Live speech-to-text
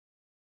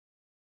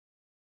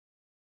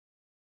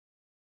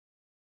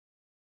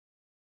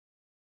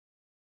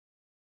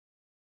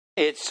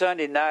It's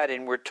Sunday night,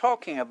 and we're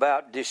talking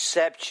about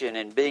deception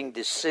and being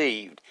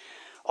deceived.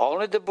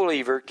 Only the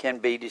believer can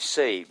be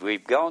deceived.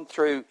 We've gone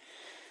through,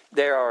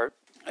 there are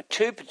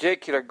two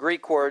particular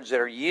Greek words that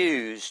are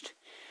used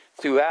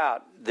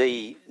throughout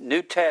the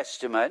New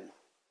Testament.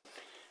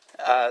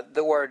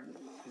 The word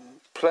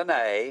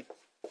plane,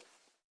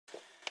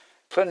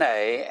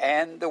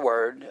 and the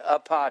word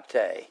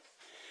apate.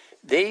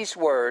 These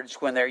words,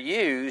 when they're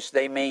used,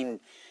 they mean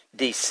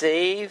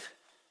deceive.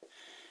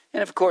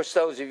 And of course,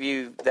 those of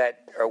you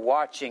that are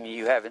watching,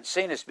 you haven't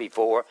seen this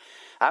before,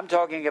 I'm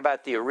talking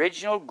about the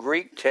original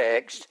Greek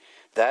text.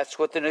 That's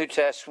what the New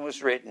Testament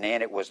was written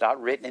in. It was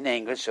not written in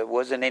English, so it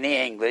wasn't any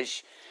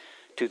English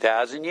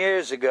 2,000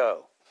 years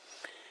ago.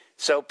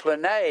 So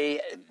plane,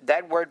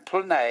 that word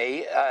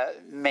plane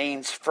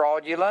means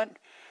fraudulent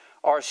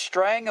or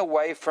straying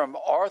away from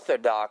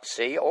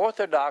orthodoxy.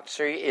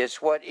 Orthodoxy is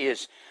what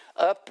is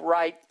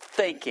upright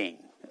thinking.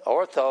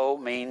 Ortho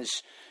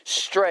means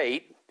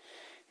straight,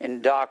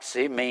 and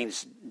doxy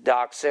means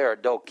doxa or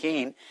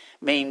dokin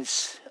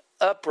means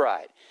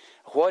upright.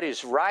 What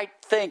is right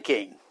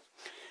thinking?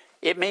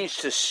 It means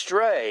to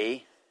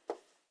stray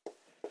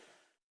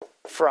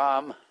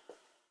from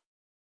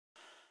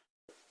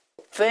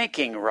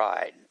thinking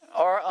right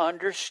or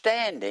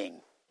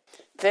understanding,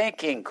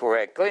 thinking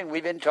correctly, and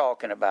we've been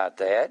talking about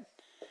that,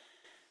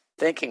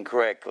 thinking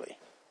correctly.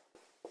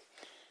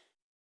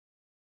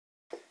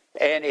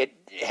 And it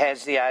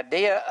has the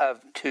idea of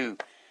to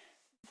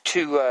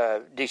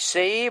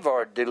deceive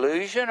or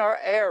delusion or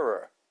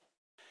error.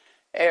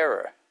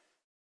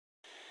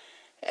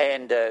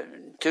 And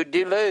to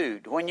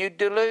delude. When you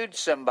delude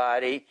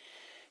somebody,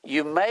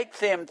 you make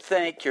them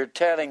think you're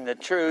telling the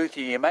truth,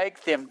 and you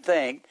make them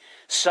think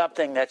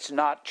something that's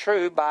not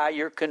true by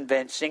your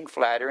convincing,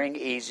 flattering,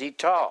 easy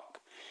talk.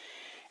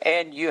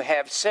 And you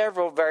have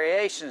several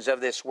variations of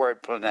this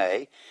word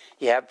plane.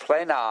 You have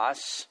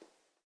plenos,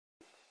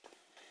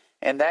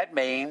 and that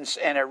means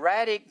an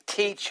erratic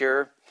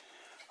teacher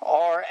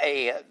or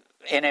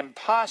an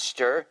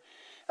imposter,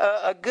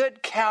 a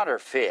good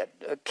counterfeit,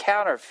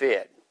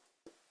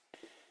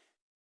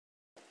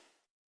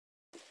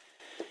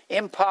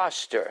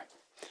 Imposter.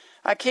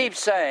 I keep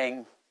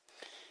saying,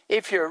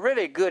 if you're a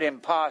really good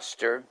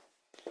imposter,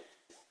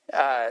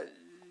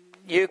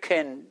 you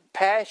can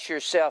pass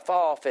yourself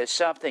off as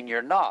something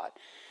you're not.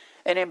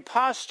 An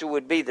imposter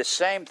would be the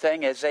same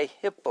thing as a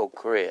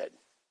hypocrite.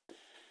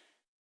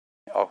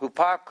 Or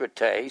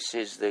hypocrites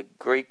is the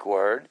Greek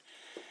word.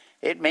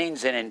 It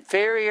means an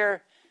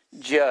inferior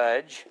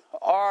judge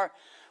or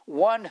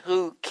one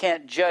who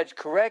can't judge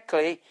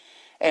correctly,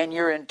 and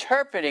you're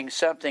interpreting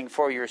something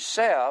for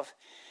yourself.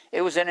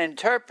 It was an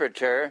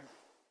interpreter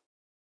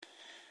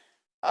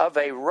of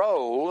a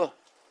role,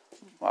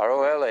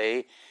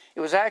 R-O-L-E. It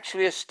was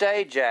actually a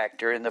stage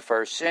actor in the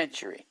first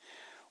century.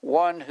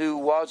 One who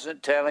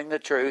wasn't telling the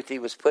truth. He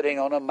was putting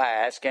on a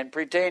mask and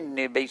pretending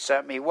to be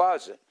something he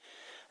wasn't.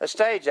 A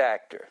stage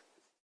actor.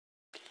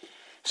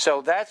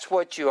 So that's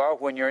what you are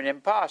when you're an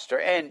imposter.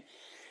 And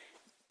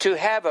to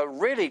have a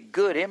really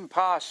good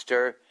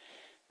imposter,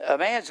 a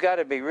man's got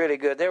to be really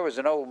good. There was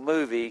an old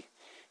movie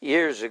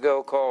years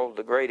ago called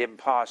The Great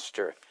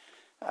Imposter.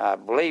 I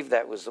believe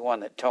that was the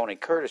one that Tony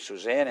Curtis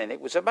was in, and it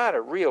was about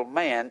a real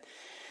man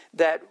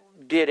that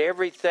did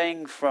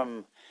everything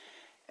from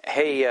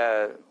he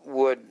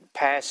would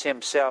pass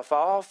himself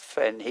off,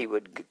 and he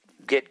would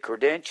get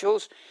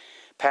credentials,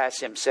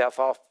 pass himself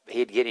off. He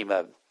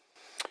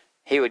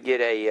would get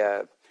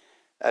a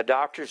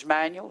doctor's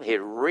manual. He'd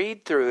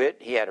read through it.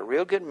 He had a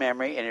real good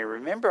memory, and he'd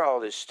remember all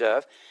this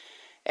stuff.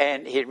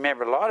 And he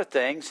remembered a lot of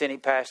things, and he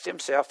passed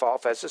himself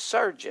off as a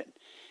surgeon.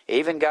 He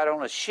even got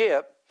on a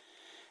ship,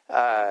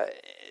 a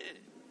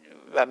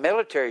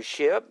military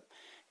ship,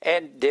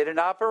 and did an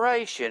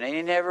operation. And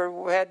he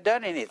never had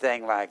done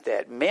anything like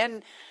that.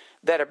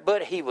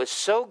 But he was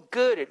so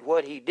good at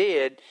what he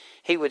did,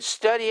 he would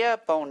study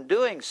up on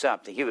doing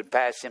something. He would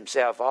pass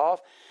himself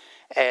off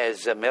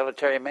as a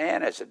military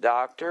man, as a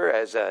doctor,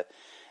 as a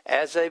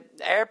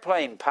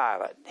airplane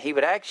pilot. He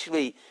would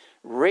actually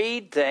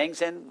read things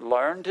and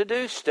learn to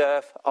do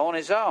stuff on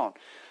his own.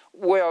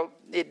 Well,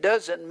 it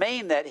doesn't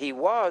mean that he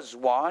was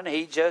one.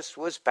 He just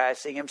was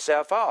passing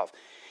himself off.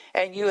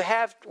 And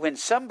when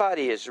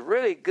somebody is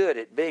really good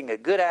at being a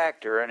good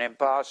actor, an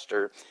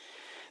imposter,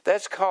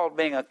 that's called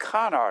being a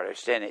con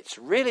artist. And it's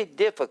really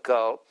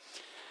difficult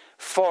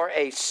for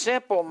a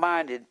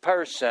simple-minded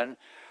person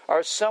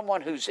or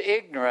someone who's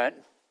ignorant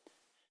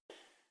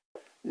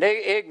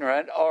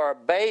or a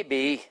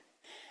baby.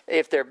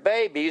 If they're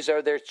babies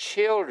or they're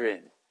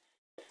children.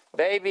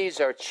 Babies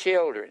are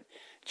children.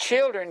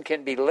 Children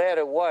can be led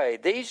away.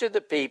 These are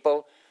the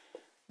people,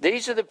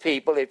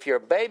 if you're a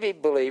baby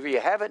believer, you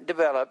haven't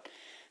developed,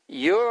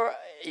 you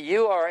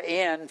are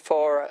in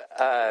for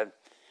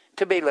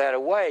to be led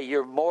away.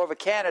 You're more of a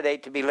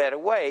candidate to be led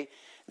away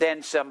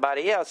than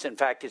somebody else. In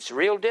fact, it's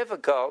real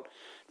difficult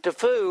to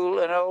fool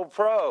an old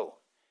pro.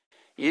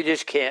 You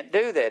just can't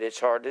do that. It's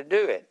hard to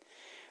do it.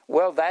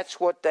 Well, that's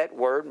what that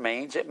word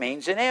means. It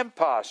means an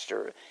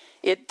imposter.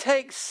 It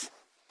takes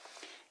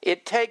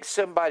It takes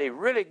somebody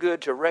really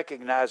good to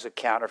recognize a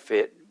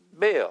counterfeit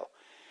bill.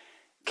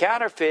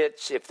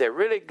 Counterfeits, if they're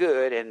really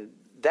good, and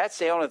that's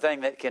the only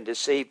thing that can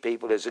deceive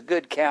people, is a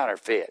good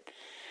counterfeit.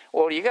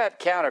 Well, you got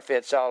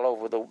counterfeits all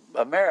over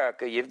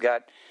America. You've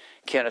got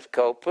Kenneth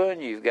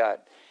Copeland. You've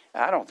got,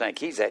 I don't think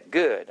he's that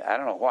good. I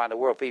don't know why in the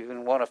world people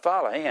even want to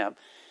follow him.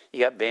 You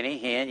got Benny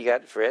Hinn. You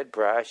got Fred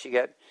Price. You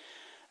got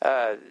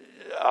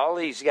all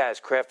these guys.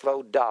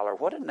 Creflo Dollar.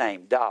 What a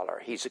name,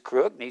 Dollar. He's a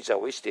crook, and he's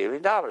always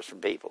stealing dollars from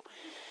people.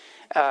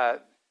 And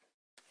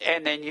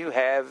then you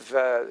have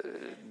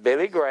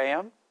Billy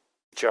Graham,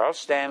 Charles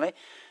Stanley.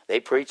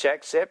 They preach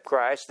accept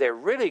Christ. They're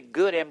really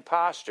good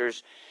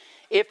imposters.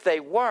 If they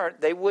weren't,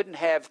 they wouldn't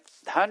have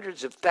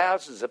hundreds of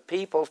thousands of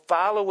people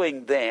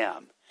following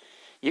them.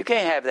 You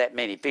can't have that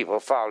many people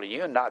following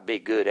you and not be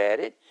good at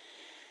it.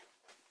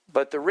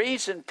 But the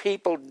reason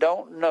people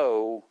don't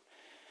know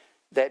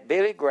that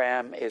Billy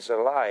Graham is a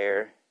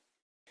liar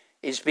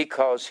is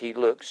because he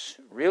looks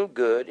real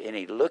good and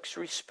he looks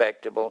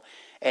respectable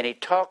and he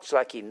talks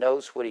like he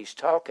knows what he's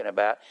talking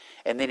about,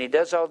 and then he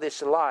does all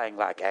this lying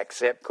like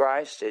accept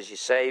Christ as your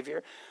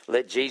Savior,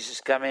 let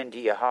Jesus come into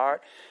your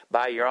heart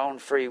by your own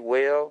free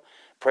will,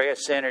 pray a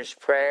sinner's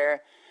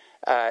prayer.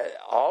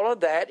 All of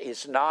that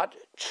is not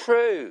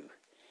true.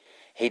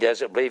 He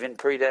doesn't believe in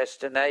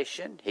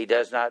predestination. He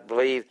does not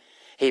believe.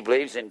 He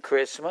believes in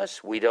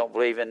Christmas. We don't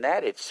believe in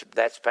that.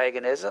 That's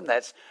paganism.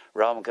 That's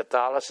Roman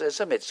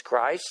Catholicism. It's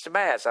Christ's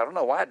Mass. I don't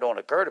know why it don't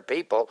occur to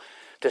people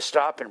to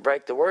stop and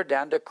break the word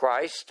down to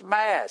Christ's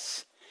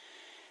Mass.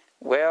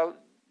 Well,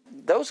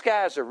 those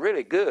guys are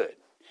really good.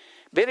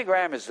 Billy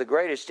Graham is the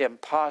greatest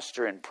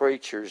imposter in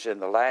preachers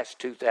in the last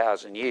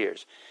 2,000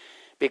 years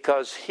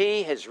because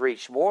he has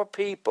reached more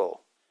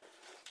people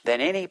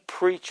than any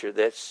preacher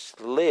that's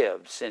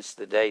lived since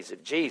the days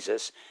of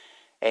Jesus,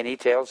 and he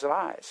tells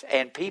lies.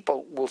 And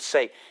people will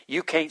say,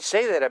 you can't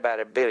say that about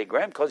a Billy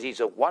Graham because he's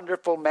a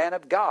wonderful man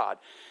of God,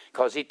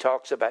 because he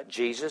talks about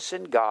Jesus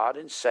and God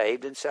and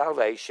saved and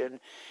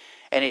salvation,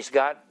 and he's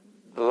got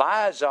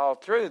lies all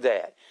through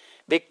that.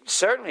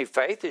 Certainly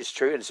faith is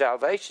true and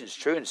salvation is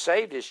true and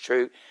saved is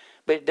true,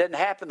 but it doesn't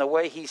happen the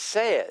way he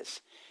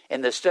says.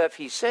 And the stuff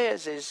he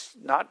says is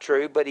not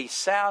true, but he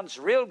sounds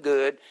real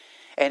good,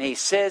 and he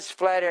says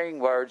flattering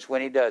words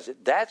when he does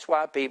it. That's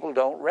why people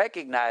don't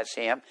recognize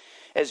him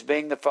as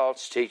being the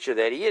false teacher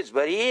that he is,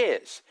 but he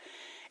is.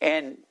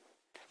 And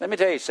let me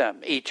tell you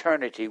something,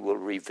 eternity will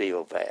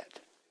reveal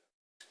that.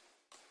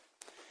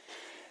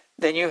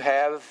 Then you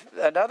have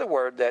another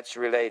word that's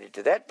related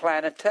to that,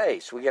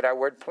 planetes. We get our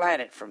word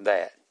planet from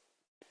that.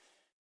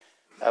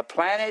 A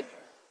planet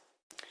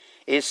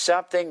is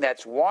something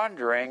that's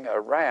wandering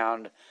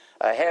around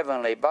a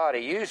heavenly body,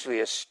 usually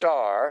a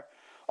star,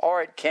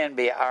 or it can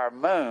be our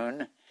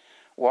moon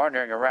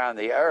wandering around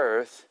the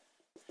earth.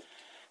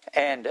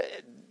 And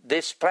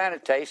this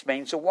planetes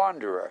means a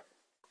wanderer.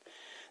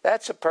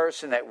 That's a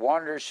person that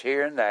wanders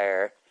here and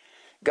there,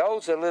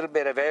 goes a little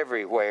bit of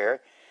everywhere,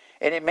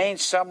 and it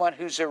means someone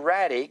who's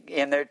erratic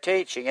in their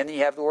teaching. And then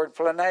you have the word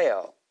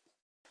planeo.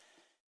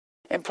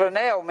 And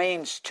planeo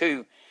means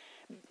to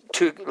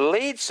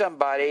lead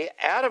somebody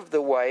out of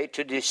the way,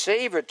 to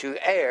deceive or to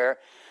err,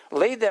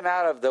 lead them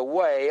out of the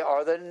way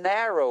or the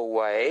narrow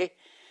way,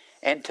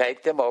 and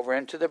take them over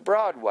into the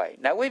broad way.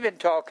 Now, we've been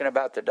talking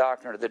about the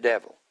doctrine of the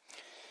devil.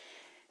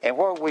 And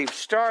what we've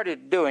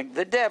started doing,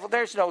 the devil,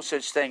 there's no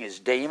such thing as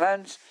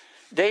demons.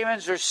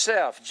 Demons are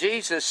self.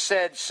 Jesus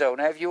said so.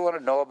 Now, if you want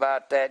to know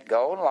about that,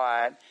 go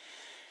online.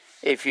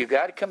 If you've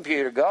got a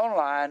computer, go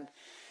online,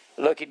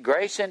 look at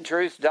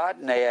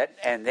graceandtruth.net,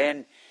 and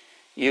then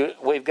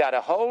we've got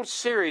a whole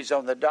series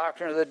on the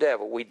doctrine of the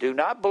devil. We do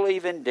not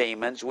believe in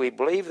demons. We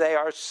believe they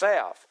are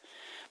self,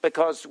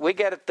 because we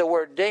get the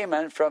word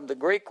demon from the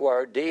Greek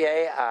word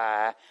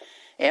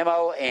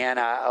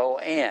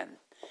D-A-I-M-O-N-I-O-N.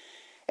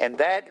 And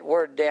that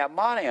word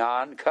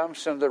daimonion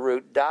comes from the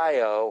root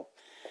dio,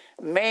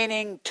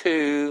 meaning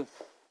to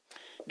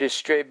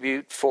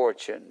distribute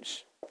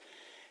fortunes.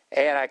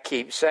 And I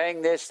keep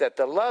saying this, that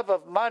the love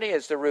of money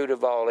is the root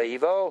of all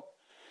evil.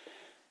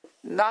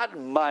 Not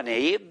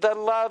money, the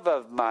love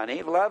of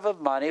money,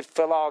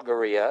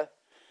 philarguria,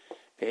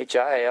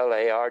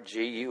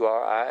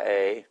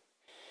 H-I-L-A-R-G-U-R-I-A,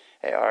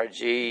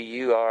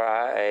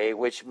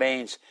 which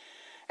means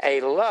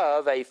a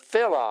love, a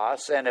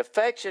philos, an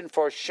affection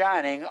for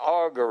shining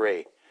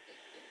augury,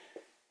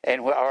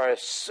 or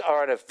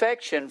an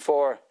affection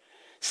for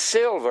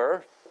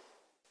silver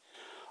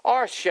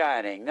or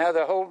shining.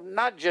 Now,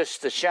 not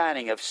just the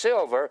shining of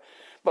silver,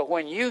 but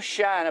when you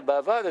shine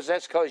above others,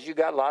 that's because you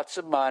got lots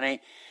of money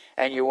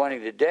and you're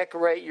wanting to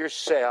decorate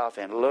yourself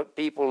and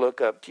people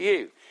look up to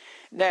you.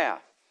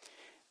 Now,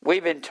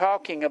 we've been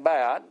talking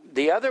about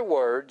the other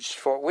words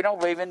for, we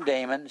don't believe in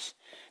demons.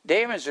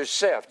 Demons are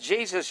self.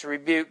 Jesus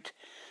rebuked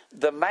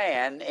the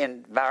man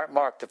in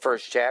Mark, the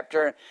first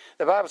chapter.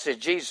 The Bible says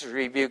Jesus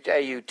rebuked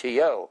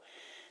auto.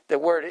 The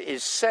word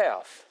is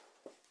self.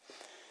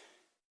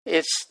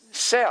 It's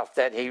self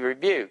that he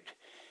rebuked.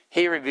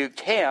 He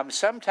rebuked him.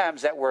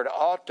 Sometimes that word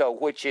auto,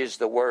 which is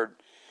the word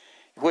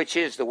which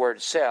is the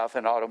word self,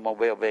 an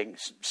automobile being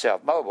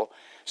self-mobile.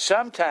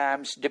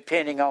 Sometimes,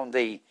 depending on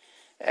the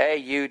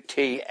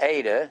A-U-T,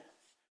 Ada,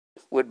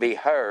 would be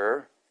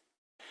her.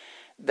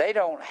 They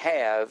don't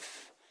have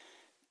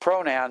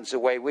pronouns the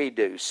way we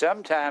do.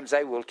 Sometimes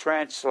they will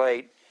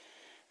translate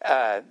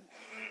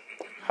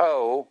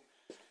ho,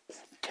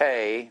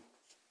 te,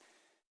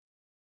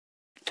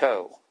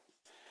 toe.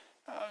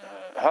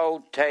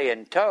 Ho, te,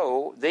 and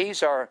toe,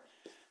 these are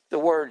the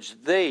words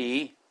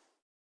thee,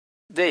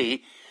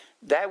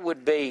 that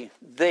would be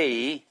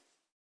thee,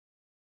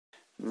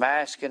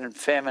 masculine,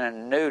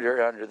 feminine,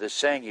 neuter under the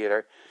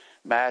singular,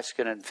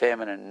 masculine,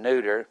 feminine,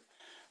 neuter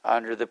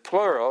under the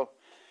plural,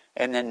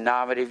 and then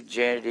nominative,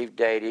 genitive,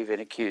 dative,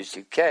 and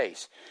accusative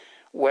case.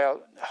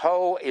 Well,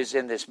 ho is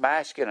in this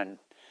masculine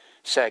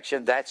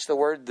section. That's the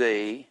word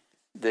thee.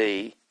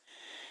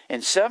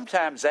 And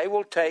sometimes they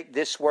will take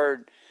this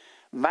word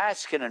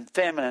masculine,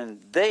 feminine,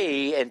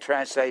 thee, and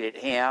translate it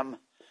him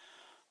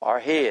or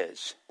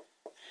his.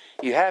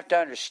 You have to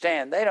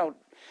understand,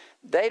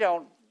 they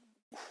don't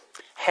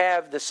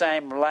have the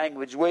same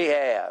language we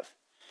have.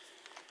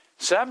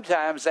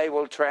 Sometimes they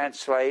will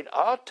translate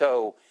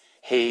auto,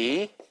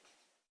 he,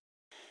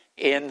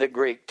 in the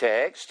Greek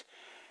text,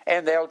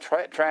 and they'll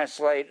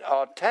translate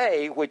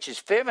aute, which is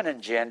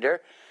feminine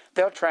gender,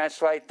 they'll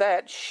translate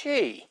that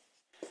she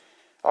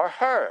or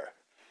her,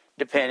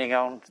 depending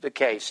on the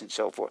case and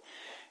so forth.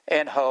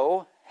 And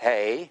ho,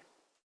 hey,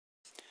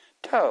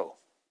 toe.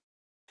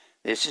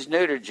 This is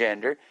neuter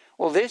gender.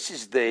 Well, this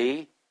is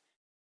thee.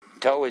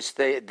 Toe is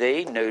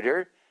thee,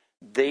 neuter.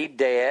 Thee,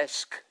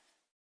 desk.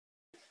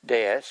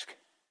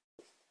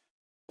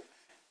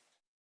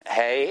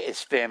 Hey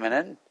is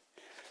feminine.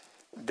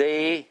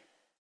 Thee,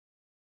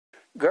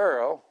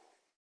 girl.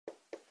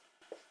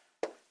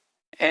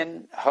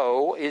 And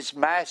ho is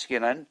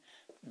masculine.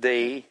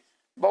 Thee,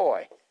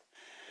 boy.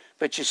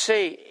 But you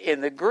see,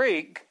 in the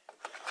Greek,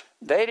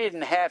 they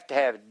didn't have to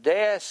have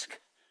desk,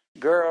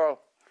 girl,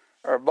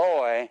 or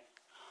boy.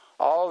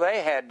 All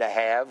they had to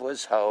have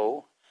was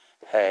ho,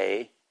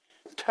 hey,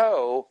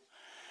 toe.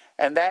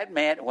 And that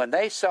meant when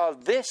they saw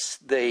this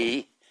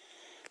thee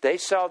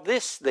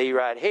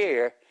right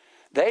here,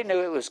 they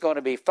knew it was going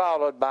to be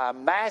followed by a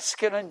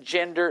masculine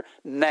gender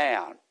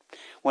noun.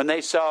 When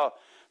they saw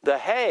the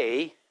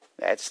hey,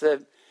 that's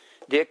the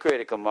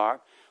diacritical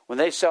mark. When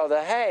they saw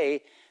the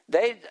hey,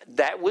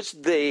 that was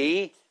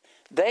thee.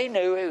 They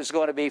knew it was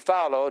going to be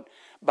followed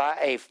by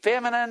a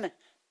feminine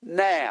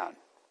noun.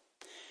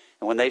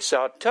 And when they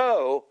saw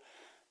toe,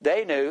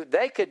 they knew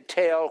they could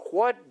tell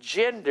what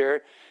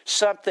gender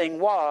something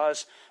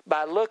was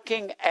by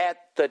looking at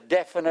the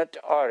definite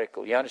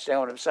article. You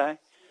understand what I'm saying?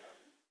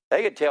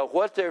 They could tell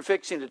what they're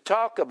fixing to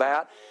talk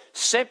about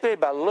simply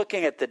by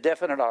looking at the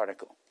definite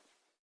article.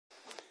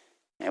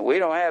 And we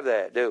don't have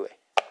that, do we?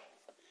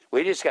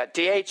 We just got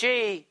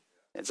THE.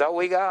 That's all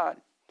we got.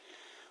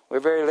 We're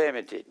very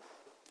limited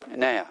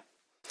now.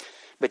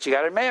 But you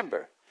got to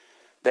remember,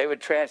 they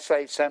would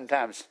translate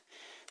sometimes.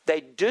 They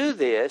do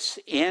this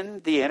in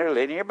the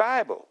interlinear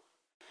Bible.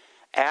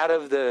 Out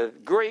of the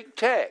Greek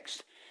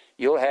text,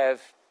 you'll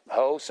have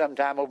ho,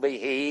 sometime will be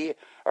he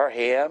or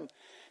him,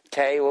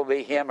 te will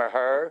be him or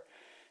her,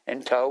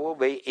 and toe will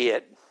be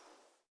it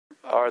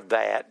or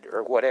that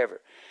or whatever.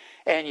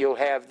 And you'll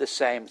have the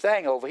same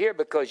thing over here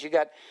because you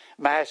got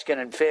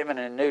masculine and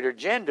feminine and neuter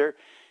gender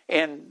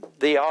in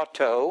the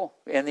auto.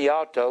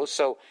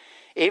 So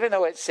even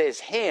though it says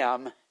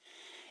him,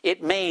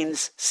 it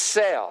means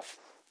self.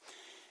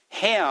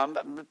 Him,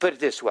 put it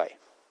this way.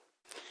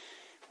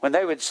 When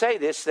they would say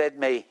this, they'd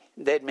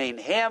mean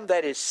him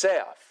that is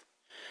self.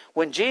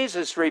 When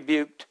Jesus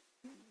rebuked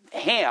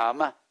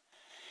him,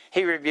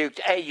 he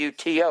rebuked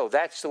A-U-T-O.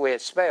 That's the way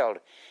it's spelled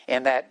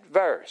in that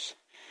verse.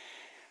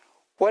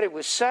 What it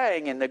was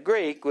saying in the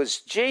Greek was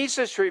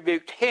Jesus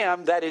rebuked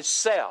him that is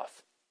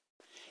self.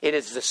 It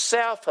is the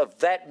self of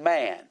that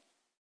man.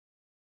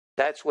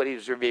 That's what he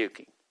was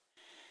rebuking.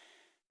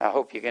 I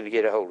hope you're going to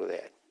get a hold of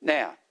that.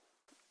 Now,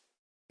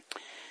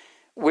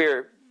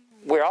 we're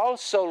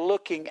also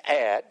looking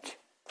at,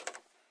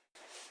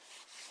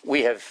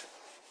 we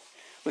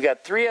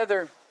got three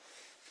other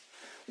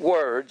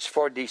words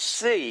for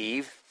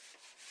deceive.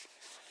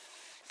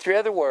 Three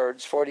other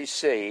words for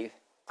deceive.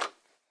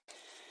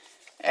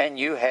 And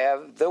you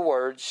have the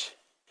words,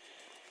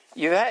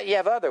 you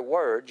have other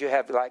words. You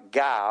have like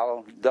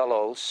guile,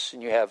 doulos,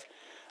 and you have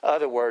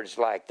other words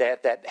like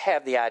that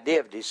have the idea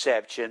of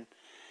deception.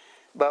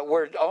 But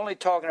we're only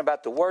talking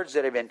about the words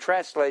that have been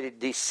translated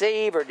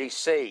deceive or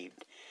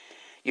deceived.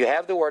 You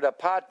have the word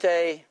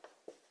apate,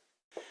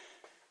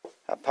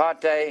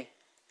 apateo,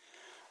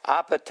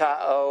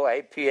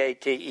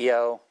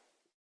 A-P-A-T-E-O.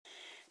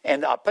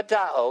 And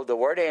apateo, the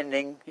word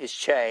ending, is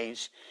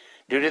changed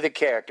due to the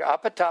character.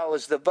 Apateo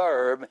is the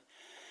verb,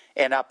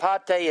 and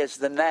apate is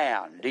the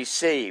noun,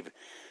 deceive.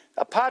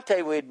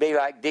 Apate would be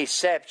like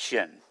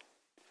deception.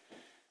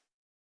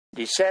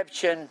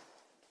 Deception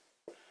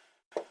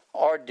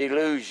or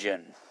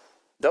delusion.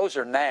 Those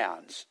are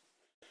nouns.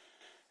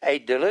 A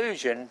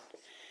delusion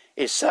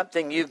is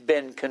something you've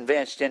been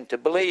convinced into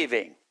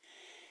believing.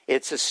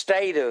 It's a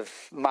state of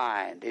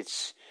mind.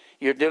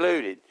 You're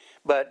deluded.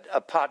 But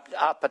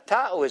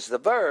apatao is the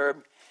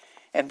verb,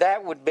 and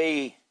that would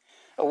be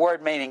a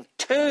word meaning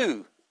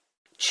to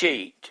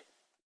cheat,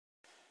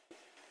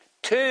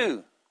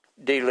 to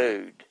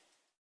delude,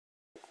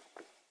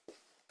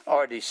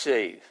 or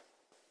deceive.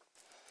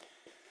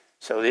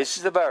 So this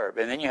is the verb.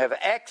 And then you have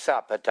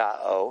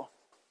exapatao.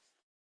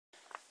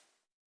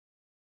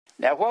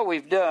 Now what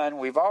we've done,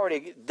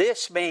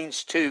 this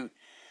means to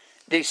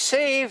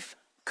deceive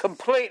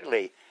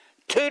completely.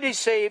 To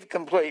deceive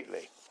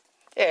completely.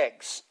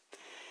 Ex.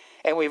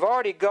 And we've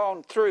already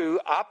gone through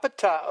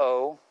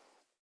apatao,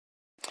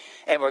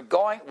 and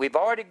we've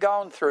already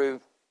gone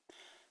through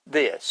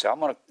this. So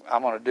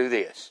I'm gonna do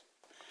this.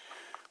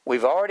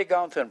 We've already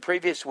gone through in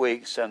previous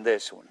weeks on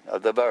this one,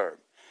 of the verb.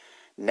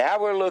 Now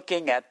we're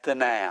looking at the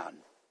noun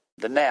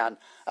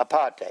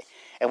apate.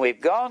 And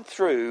we've gone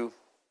through,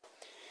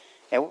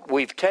 and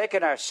we've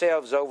taken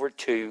ourselves over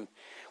to,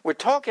 we're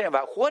talking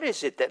about what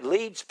is it that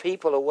leads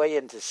people away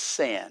into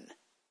sin?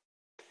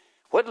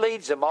 What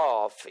leads them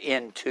off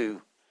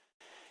into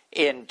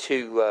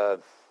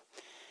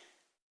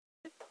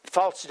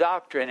false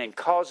doctrine and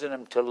causing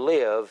them to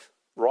live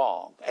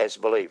wrong as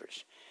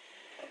believers?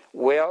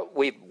 Well,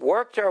 we've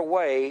worked our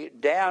way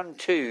down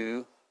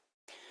to,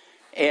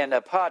 in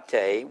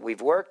apate,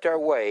 we've worked our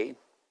way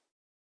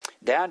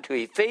down to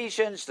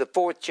Ephesians, the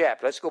 4th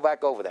chapter. Let's go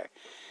back over there.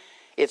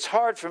 It's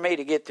hard for me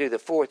to get through the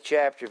 4th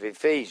chapter of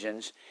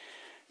Ephesians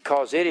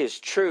because it is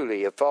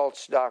truly a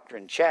false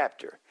doctrine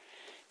chapter.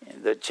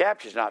 The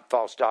chapter's not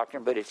false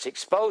doctrine, but it's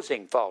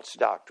exposing false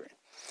doctrine.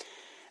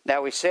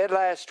 Now, we said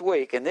last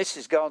week, and this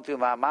has gone through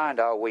my mind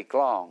all week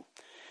long.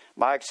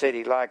 Mike said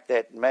he liked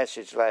that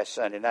message last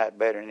Sunday night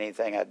better than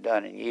anything I'd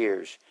done in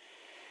years.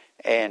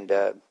 And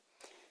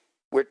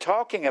we're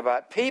talking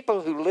about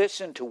people who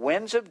listen to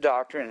winds of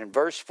doctrine. In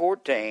verse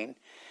 14,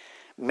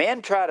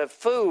 men try to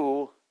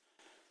fool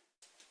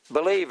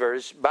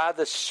believers by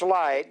the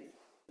sleight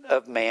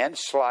of men.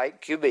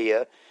 Sleight,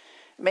 kubia,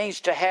 means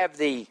to have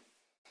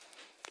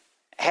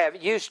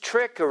used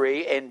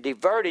trickery and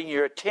diverting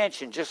your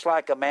attention, just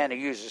like a man who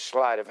uses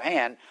sleight of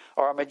hand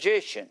or a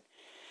magician.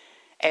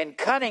 And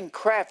cunning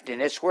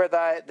craftiness, where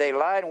they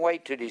lie in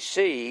wait to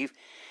deceive.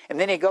 And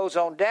then he goes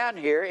on down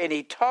here and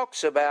he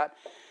talks about,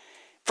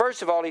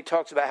 first of all, he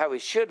talks about how we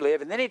should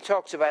live, and then he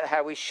talks about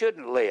how we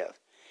shouldn't live.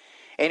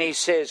 And he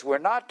says we're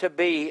not to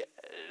be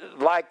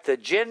like the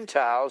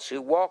Gentiles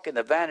who walk in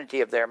the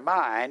vanity of their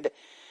mind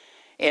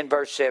in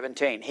verse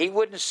 17. He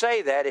wouldn't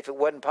say that if it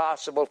wasn't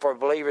possible for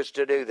believers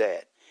to do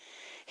that.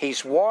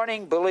 He's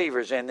warning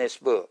believers in this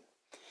book.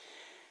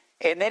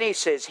 And then he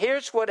says,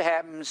 here's what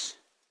happens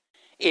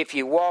if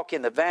you walk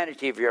in the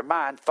vanity of your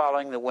mind,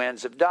 following the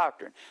winds of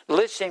doctrine,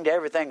 listening to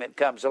everything that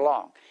comes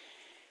along.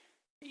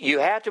 You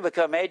have to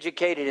become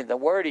educated in the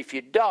Word. If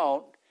you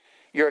don't,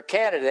 you're a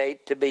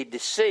candidate to be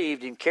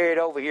deceived and carried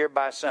over here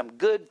by some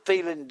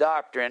good-feeling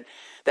doctrine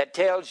that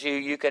tells you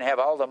you can have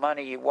all the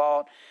money you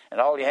want, and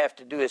all you have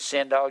to do is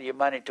send all your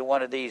money to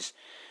one of these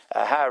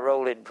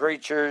high-rolling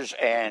preachers,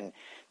 and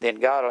then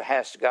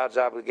God's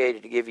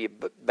obligated to give you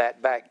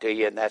back to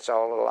you, and that's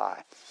all a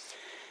lie.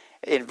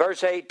 In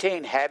verse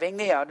 18, having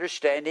the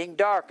understanding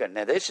darkened.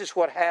 Now this is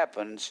what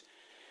happens.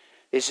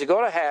 This is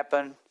going to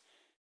happen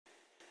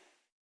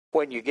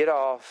when you get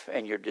off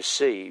and you're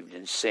deceived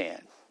in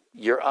sin.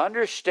 Your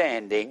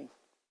understanding,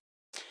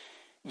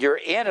 your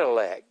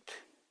intellect,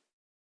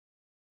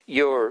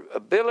 your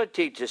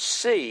ability to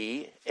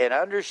see and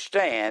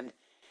understand,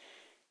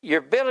 your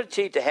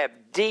ability to have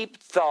deep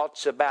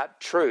thoughts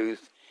about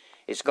truth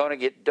is going to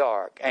get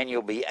dark. And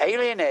you'll be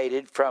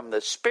alienated from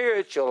the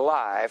spiritual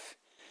life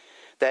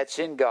that's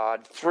in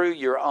God through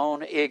your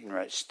own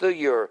ignorance, through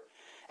your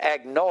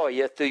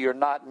agnoia, through your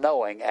not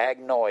knowing.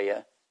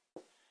 Agnoia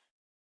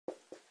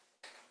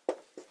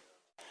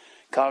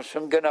comes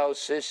from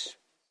gnosis,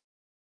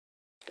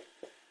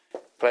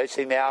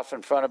 placing the alpha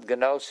in front of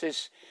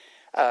gnosis.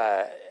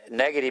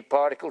 Negative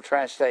particle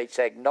translates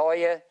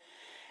agnoia,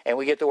 and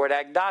we get the word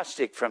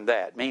agnostic from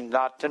that, means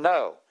not to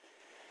know.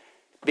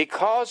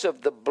 Because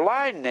of the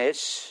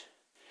blindness,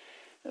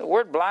 the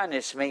word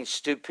blindness means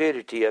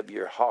stupidity of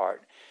your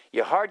heart.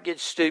 Your heart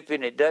gets stupid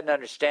and it doesn't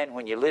understand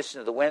when you listen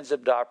to the winds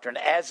of doctrine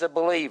as a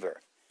believer.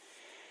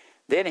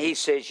 Then he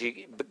says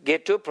you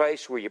get to a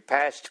place where you're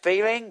past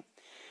feeling,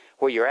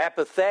 where you're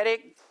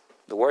apathetic.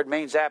 The word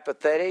means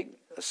apathetic,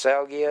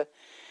 aselgia.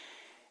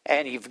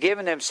 And you've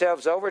given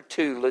themselves over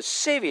to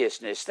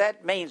lasciviousness.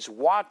 That means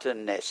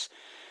wantonness.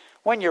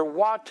 When you're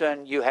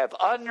wanton, you have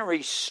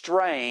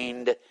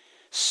unrestrained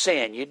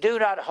sin. You do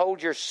not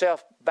hold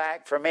yourself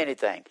back from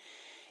anything.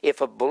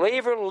 If a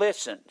believer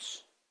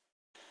listens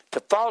to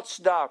false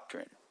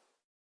doctrine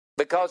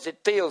because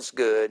it feels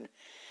good,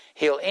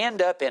 he'll end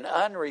up in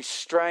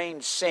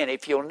unrestrained sin.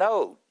 If you'll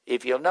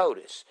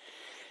notice,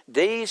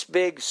 these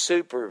big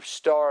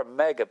superstar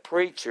mega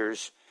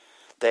preachers,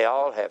 they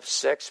all have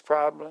sex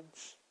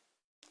problems.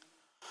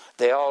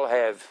 They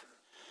have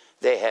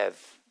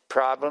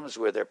problems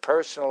with their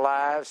personal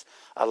lives.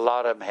 A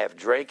lot of them have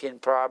drinking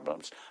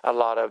problems. A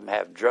lot of them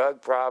have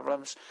drug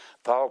problems.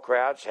 Paul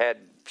Crouch had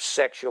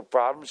sexual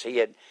problems.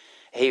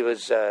 He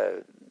was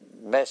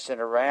messing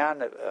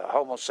around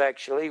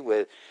homosexually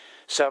with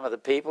some of the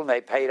people, and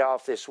they paid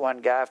off this one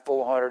guy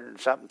 $400 and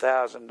something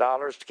thousand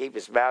to keep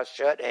his mouth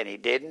shut, and he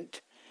didn't.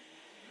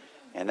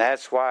 And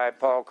that's why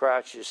Paul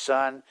Crouch's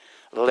son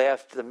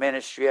left the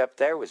ministry up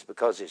there, was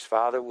because his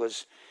father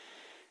was,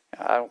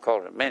 I don't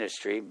call it a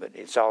ministry, but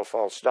it's all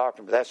false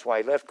doctrine, but that's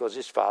why he left, because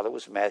his father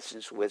was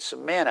messing with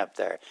some men up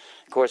there.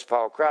 Of course,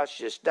 Paul Crouch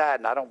just died,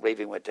 and I don't believe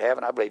he went to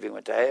heaven. I believe he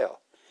went to hell.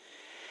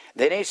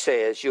 Then he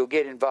says you'll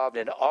get involved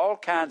in all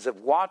kinds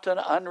of wanton,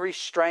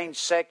 unrestrained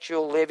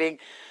sexual living,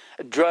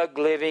 drug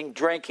living,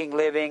 drinking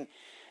living,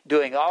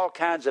 doing all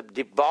kinds of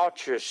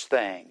debaucherous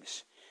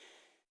things,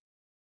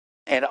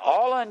 and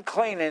all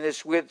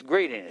uncleanness with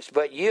greediness.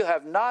 But you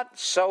have not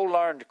so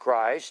learned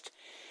Christ,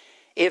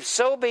 if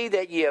so be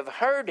that ye have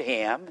heard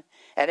him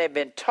and have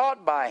been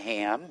taught by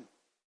him,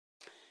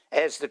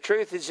 as the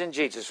truth is in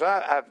Jesus.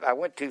 Well, I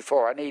went too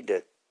far. I need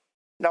to...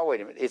 No,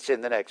 wait a minute. It's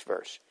in the next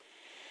verse.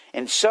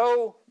 And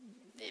so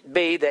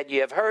be that ye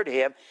have heard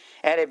him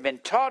and have been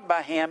taught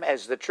by him,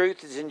 as the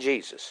truth is in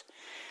Jesus,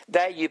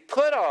 that you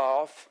put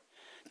off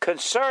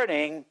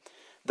concerning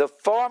the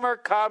former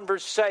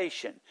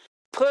conversation.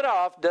 Put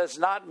off does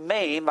not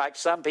mean, like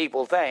some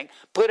people think,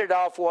 put it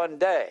off one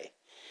day.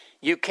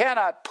 You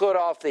cannot put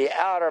off the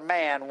outer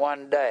man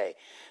one day.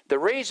 The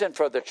reason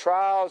for the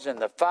trials and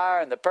the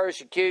fire and the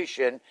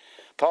persecution,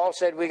 Paul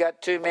said we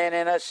got two men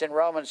in us in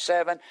Romans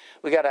 7.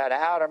 We got an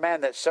outer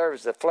man that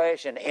serves the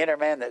flesh and an inner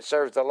man that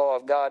serves the law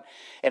of God.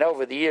 And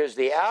over the years,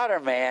 the outer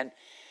man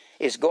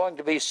is going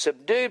to be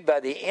subdued by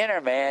the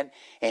inner man,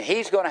 and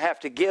he's going to have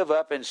to give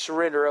up and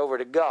surrender over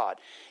to God.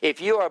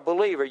 If you are a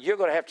believer, you're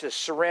going to have to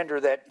surrender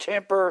that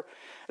temper,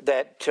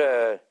 that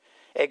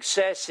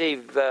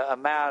excessive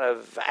amount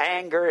of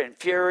anger and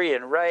fury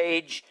and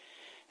rage,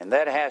 and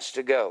that has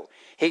to go.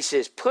 He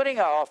says,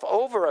 putting off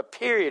over a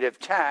period of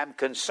time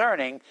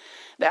concerning...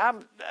 Now,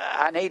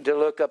 I need to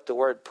look up the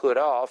word put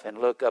off and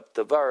look up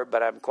the verb,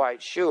 but I'm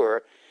quite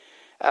sure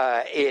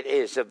it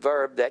is a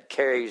verb that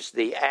carries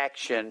the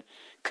action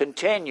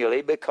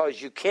continually,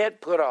 because you can't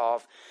put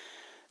off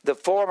the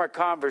former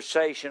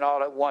conversation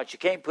all at once. You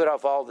can't put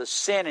off all the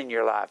sin in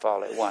your life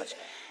all at once.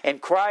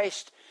 And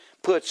Christ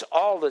puts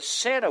all the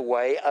sin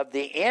away of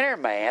the inner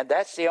man.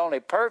 That's the only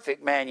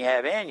perfect man you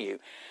have in you.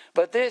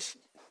 But this,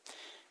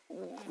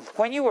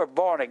 when you were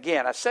born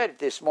again, I said it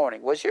this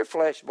morning, was your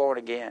flesh born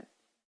again?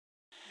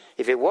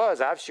 If it was,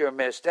 I've sure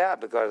missed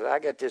out, because I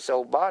got this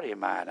old body of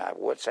mine.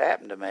 What's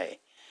happened to me?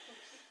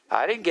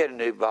 I didn't get a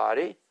new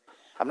body.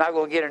 I'm not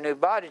going to get a new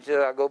body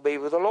until I go be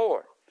with the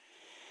Lord.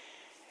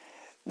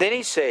 Then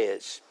he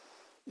says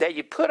that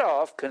you put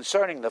off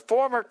concerning the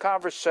former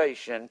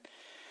conversation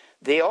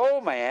the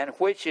old man,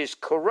 which is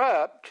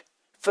corrupt,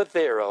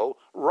 phthero,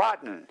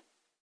 rotten,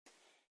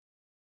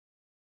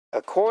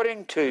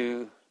 according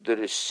to the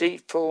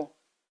deceitful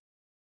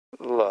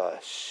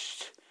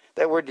lust.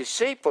 That word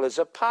deceitful is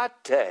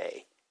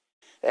apate.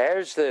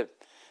 There's the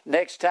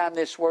next time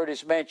this word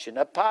is mentioned,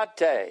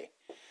 apate.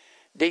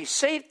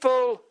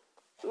 Deceitful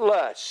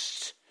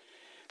lust.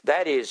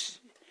 That is,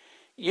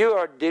 you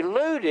are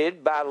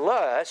deluded by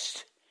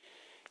lust.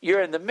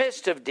 You're in the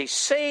midst of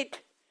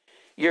deceit.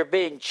 You're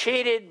being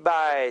cheated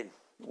by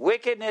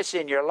wickedness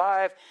in your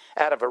life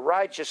out of a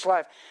righteous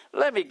life.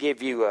 Let me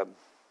give you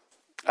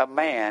a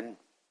man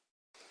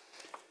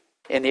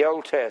in the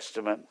Old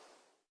Testament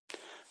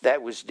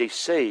that was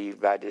deceived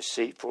by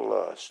deceitful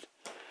lust.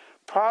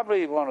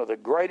 Probably one of the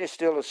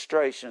greatest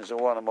illustrations of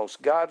one of the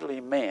most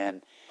godly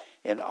men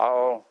in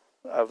all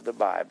of the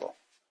Bible.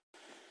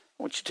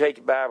 I want you to take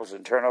your Bibles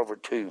and turn over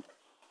to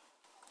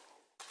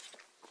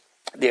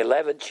the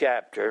 11th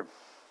chapter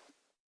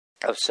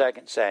of 2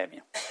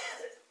 Samuel.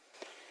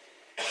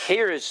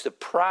 Here's a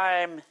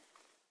prime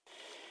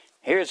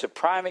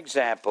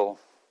example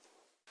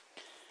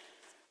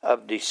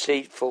of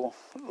deceitful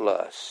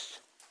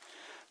lust.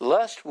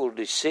 Lust will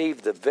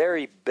deceive the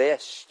very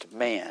best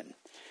men.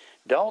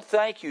 Don't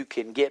think you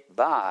can get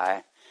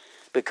by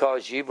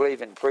because you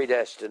believe in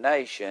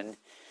predestination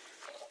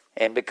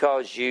and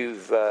because you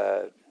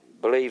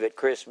believe that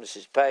Christmas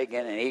is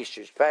pagan and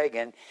Easter's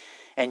pagan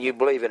and you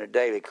believe in a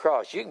daily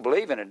cross. You can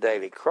believe in a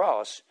daily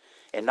cross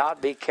and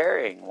not be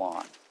carrying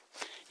one.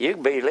 You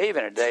can believe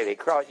in a daily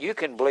cross. You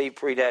can believe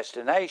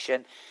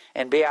predestination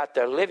and be out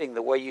there living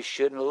the way you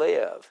shouldn't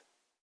live.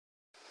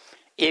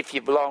 If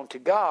you belong to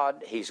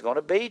God, He's going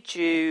to beat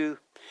you.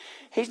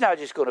 He's not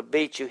just going to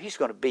beat you, He's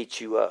going to beat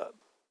you up.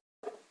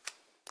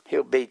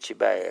 He'll beat you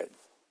bad.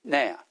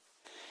 Now,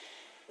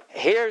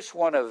 here's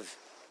one of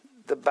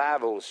the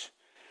Bible's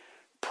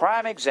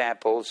prime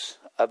examples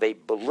of a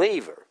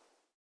believer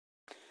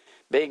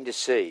being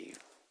deceived.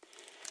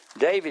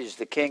 David is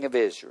the king of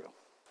Israel.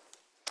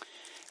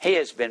 He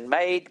has been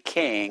made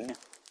king.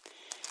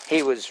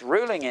 He was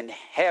ruling in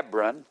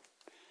Hebron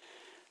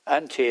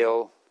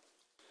until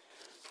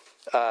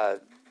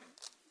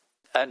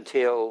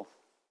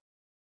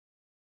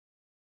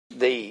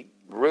the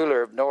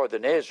ruler of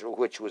northern Israel,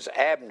 which was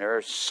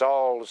Abner,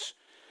 Saul's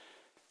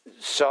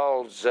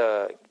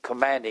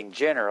commanding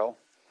general.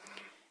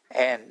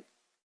 And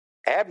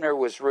Abner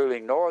was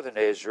ruling northern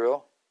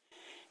Israel,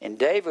 and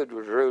David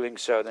was ruling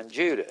southern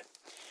Judah.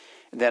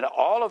 And then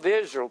all of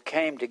Israel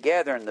came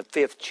together in the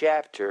 5th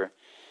chapter,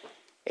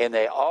 and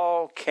they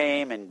all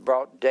came and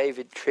brought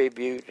David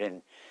tribute,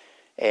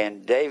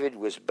 and David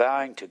was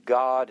bowing to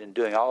God and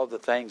doing all the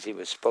things he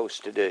was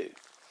supposed to do.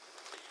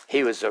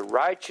 He was a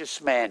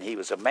righteous man. He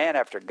was a man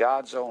after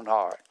God's own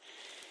heart.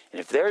 And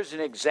if there's an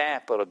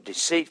example of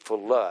deceitful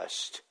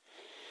lust,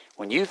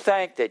 when you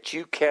think that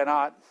you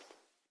cannot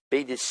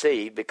be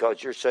deceived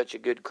because you're such a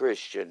good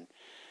Christian,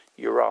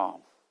 you're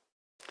wrong.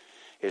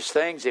 There's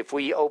things, if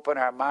we open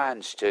our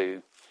minds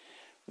to,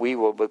 we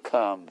will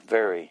become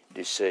very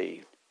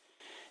deceived.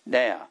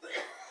 Now,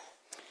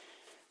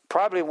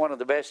 probably one of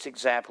the best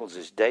examples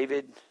is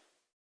David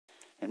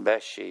and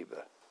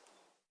Bathsheba.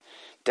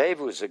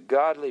 David was a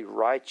godly,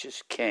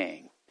 righteous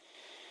king.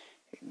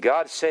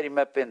 God set him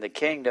up in the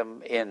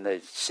kingdom in the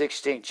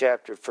 16th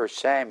chapter of 1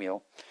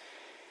 Samuel.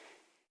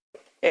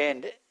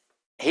 And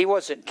he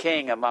wasn't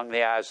king among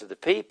the eyes of the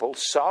people.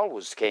 Saul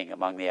was king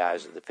among the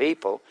eyes of the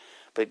people.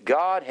 But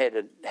God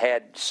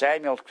had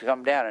Samuel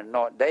come down and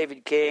anoint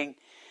David king.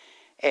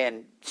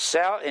 And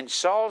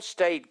Saul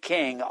stayed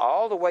king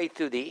all the way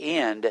through the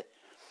end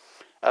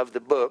of the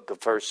book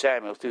of 1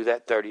 Samuel, through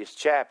that 30th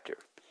chapter.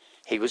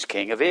 He was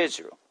king of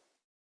Israel.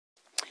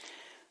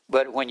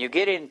 But when you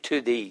get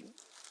into the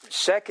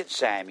 2nd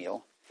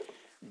Samuel,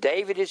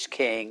 David is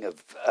king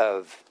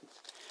of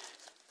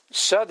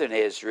southern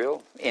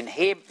Israel in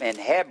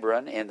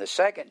Hebron in the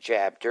 2nd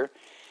chapter.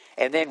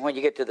 And then when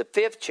you get to the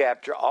 5th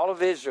chapter, all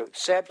of Israel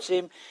accepts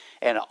him,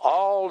 and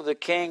all the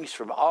kings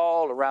from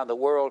all around the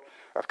world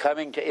are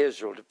coming to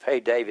Israel to pay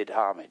David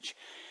homage.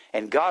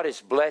 And God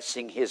is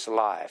blessing his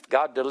life.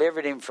 God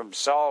delivered him from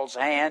Saul's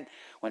hand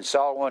when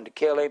Saul wanted to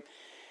kill him.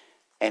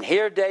 And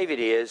here David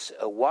is,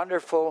 a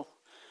wonderful,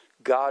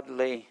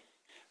 godly,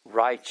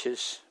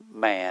 righteous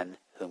man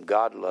whom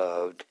God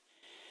loved.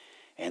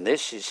 And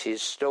this is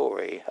his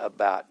story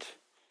about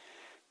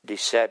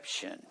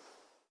deception,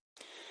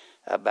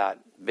 about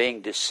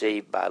being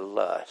deceived by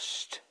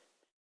lust.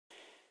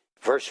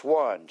 Verse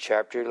 1,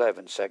 chapter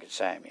 11, 2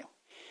 Samuel.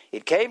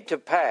 It came to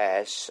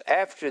pass,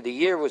 after the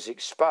year was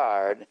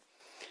expired,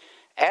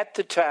 at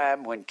the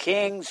time when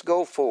kings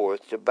go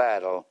forth to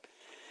battle,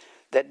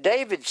 that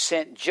David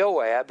sent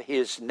Joab,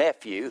 his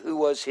nephew, who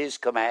was his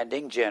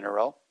commanding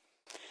general.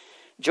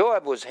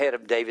 Joab was head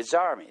of David's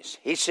armies.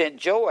 He sent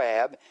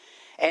Joab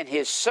and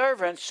his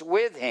servants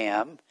with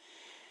him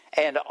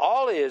and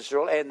all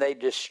Israel, and they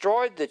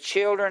destroyed the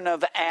children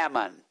of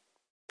Ammon.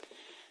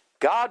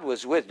 God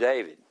was with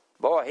David.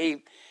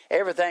 Boy,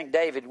 everything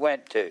David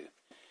went to.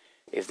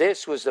 If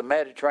this was the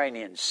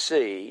Mediterranean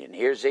Sea, and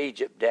here's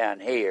Egypt down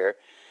here,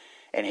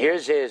 and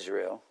here's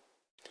Israel,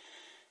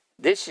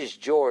 this is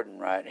Jordan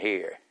right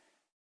here.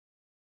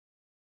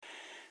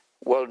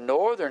 Well,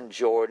 northern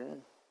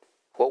Jordan,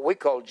 what we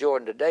call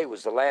Jordan today,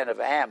 was the land of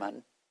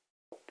Ammon,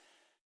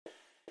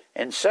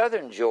 and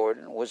southern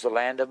Jordan was the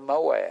land of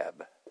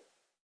Moab.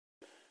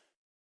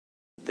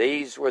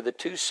 These were the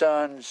two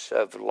sons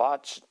of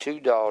Lot's two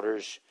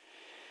daughters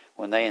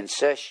when they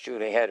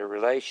incestually had a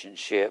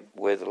relationship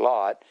with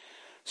Lot,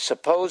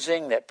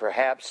 supposing that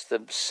perhaps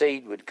the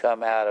seed would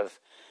come out of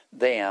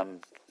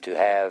them to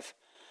have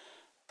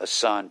a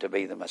son to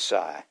be the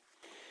Messiah.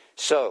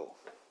 So,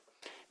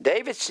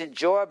 David sent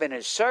Joab and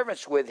his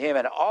servants with him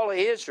and all of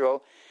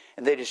Israel,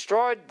 and they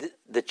destroyed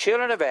the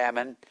children of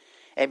Ammon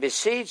and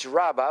besieged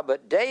Rabbah,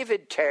 but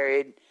David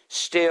tarried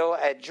still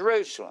at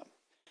Jerusalem.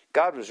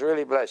 God was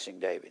really blessing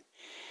David.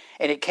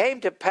 And it came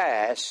to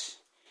pass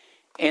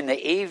in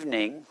the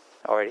evening,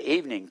 or at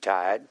evening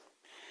tide,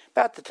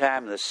 about the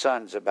time the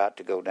sun's about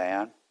to go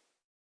down,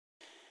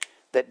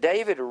 that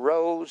David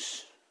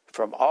arose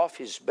from off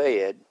his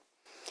bed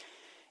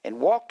and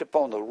walked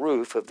upon the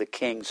roof of the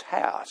king's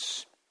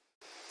house.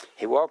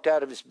 He walked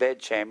out of his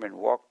bedchamber and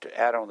walked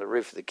out on the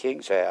roof of the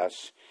king's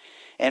house,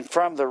 and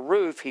from the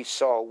roof he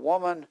saw a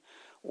woman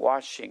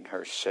washing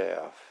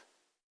herself.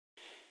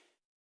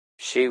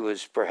 She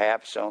was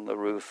perhaps on the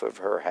roof of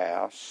her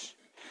house.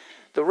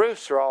 The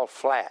roofs are all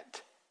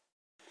flat.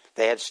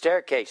 They had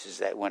staircases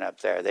that went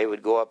up there. They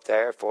would go up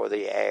there for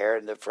the air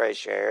and the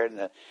fresh air and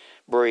the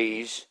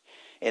breeze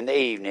in the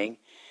evening.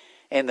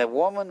 And the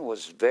woman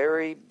was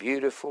very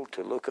beautiful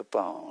to look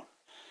upon.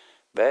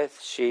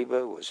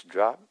 Bathsheba was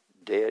drop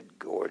dead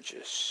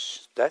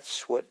gorgeous.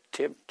 That's what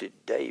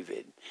tempted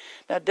David.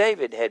 Now,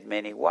 David had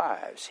many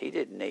wives. He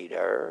didn't need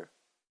her.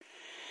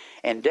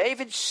 And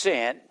David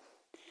sent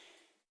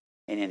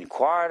and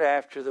inquired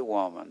after the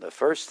woman. The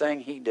first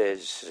thing he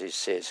does, he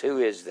says, "Who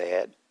is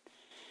that?"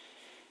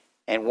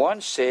 And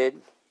one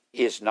said,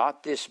 "Is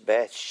not this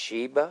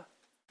Bathsheba,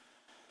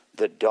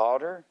 the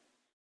daughter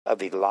of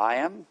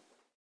Eliam,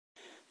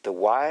 the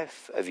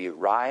wife of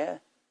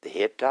Uriah the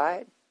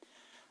Hittite?"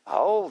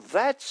 Oh,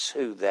 that's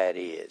who that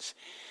is.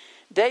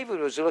 David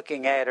was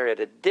looking at her at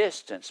a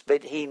distance,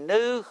 but he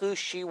knew who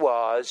she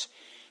was.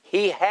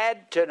 He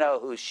had to know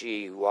who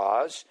she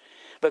was,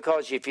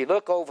 because if you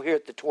look over here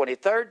at the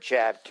 23rd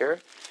chapter,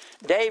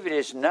 David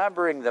is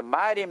numbering the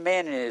mighty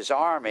men in his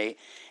army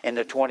in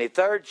the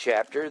 23rd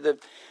chapter.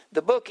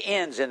 The book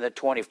ends in the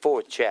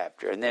 24th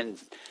chapter, and then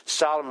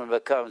Solomon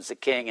becomes the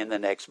king in the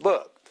next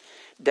book.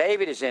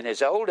 David is in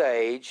his old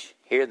age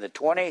here in the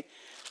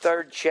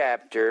 23rd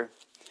chapter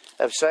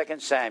of 2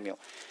 Samuel.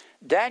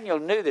 Daniel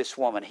knew this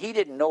woman. He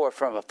didn't know her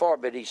from afar,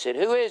 but he said,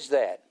 "Who is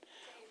that?"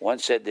 One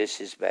said,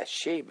 "This is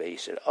Bathsheba." He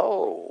said,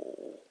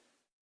 "Oh,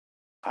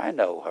 I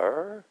know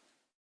her."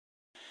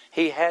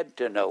 He had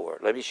to know her.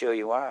 Let me show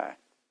you why.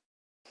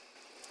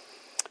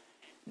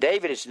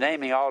 David is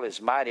naming all his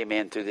mighty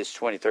men through this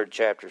 23rd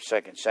chapter of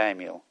 2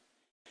 Samuel.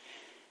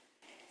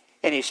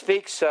 And he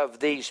speaks of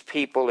these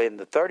people in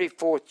the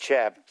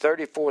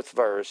 34th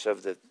verse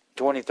of the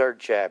 23rd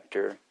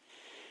chapter.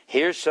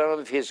 Here's some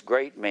of his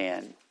great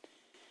men.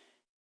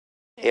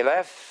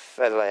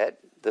 Eliphalet,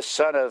 the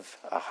son of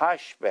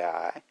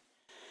Ahashbai,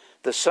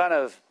 the son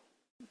of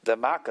the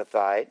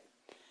Maacathite,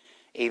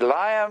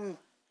 Eliam,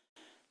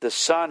 the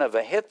son of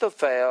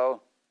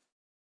Ahithophel,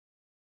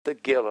 the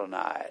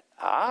Gilonite.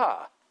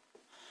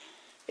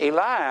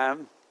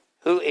 Eliam,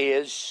 who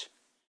is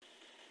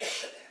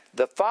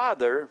the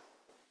father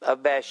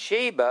of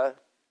Bathsheba.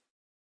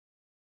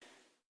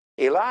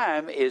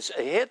 Eliam is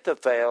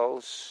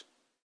Ahithophel's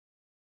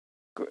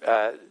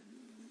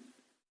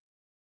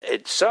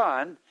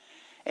son,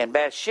 and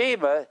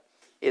Bathsheba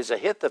is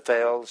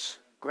Ahithophel's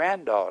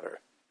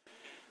granddaughter.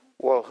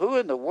 Well, who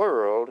in the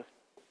world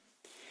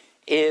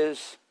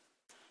is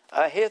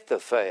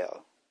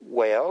Ahithophel?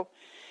 Well,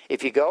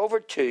 if you go over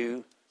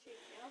to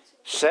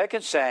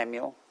 2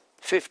 Samuel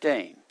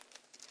 15.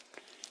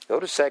 Go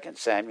to 2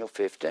 Samuel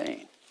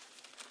 15.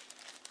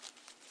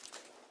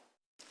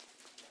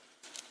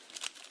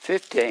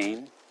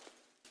 15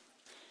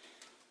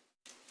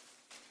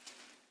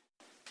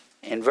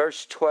 in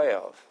verse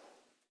 12.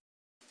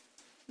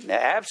 Now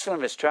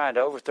Absalom is trying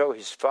to overthrow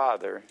his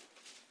father,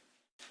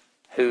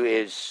 who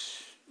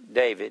is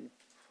David.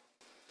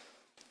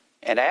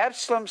 And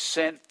Absalom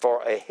sent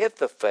for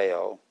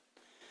Ahithophel,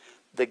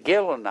 the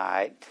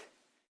Gilonite,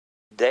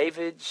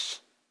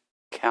 David's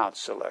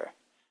counselor.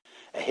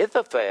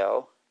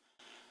 Ahithophel,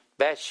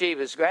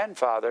 Bathsheba's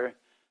grandfather,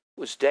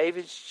 was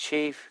David's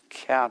chief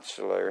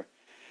counselor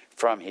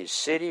from his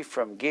city,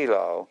 from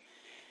Gilo,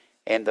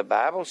 and the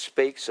Bible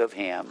speaks of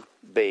him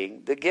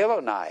being the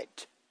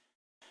Gilonite.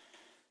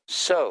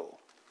 So,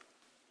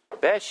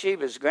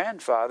 Bathsheba's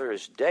grandfather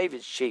is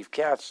David's chief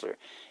counselor.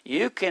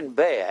 You can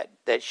bet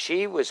that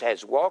she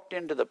has walked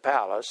into the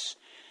palace,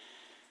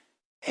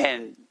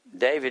 and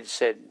David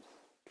said,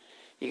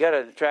 "You got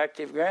an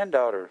attractive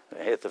granddaughter,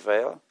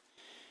 Ahithophel."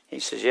 He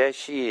says, "Yes,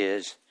 she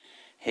is."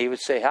 He would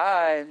say,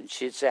 "Hi," and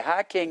she'd say,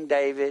 "Hi, King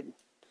David."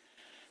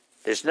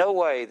 There's no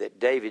way that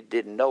David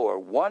didn't know her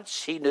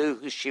once he knew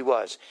who she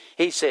was.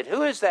 He said,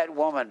 "Who is that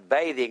woman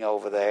bathing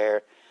over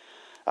there?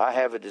 I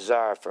have a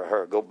desire for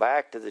her." Go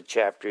back to the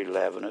chapter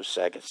 11 of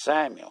 2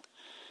 Samuel.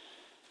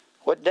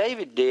 What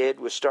David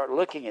did was start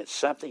looking at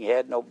something he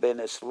had no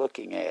business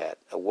looking at,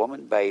 a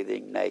woman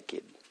bathing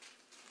naked.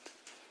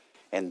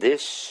 And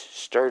this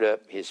stirred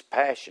up his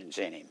passions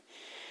in him.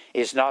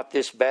 Is not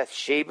this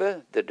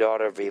Bathsheba, the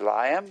daughter of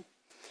Eliam,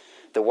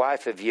 the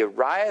wife of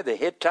Uriah the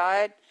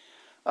Hittite?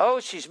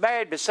 Oh, she's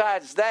married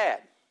besides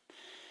that.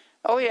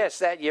 Oh, yes,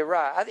 that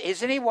Uriah.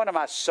 Isn't he one of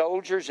my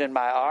soldiers in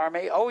my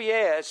army? Oh,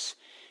 yes,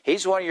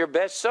 he's one of your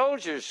best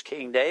soldiers,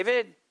 King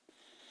David.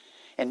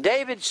 And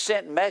David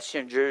sent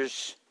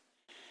messengers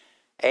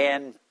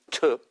and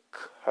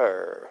took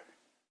her.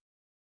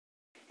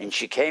 And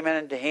she came in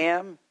unto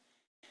him,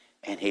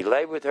 and he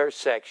lay with her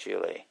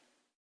sexually.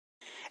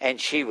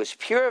 And she was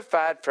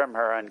purified from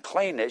her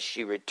uncleanness.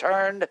 She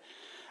returned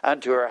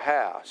unto her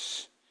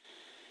house.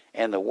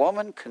 And the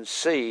woman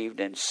conceived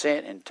and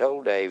sent and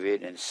told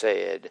David and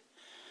said,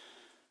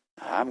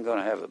 "I'm going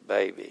to have a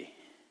baby,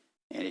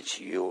 and it's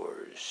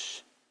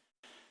yours."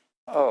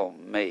 Oh,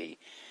 me.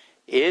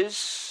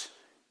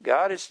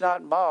 God is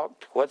not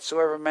mocked.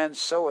 Whatsoever man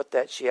soweth,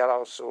 that shall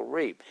also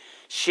reap.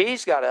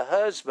 She's got a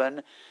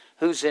husband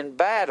who's in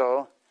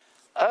battle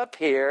up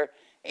here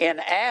in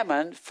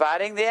Ammon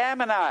fighting the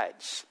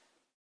Ammonites.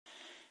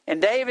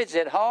 And David's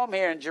at home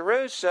here in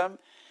Jerusalem,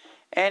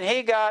 and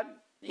he got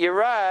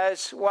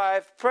Uriah's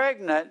wife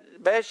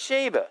pregnant,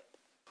 Bathsheba.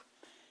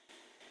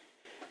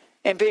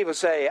 And people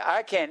say,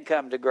 "I can't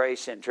come to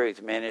Grace and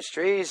Truth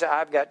Ministries.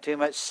 I've got too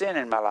much sin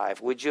in my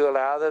life. Would you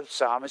allow the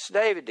psalmist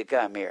David to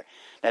come here?"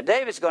 Now,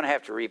 David's going to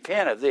have to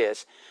repent of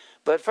this.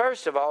 But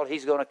first of all,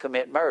 he's going to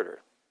commit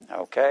murder.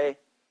 Okay?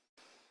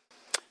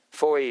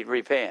 Before he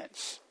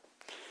repents.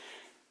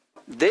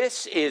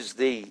 This is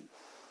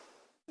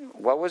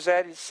what was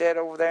that he said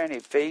over there in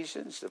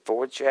Ephesians, the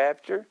 4th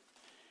chapter?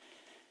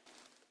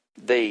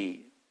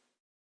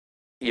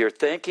 You're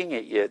thinking,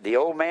 the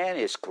old man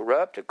is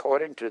corrupt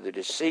according to the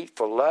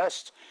deceitful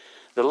lust.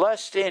 The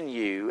lust in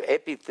you,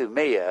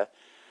 epithumia,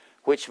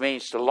 which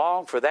means to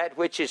long for that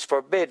which is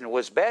forbidden.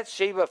 Was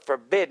Bathsheba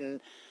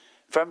forbidden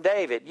from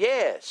David?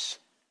 Yes.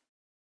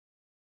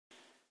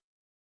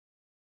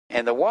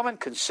 And the woman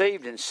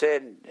conceived and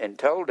sent and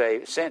told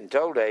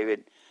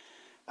David,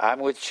 I'm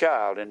with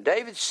child. And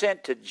David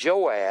sent to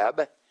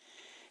Joab,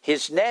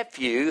 his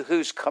nephew,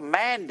 who's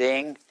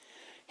commanding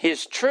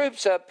his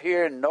troops up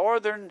here in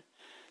northern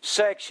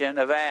section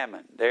of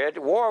Ammon. They're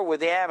at war with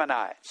the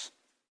Ammonites.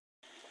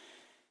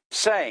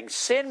 Saying,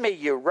 send me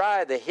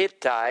Uriah the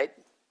Hittite.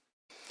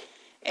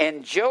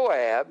 And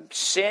Joab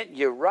sent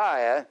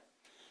Uriah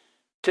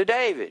to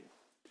David.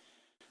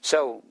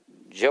 So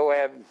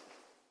Joab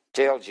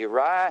tells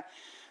Uriah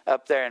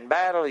up there in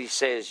battle, he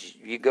says,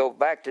 you go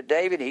back to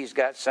David, he's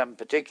got some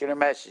particular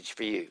message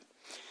for you.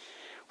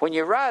 When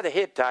Uriah the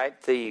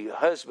Hittite, the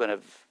husband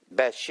of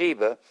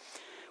Bathsheba,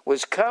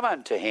 was come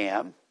unto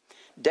him,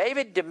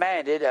 David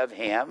demanded of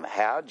him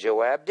how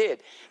Joab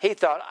did. He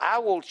thought, I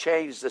will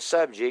change the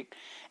subject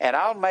and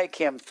I'll make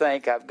him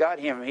think I've got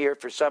him here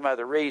for some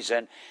other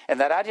reason and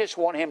that I just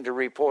want him to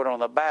report on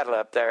the battle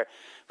up there.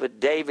 But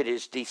David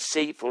is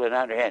deceitful and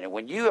underhanded.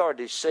 When you are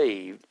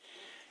deceived,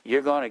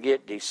 you're going to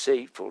get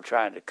deceitful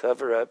trying to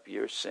cover up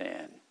your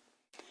sin.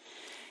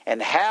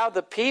 And how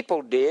the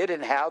people did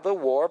and how the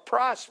war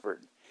prospered.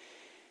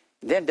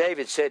 Then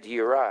David said to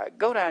Uriah,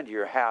 go down to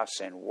your house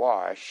and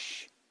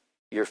wash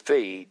your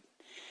feet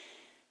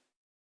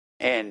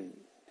and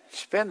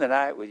spend the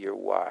night with your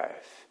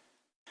wife.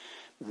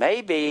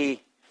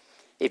 Maybe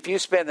if you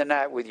spend the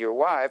night with your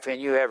wife and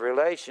you have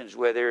relations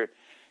with her,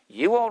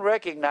 you won't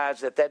recognize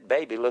that that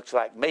baby looks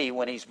like me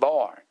when he's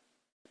born.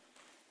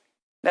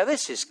 Now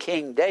this is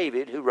King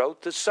David who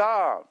wrote the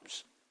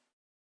Psalms.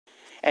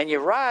 And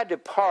Uriah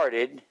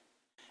departed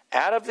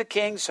out of the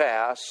king's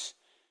house,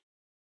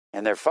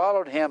 and there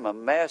followed him a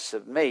mess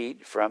of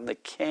meat from the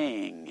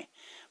king.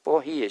 Boy,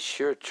 he is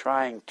sure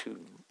trying to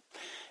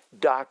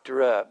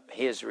doctor up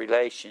his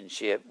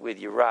relationship with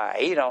Uriah.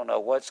 He don't know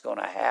what's going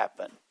to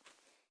happen.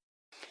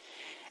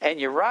 And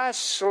Uriah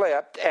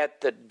slept at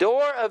the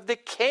door of the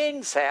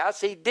king's house.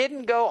 He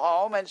didn't go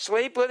home and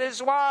sleep with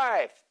his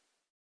wife.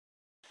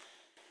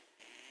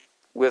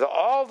 With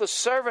all the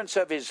servants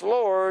of his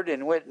Lord,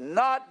 and went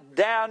not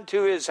down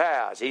to his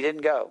house. He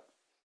didn't go.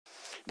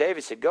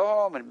 David said, go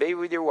home and be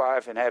with your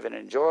wife and have an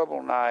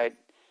enjoyable night.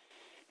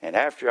 And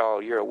after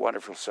all, you're a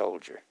wonderful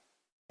soldier.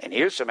 And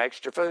here's some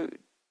extra food.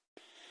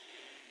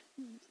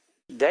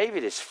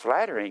 David is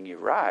flattering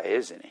Uriah,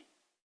 isn't he?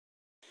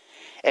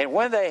 And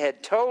when they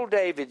had told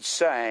David,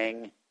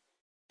 saying,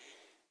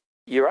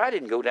 Uriah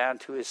didn't go down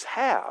to his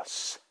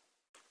house.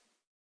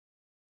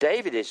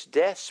 David is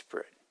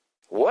desperate.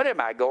 What am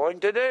I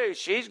going to do?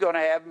 She's going to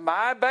have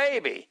my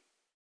baby.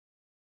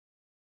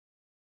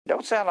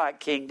 Don't sound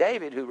like King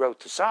David who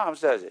wrote the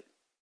Psalms, does it?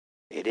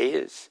 It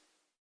is.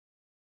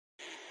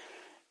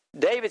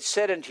 David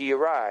said unto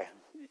Uriah,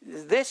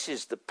 this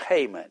is the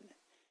payment.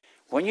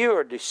 When you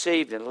are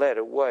deceived and led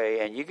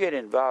away and you get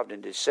involved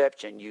in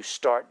deception, you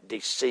start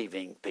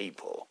deceiving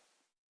people.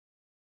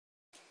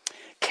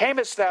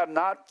 Camest thou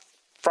not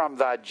from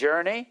thy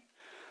journey?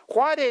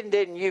 Why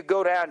didn't you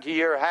go down to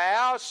your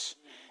house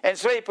and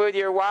sleep with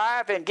your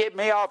wife and get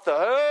me off the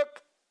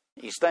hook?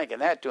 He's thinking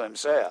that to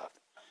himself.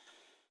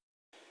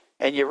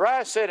 And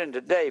Uriah said unto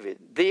David,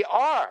 the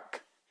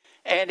ark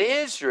and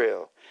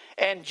Israel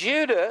and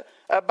Judah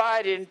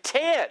abide in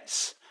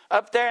tents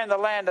up there in the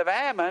land of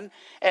Ammon,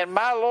 and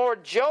my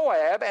lord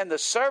Joab and the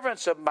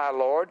servants of my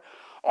lord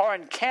are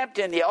encamped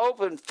in the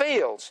open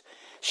fields.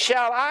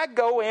 Shall I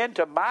go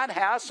into mine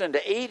house and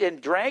to eat and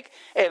drink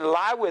and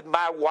lie with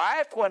my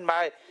wife when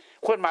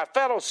my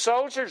fellow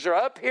soldiers are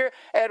up here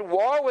at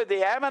war with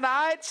the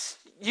Ammonites?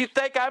 You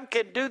think I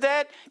can do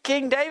that,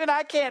 King David?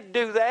 I can't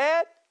do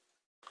that.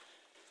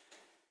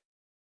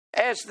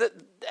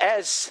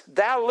 As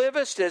thou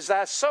livest, as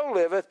thy soul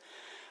liveth,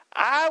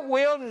 I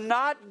will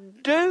not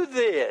do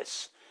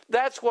this.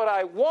 That's what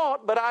I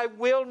want, but I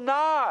will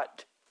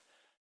not.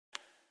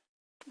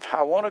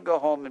 I want to go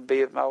home and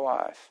be with my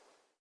wife.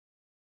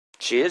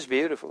 She is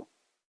beautiful.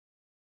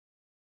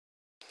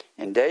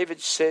 And David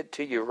said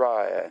to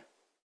Uriah,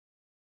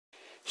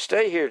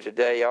 stay here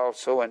today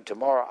also, and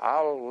tomorrow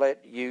I'll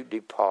let you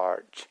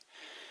depart.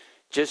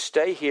 Just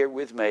stay here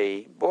with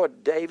me. Boy,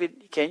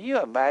 David, can you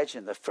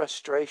imagine the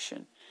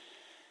frustration?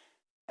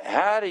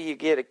 How do you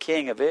get a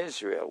king of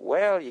Israel?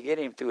 Well, you get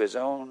him through his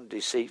own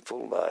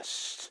deceitful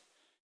lusts.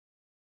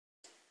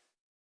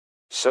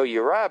 So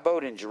Uriah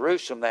abode in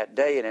Jerusalem that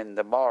day and in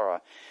the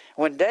morrow.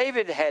 When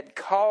David had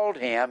called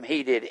him,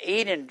 he did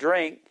eat and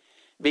drink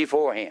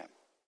before him.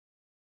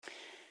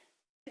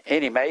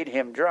 And he made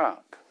him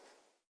drunk.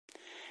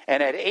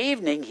 And at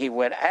evening he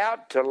went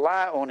out to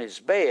lie on his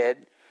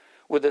bed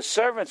with the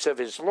servants of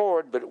his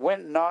Lord, but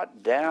went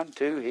not down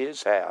to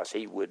his house.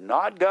 He would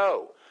not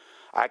go.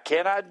 I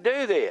cannot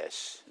do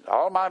this.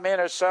 All my men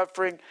are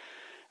suffering.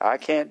 I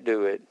can't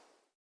do it.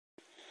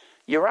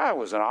 Uriah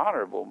was an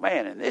honorable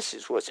man, and this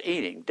is what's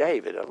eating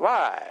David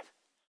alive.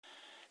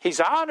 He's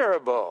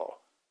honorable.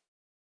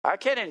 I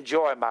can't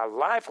enjoy my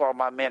life while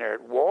my men are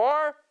at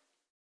war.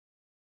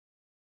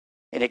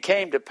 And it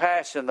came to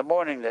pass in the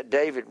morning that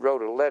David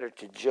wrote a letter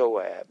to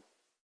Joab.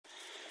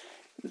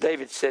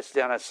 David sits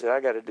down and says,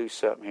 I got to do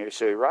something here.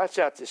 So he writes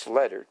out this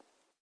letter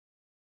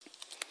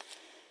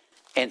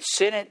and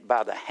sent it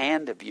by the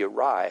hand of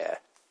Uriah.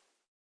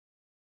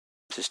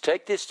 Says,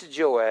 take this to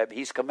Joab.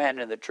 He's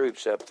commanding the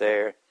troops up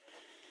there.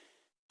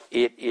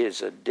 It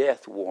is a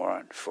death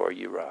warrant for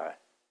Uriah.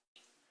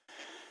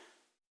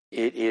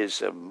 It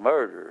is a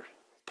murder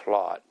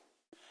plot.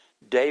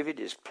 David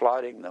is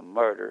plotting the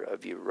murder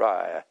of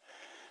Uriah.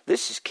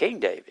 This is King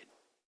David,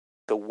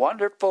 the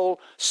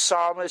wonderful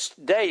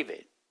psalmist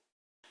David.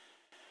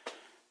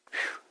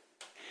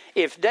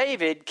 If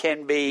David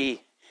can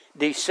be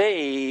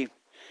deceived,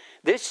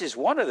 this is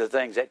one of the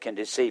things that can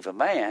deceive a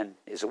man,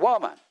 is a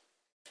woman.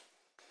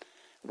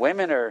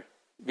 Women are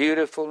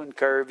beautiful and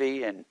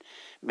curvy, and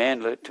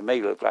men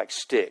look like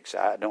sticks.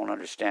 I don't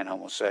understand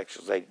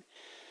homosexuals.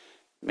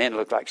 Men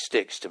look like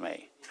sticks to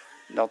me.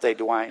 Don't they,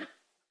 Dwayne?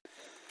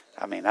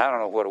 I mean, I don't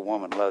know what a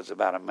woman loves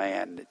about a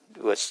man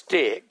with a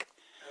stick.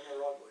 And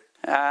they're ugly.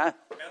 Huh?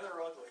 And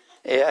they're ugly.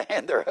 Yeah,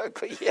 and they're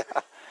ugly,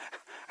 yeah.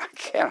 I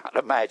cannot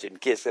imagine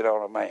kissing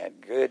on a man.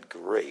 Good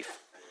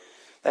grief.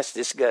 That's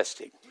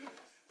disgusting.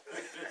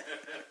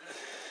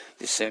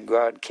 Just soon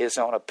go out and kiss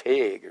on a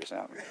pig or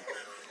something.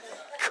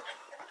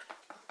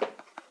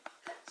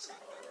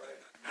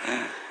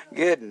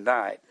 Good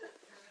night.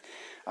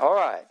 All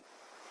right.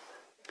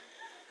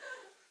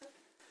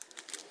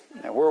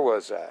 Now, where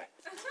was I?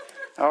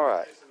 All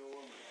right.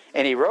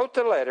 And he wrote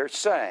the letter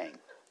saying,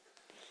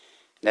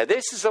 now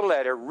this is a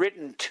letter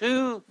written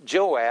to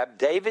Joab,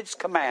 David's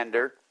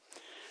commander,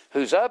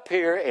 who's up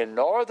here in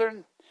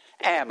northern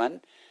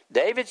Ammon.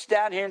 David's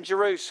down here in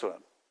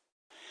Jerusalem.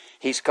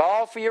 He's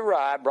called for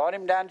Uriah, brought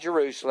him down to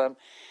Jerusalem,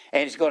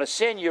 and he's going to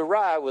send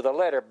Uriah with a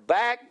letter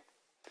back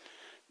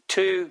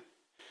to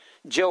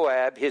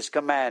Joab, his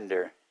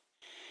commander.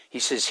 He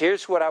says,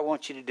 here's what I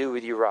want you to do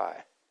with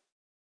Uriah.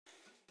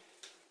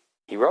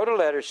 He wrote a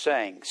letter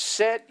saying,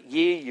 set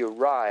ye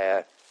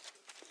Uriah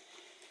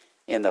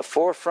in the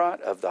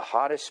forefront of the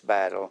hottest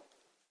battle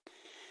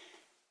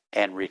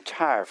and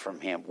retire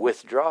from him.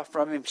 Withdraw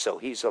from him so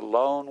he's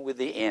alone with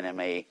the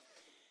enemy,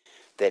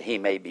 that he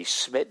may be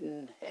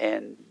smitten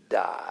and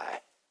die.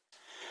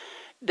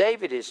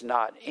 David is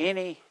not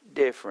any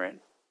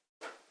different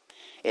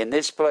in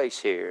this place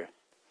here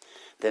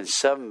than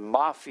some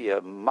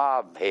mafia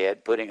mob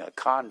head putting a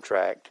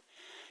contract,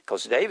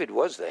 because David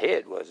was the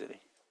head, wasn't he?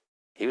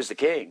 He was the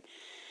king.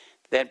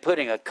 Then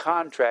putting a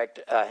contract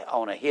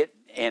on a hit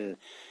in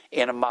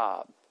a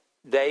mob.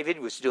 David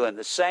was doing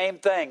the same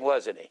thing,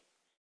 wasn't he?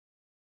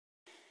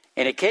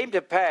 And it came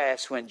to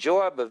pass, when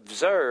Joab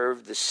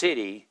observed the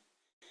city,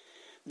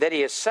 that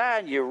he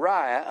assigned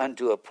Uriah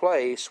unto a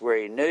place where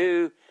he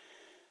knew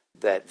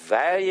that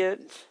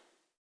valiant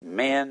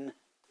men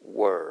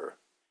were.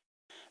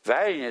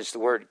 Valiant is the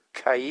word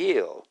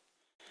kail.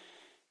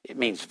 It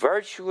means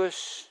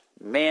virtuous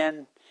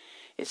men.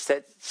 It's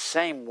that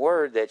same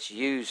word that's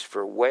used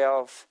for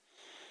wealth.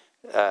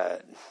 I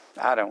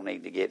don't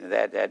need to get into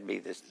that. That'd be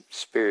the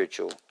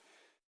spiritual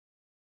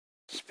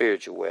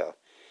wealth.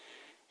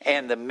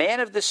 And the men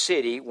of the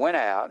city went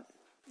out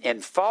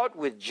and fought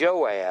with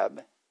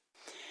Joab,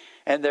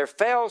 and there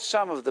fell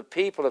some of the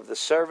people of the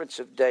servants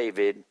of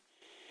David,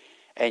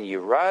 and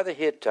Uriah the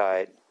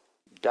Hittite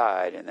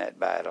died in that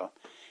battle,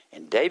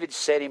 and David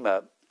set him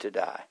up to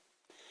die.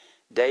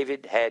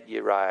 David had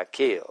Uriah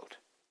killed.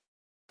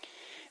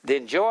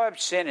 Then Joab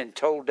sent and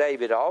told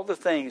David all the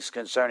things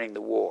concerning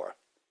the war,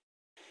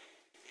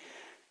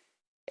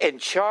 and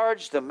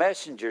charged the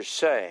messengers,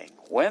 saying,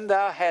 when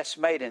thou hast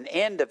made an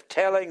end of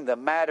telling the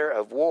matter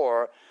of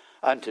war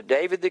unto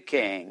David the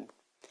king,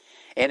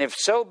 and if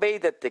so be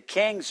that the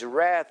king's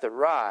wrath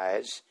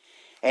arise,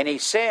 and he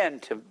say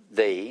unto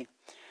thee,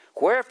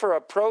 wherefore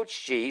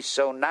approached ye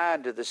so nigh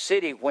unto the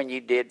city when ye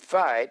did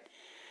fight?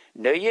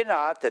 Knew ye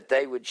not that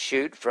they would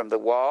shoot from the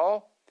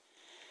wall?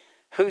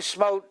 Who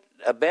smote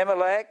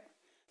Abimelech,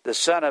 the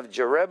son of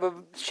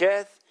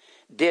Jerubbesheth?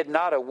 Did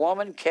not a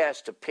woman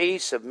cast a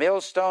piece of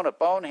millstone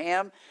upon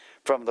him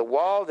from the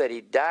wall, that he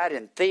died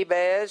in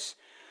Thebez?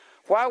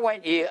 Why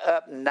went ye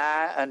up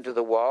nigh unto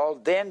the wall?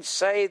 Then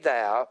say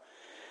thou,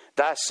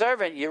 thy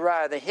servant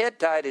Uriah the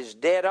Hittite is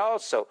dead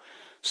also.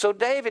 So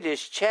David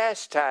is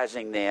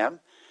chastising them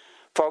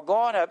for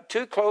going up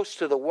too close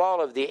to the wall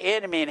of the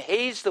enemy, and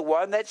he's the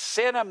one that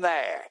sent them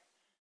there.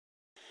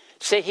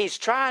 See, he's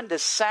trying to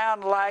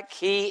sound like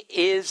he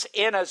is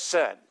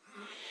innocent.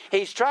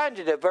 He's trying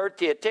to divert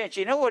the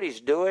attention. You know what he's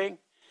doing?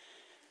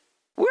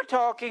 We're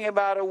talking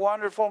about a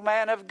wonderful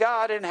man of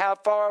God and how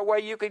far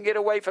away you can get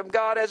away from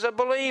God as a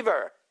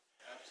believer.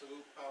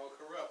 Absolute power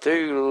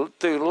corrupt.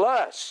 Through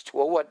lust.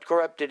 Well, what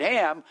corrupted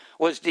him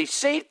was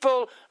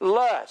deceitful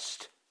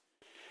lust.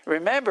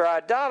 Remember,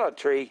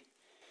 idolatry,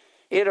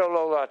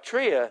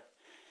 idolatria,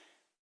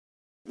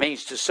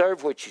 means to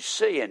serve what you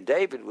see, and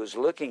David was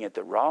looking at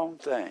the wrong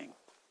thing.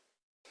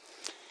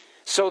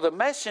 So the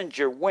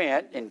messenger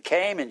went and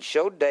came and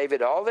showed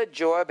David all that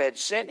Joab had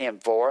sent him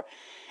for.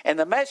 And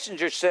the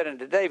messenger said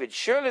unto David,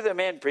 surely the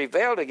men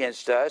prevailed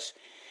against us,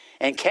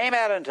 and came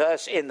out unto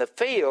us in the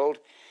field,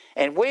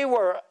 and we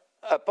were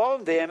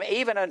upon them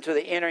even unto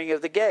the entering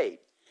of the gate.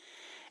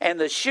 And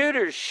the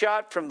shooters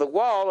shot from the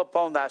wall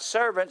upon thy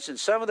servants, and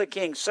some of the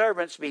king's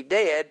servants be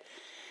dead,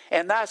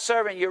 and thy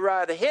servant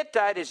Uriah the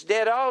Hittite is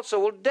dead also.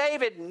 Well,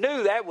 David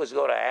knew that was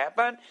going to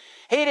happen.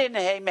 He didn't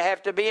even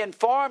have to be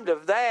informed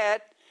of that.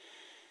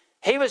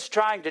 He was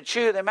trying to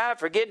chew them out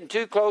for getting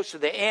too close to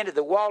the end of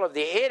the wall of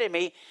the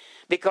enemy,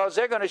 because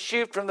they're going to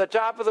shoot from the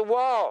top of the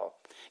wall.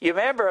 You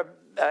remember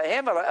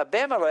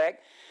Abimelech,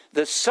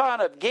 the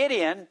son of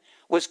Gideon,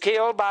 was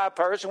killed by a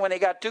person when he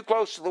got too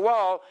close to the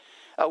wall.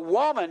 A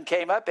woman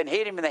came up and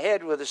hit him in the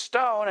head with a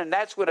stone, and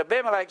that's when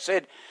Abimelech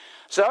said,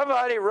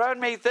 somebody run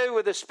me through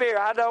with a spear.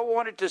 I don't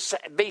want it to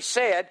be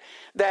said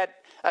that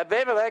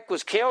Abimelech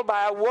was killed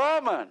by a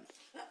woman.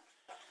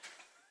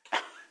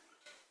 And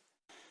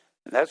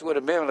that's what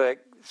Abimelech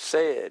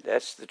said.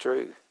 That's the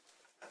truth.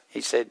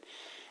 He said,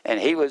 and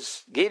he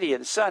was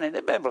Gideon's son, and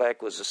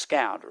Abimelech was a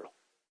scoundrel.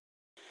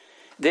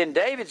 Then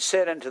David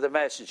said unto the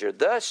messenger,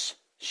 thus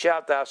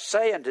shalt thou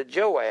say unto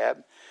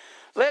Joab,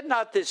 let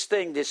not this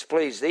thing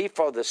displease thee,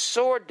 for the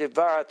sword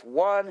devoureth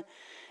one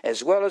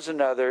as well as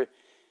another.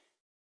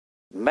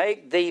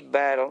 Make thy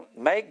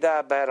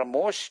battle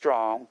more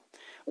strong.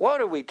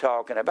 What are we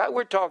talking about?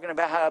 We're talking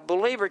about how a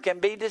believer can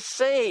be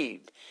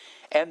deceived.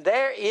 And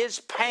there is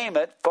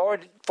payment for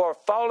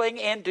falling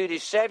into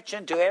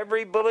deception to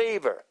every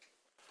believer.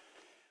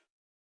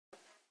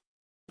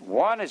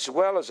 One as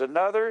well as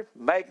another,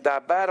 make thy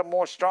battle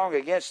more strong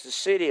against the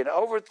city and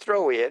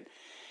overthrow it,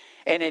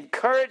 and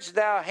encourage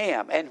thou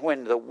him. And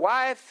when the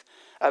wife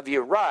of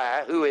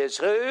Uriah, who is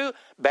who?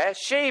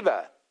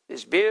 Bathsheba,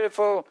 this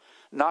beautiful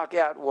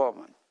knockout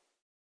woman,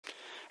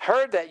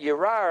 heard that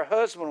Uriah, her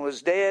husband,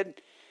 was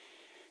dead,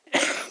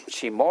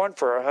 she mourned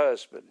for her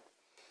husband.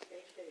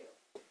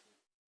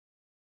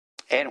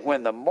 And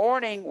when the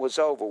mourning was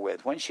over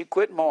with, when she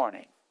quit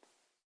mourning,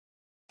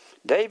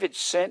 David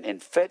sent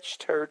and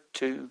fetched her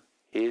to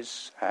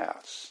his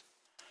house.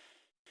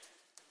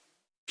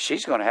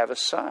 She's going to have a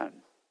son.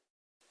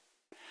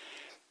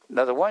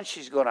 Now, the one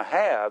she's going to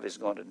have is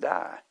going to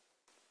die.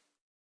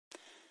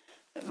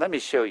 Let me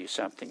show you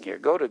something here.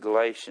 Go to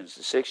Galatians,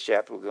 the 6th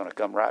chapter. We're going to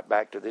come right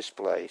back to this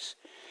place.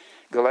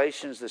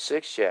 Galatians, the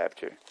 6th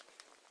chapter.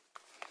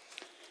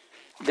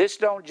 This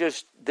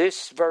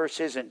verse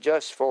isn't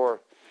just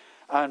for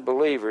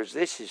unbelievers.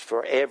 This is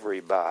for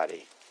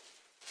everybody.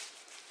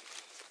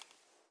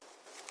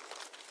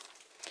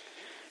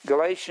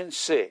 Galatians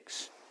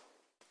 6,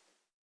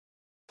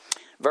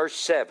 verse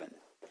 7.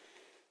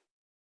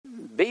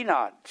 Be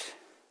not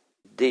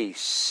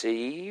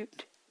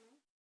deceived.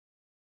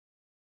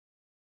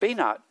 Be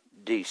not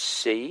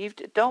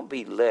deceived. Don't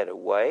be led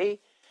away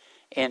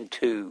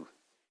into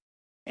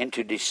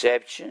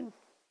deception.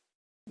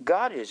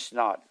 God is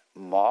not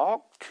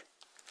mocked.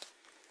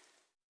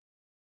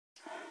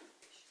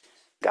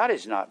 God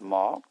is not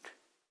mocked.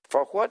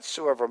 For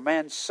whatsoever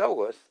man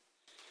soweth,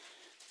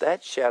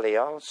 that shall he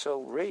also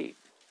reap.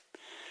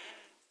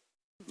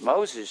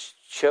 Moses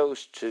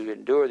chose to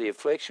endure the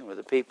affliction with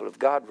the people of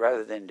God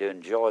rather than to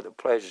enjoy the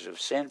pleasures of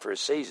sin for a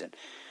season.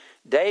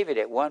 David,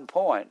 at one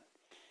point,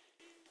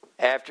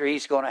 after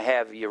he's going to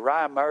have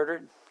Uriah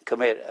murdered,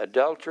 commit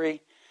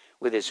adultery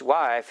with his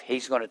wife,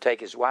 he's going to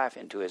take his wife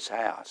into his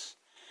house.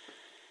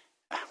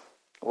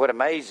 What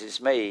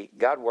amazes me,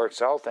 God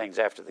works all things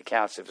after the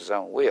counsel of his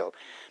own will.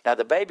 Now,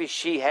 the baby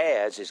she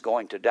has is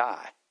going to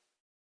die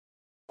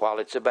while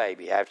it's a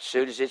baby. As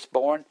soon as it's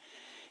born,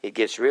 it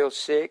gets real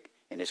sick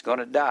and it's going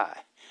to die.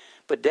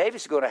 But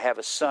David's going to have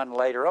a son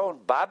later on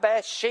by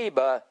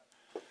Bathsheba,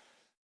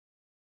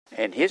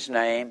 and his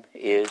name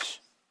is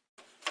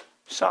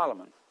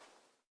Solomon.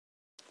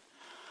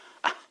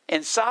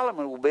 And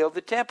Solomon will build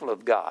the temple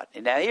of God.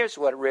 And now here's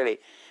what really,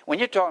 when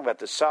you're talking about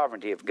the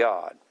sovereignty of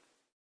God,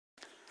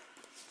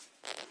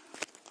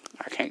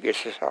 I can't get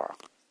this off.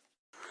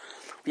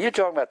 When you're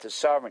talking about the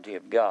sovereignty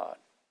of God,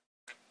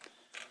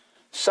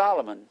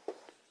 Solomon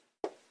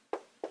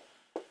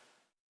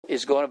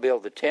is going to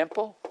build the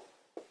temple.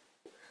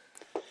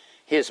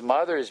 His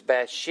mother is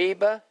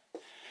Bathsheba.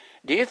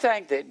 Do you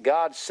think that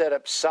God set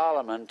up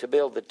Solomon to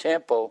build the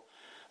temple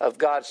of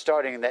God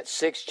starting in that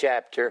 6th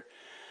chapter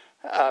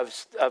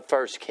of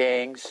 1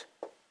 Kings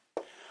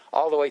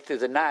all the way through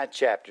the 9th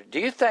chapter? Do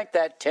you think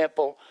that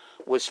temple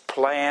was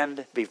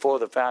planned before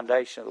the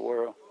foundation of the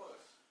world?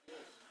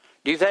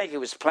 Do you think it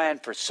was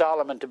planned for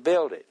Solomon to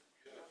build it?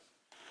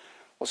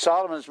 Well,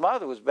 Solomon's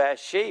mother was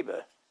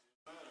Bathsheba.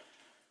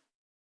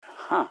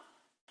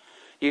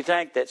 You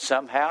think that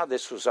somehow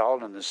this was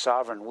all in the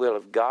sovereign will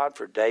of God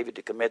for David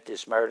to commit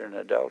this murder and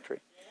adultery?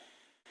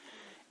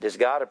 Does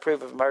God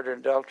approve of murder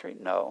and adultery?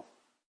 No.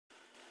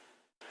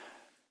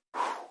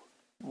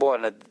 Boy,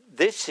 now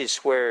this is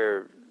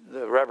where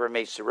the rubber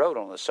meets the road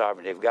on the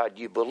sovereignty of God.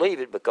 You believe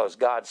it because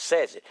God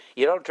says it.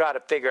 You don't try to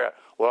figure out,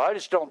 well, I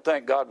just don't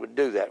think God would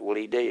do that. Well,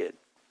 he did.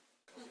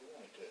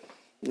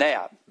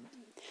 Now,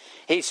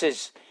 he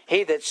says,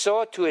 he that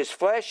soweth to his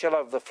flesh shall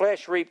of the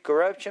flesh reap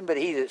corruption, but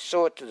he that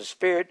soweth to the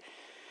Spirit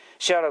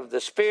shall of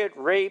the Spirit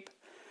reap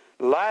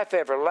life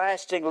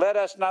everlasting. Let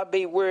us not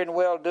be weary in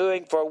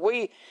well-doing, for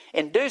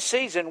in due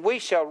season we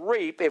shall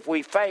reap if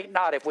we faint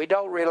not, if we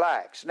don't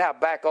relax. Now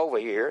back over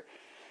here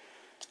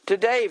to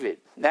David.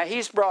 Now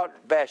he's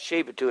brought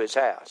Bathsheba to his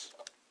house.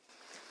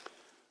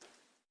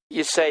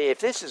 You say, if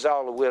this is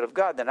all the will of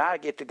God, then I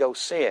get to go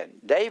sin.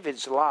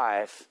 David's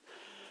life,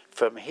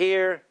 from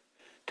here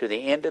to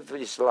the end of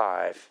his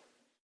life,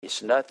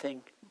 is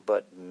nothing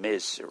but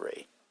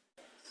misery.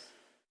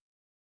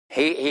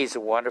 He's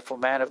a wonderful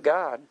man of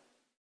God.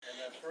 And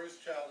that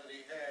first child that he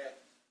had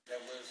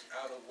that was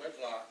out of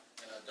wedlock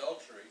and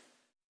adultery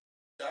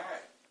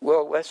died.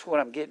 Well, that's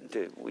what I'm getting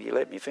to. Will you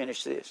let me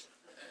finish this?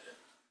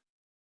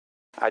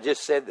 I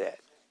just said that.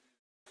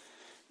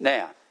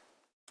 Now,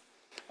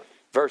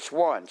 verse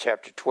 1,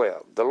 chapter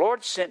 12. The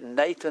Lord sent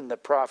Nathan the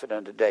prophet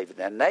unto David.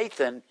 Now,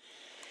 Nathan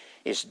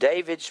is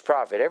David's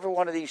prophet. Every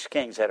one of these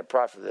kings had a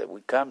prophet that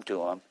would come to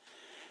them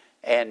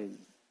and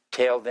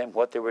tell them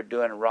what they were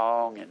doing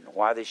wrong and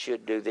why they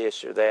should do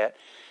this or that.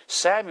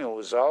 Samuel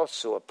was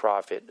also a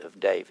prophet of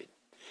David.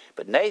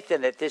 But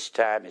Nathan at this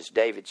time is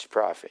David's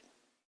prophet.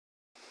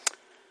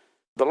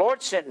 The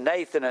Lord sent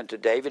Nathan unto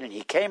David, and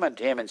he came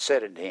unto him and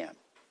said unto him,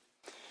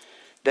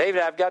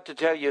 David, I've got to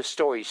tell you a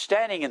story.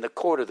 Standing in the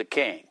court of the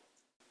king,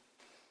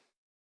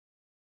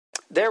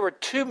 there were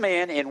two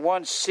men in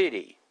one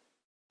city.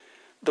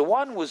 The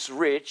one was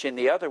rich and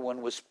the other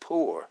one was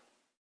poor.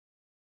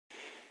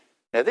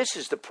 Now this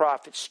is the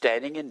prophet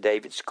standing in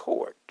David's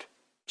court.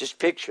 Just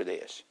picture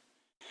this.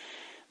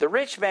 The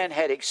rich man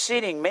had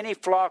exceeding many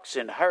flocks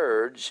and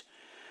herds,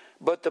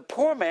 but the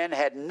poor man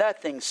had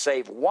nothing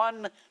save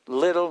one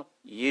little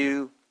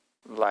ewe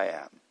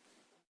lamb,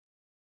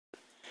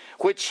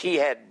 which he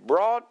had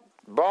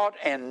bought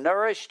and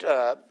nourished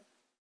up.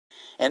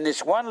 And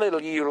this one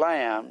little ewe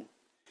lamb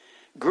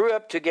grew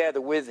up together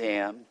with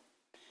him,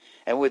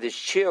 and with his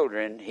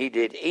children he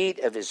did eat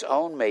of his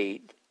own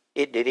meat.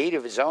 It did eat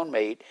of his own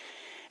meat,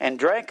 and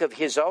drank of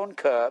his own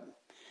cup,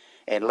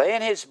 and lay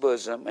in his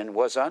bosom, and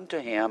was unto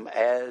him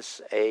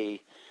as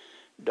a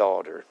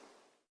daughter.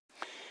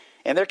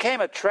 And there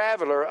came a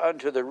traveler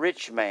unto the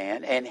rich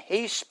man, and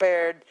he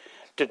spared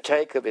to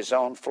take of his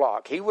own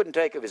flock. He wouldn't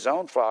take of his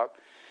own flock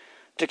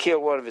to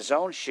kill one of his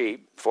own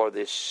sheep for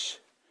this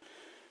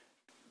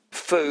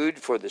food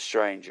for the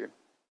stranger,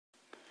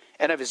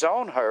 and of his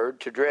own herd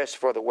to dress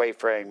for the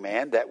wayfaring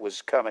man that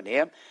was coming to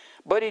him.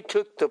 But he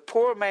took the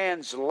poor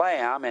man's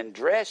lamb and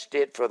dressed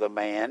it for the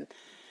man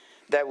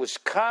that was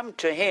come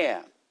to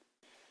him.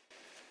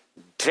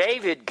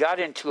 David got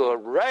into a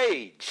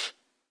rage.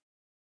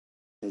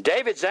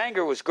 David's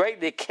anger was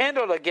greatly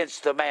kindled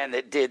against the man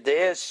that did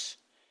this.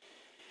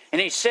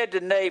 And he said to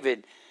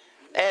David,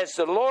 As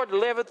the Lord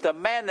liveth, the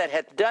man that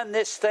hath done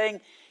this thing,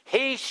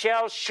 he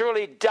shall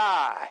surely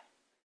die.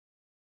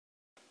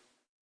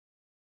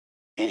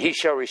 And he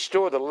shall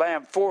restore the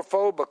lamb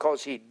fourfold,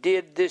 because he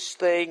did this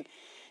thing,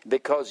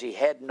 because he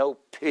had no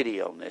pity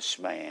on this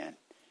man.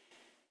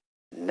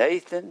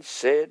 Nathan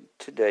said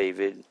to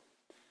David,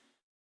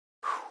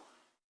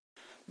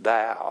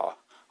 Thou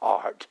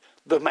art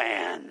the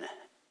man.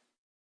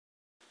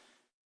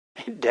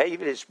 And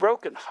David is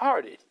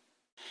brokenhearted.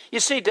 You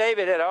see,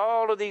 David had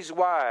all of these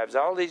wives,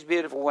 all these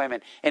beautiful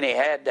women, and he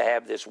had to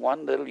have this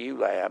one little ewe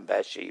lamb,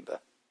 Bathsheba.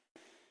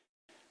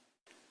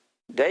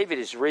 David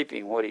is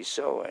reaping what he's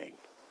sowing.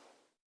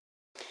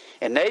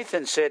 And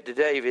Nathan said to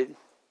David,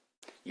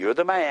 You're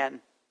the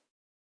man.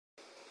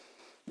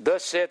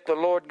 Thus saith the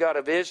Lord God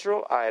of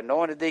Israel, I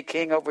anointed thee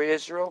king over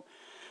Israel.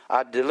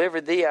 I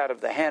delivered thee out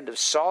of the hand of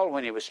Saul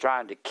when he was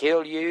trying to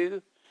kill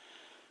you.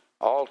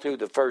 All through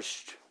the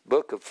first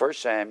book of 1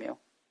 Samuel.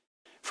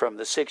 From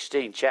the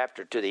 16th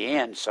chapter to the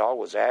end, Saul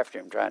was after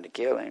him, trying to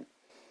kill him.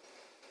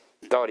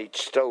 Thought he'd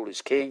stole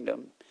his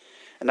kingdom.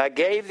 And I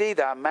gave thee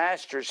thy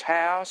master's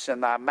house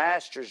and thy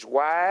master's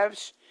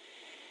wives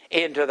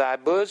into thy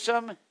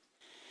bosom,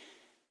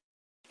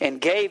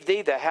 and gave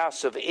thee the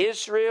house of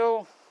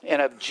Israel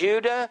and of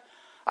Judah.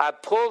 I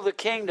pulled the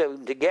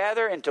kingdom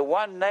together into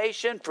one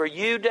nation for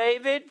you,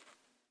 David.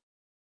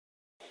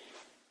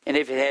 And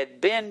if it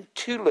had been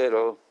too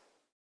little,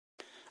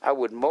 I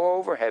would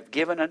moreover have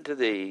given unto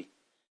thee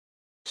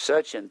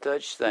such and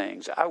such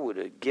things. I would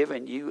have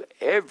given you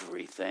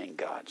everything,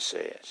 God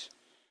says.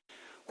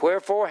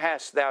 Wherefore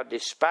hast thou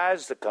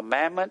despised the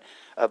commandment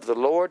of the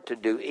Lord to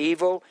do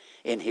evil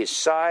in his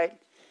sight?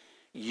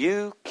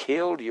 You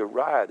killed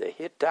Uriah the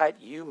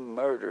Hittite. You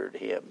murdered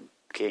him,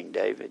 King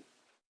David.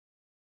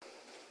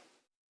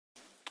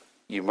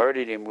 You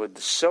murdered him with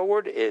the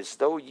sword as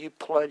though you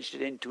plunged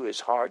it into his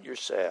heart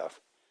yourself.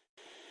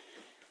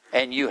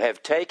 And you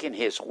have taken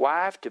his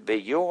wife to be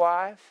your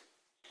wife.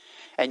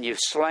 And you've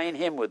slain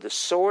him with the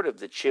sword of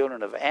the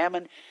children of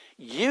Ammon.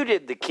 You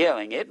did the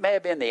killing. It may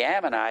have been the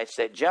Ammonites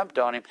that jumped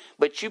on him,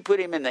 but you put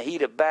him in the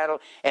heat of battle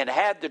and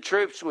had the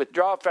troops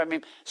withdraw from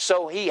him,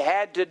 so he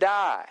had to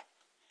die.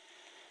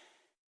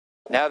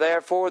 Now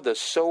therefore the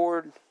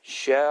sword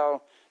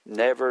shall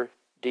never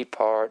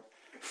depart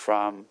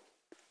from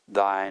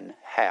thine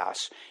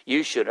house.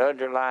 You should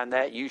underline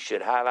that. You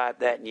should highlight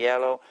that in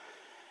yellow.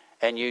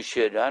 And you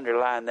should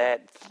underline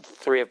that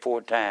 3 or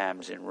 4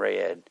 times in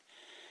red.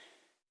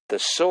 The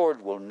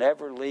sword will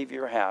never leave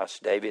your house,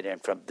 David,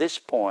 and from this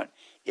point,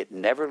 it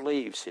never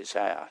leaves his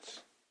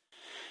house.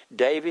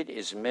 David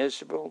is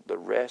miserable the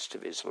rest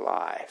of his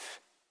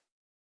life.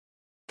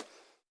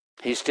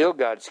 He's still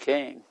God's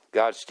king.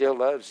 God still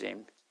loves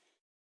him.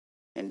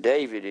 And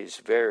David is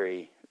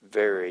very,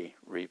 very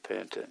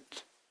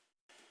repentant.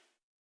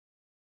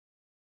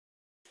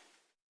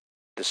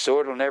 The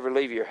sword will never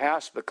leave your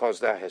house because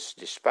thou hast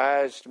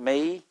despised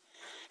me,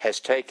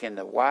 hast taken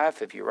the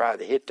wife of Uriah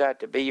the Hittite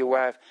to be your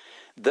wife.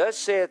 Thus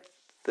saith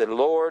the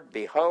Lord,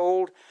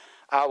 behold,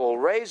 I will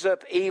raise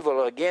up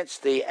evil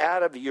against thee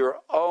out of your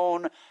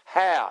own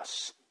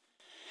house.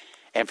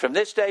 And from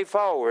this day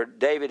forward,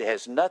 David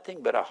has nothing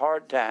but a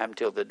hard time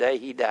till the day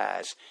he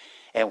dies.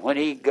 And when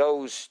he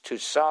goes to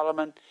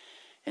Solomon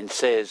and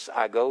says,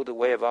 I go the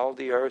way of all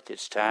the earth,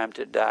 it's time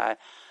to die,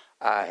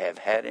 I have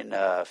had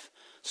enough.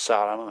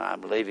 Solomon,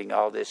 I'm leaving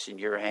all this in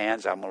your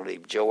hands. I'm going to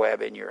leave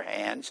Joab in your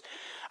hands.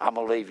 I'm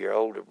going to leave your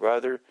older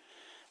brother,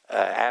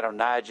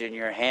 Adonijah, in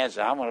your hands.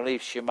 I'm going to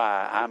leave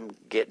Shemaiah. I'm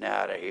getting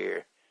out of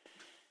here.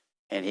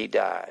 And he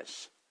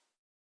dies.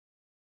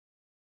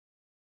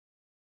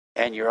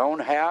 And your own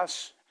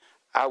house,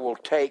 I will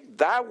take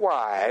thy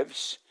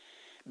wives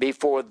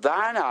before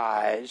thine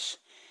eyes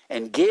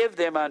and give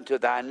them unto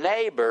thy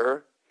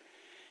neighbor,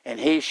 and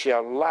he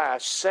shall lie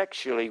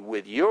sexually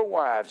with your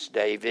wives,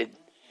 David,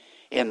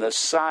 in the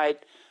sight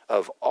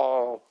of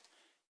all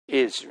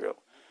Israel.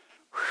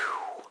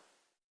 Whew.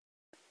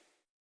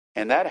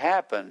 And that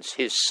happens.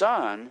 His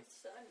son,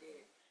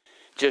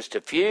 just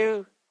a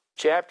few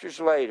chapters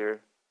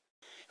later,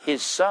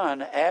 his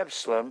son,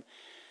 Absalom,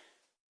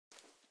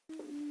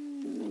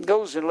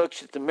 goes and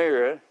looks at the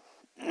mirror,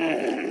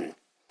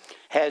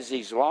 has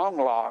these long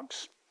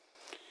locks.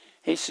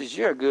 He says,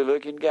 you're a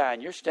good-looking guy,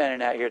 and you're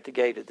standing out here at the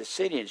gate of the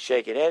city and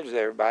shaking heads with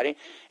everybody.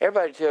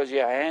 Everybody tells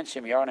you how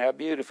handsome you are and how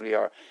beautiful you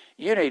are.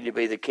 You need to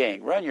be the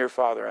king. Run your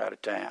father out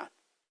of town.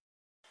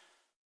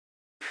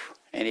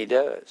 And he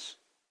does.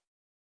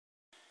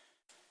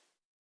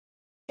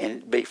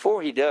 And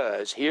before he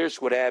does,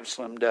 here's what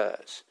Absalom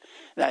does.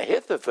 Now,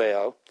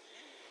 Ahithophel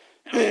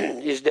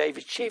is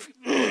David's chief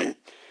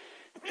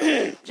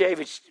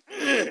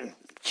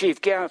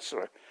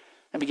counselor.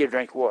 Let me get a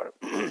drink of water.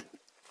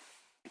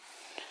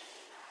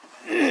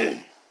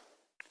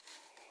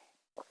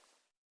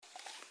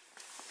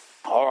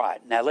 All right,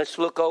 now let's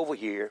look over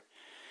here.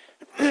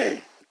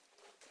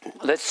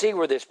 Let's see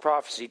where this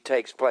prophecy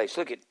takes place.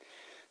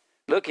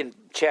 Look in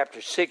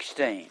chapter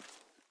 16.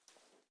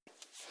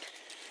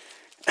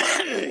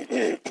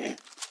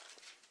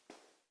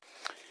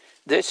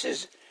 This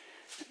is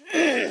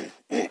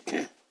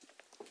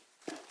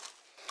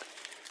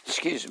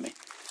excuse me.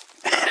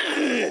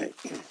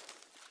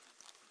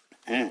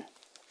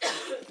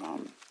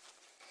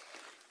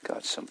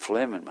 Got some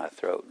phlegm in my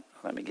throat.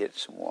 Let me get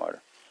some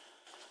water.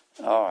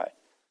 All right.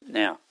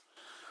 Now,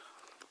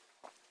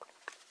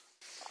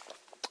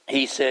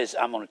 he says,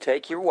 I'm going to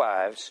take your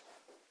wives.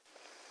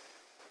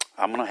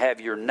 I'm going to have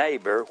your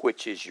neighbor,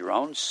 which is your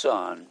own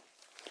son,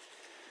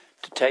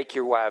 to take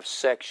your wives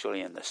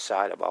sexually in the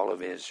sight of all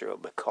of Israel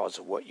because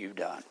of what you've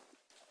done.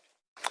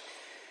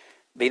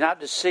 Be not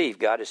deceived.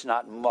 God is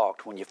not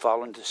mocked. When you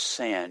fall into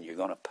sin, you're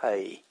going to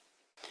pay.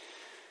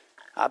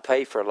 I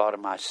pay for a lot of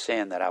my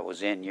sin that I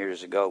was in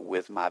years ago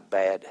with my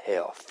bad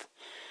health.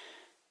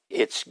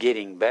 It's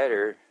getting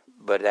better,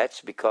 but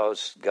that's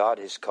because God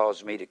has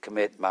caused me to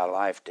commit my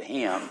life to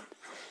Him.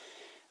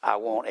 I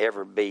won't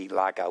ever be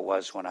like I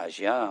was when I was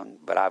young,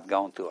 but I've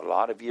gone through a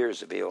lot of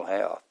years of ill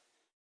health.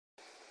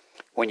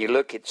 When you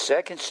look at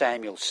 2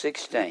 Samuel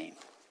 16,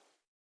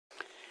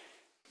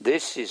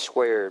 this is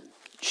where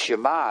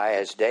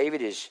Shemaiah, as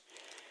David is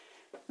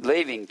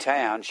leaving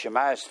town,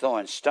 Shemaiah is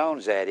throwing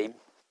stones at him.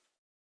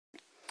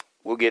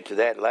 We'll get to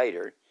that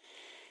later.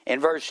 In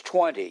verse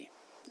 20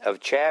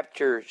 of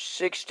chapter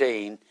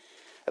 16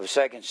 of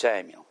 2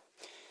 Samuel,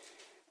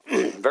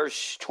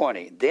 verse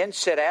 20, then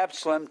said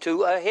Absalom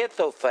to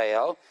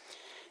Ahithophel,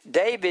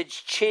 David's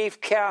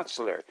chief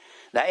counselor.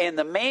 Now, in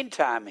the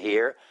meantime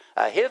here,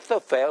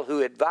 Ahithophel,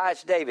 who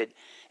advised David,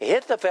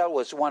 Ahithophel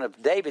was one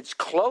of David's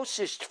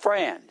closest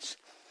friends.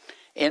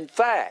 In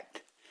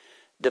fact,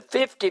 the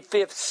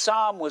 55th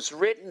Psalm was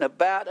written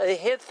about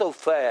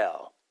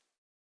Ahithophel.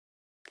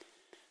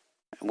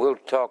 We'll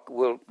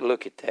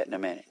look at that in a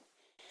minute.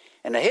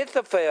 And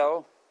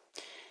Ahithophel,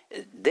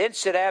 then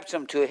said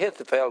Absalom to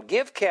Ahithophel,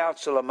 give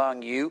counsel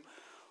among you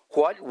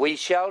what we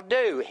shall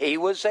do. He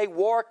was a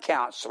war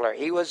counselor.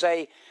 He was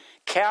a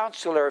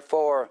counselor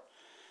for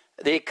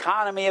the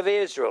economy of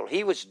Israel.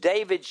 He was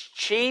David's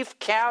chief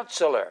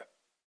counselor.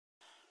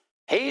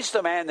 He's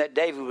the man that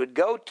David would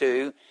go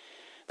to.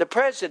 The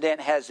president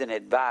has an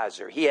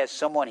advisor. He has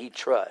someone he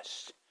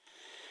trusts.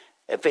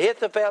 If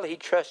Ahithophel, he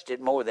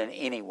trusted more than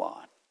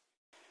anyone.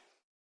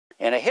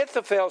 And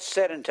Ahithophel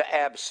said unto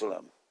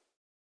Absalom,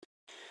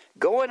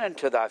 go in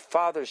unto thy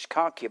father's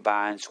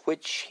concubines,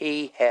 which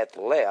he hath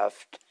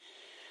left,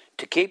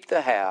 to keep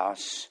the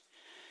house,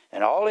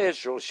 and all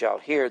Israel shall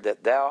hear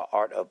that thou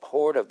art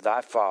abhorred of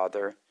thy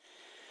father,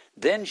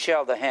 Then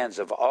shall the hands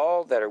of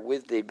all that are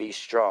with thee be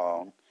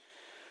strong.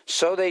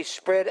 So they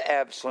spread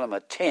Absalom a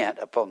tent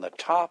upon the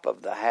top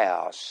of the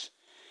house.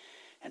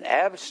 And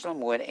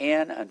Absalom went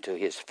in unto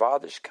his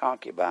father's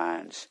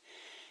concubines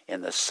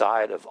in the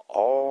sight of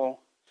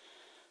all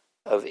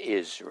of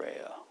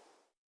Israel.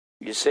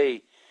 You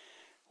see,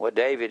 what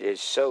David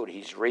has sowed,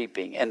 he's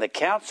reaping. And the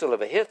counsel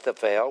of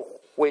Ahithophel,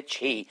 which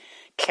he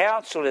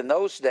counseled in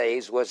those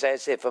days, was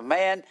as if a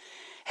man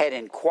had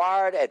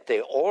inquired at the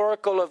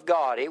oracle of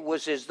God. It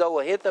was as though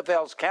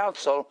Ahithophel's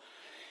counsel,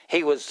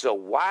 he was a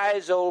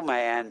wise old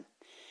man,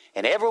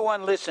 and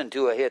everyone listened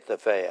to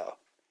Ahithophel.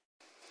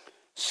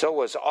 So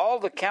was all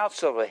the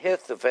counsel of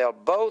Ahithophel,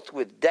 both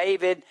with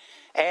David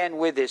and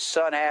with his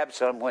son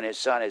Absalom, when his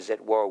son is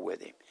at war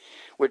with him.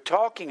 We're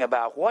talking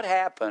about what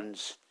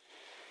happens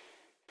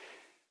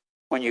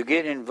when you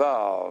get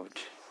involved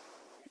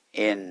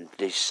in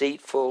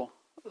deceitful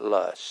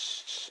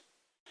lusts.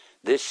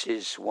 This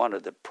is one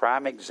of the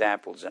prime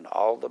examples in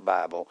all the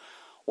Bible.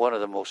 One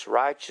of the most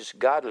righteous,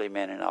 godly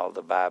men in all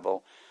the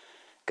Bible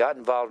got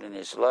involved in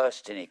his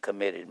lust, and he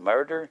committed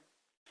murder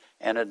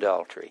and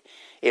adultery.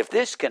 If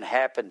this can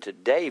happen to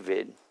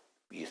David,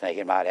 you think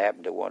it might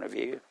happen to one of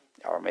you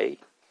or me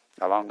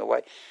along the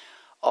way?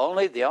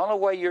 The only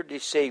way you're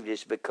deceived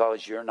is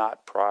because you're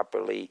not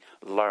properly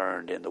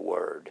learned in the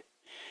Word.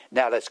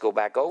 Now let's go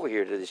back over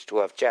here to this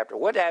 12th chapter.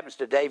 What happens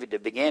to David to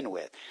begin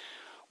with?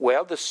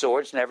 Well, the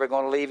sword's never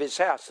going to leave his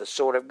house. The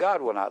sword of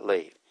God will not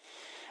leave.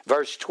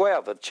 Verse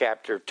 12 of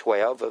chapter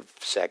 12 of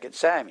 2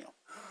 Samuel.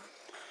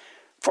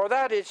 For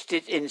thou didst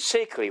it in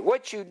secretly.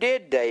 What you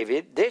did,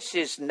 David, this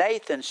is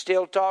Nathan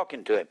still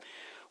talking to him.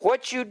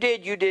 What you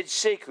did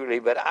secretly,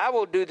 but I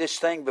will do this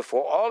thing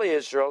before all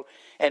Israel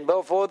and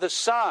before the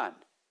sun.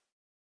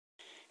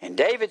 And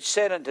David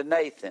said unto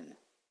Nathan,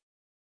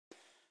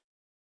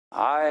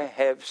 I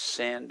have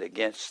sinned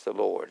against the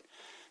Lord.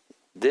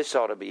 This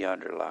ought to be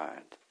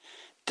underlined.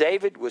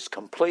 David was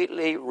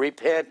completely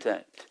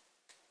repentant.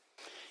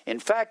 In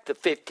fact, the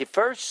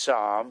 51st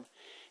Psalm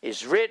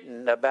is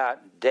written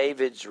about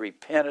David's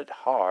repentant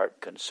heart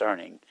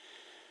concerning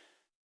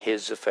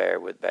his affair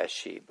with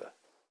Bathsheba.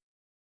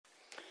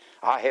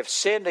 I have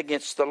sinned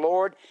against the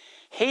Lord.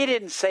 He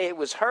didn't say it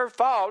was her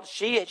fault.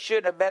 She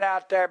shouldn't have been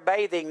out there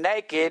bathing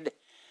naked.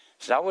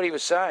 It's not what he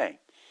was saying.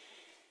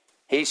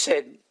 He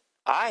said,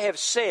 I have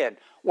sinned.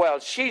 Well,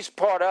 she's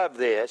part of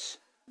this.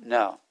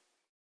 No.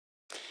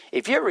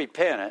 If you're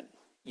repentant,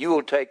 you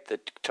will take the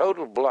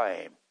total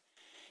blame.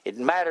 It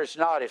matters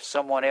not if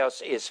someone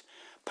else is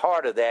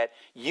part of that.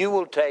 You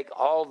will take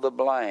all the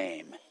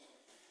blame.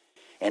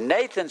 And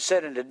Nathan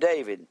said unto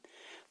David,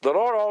 the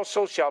Lord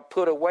also shall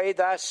put away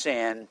thy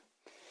sin.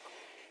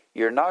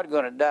 You're not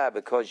going to die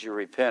because you're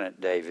repentant,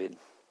 David.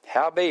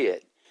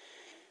 Howbeit,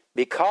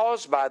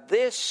 because by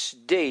this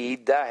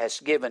deed thou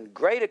hast given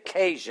great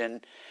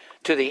occasion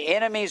to the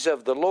enemies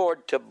of the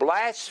Lord to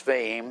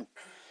blaspheme,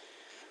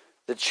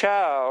 the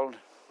child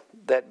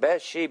that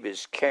Bathsheba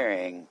is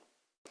carrying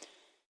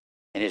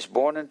and is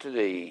born unto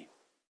thee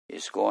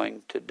is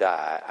going to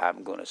die.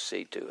 I'm going to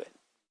see to it.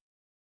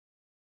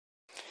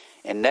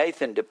 And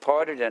Nathan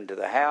departed unto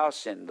the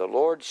house, and the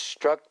Lord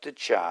struck the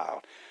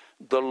child.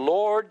 The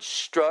Lord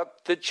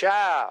struck the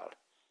child.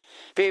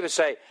 People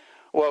say,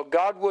 well,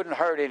 God wouldn't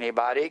hurt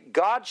anybody.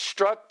 God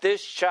struck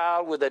this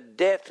child with a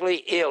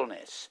deathly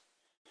illness.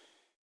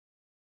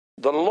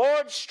 The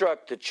Lord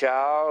struck the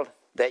child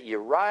that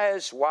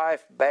Uriah's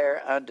wife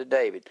bare unto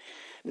David.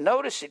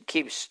 Notice it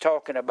keeps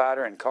talking about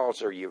her and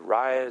calls her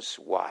Uriah's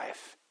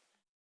wife.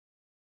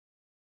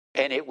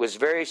 And it was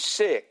very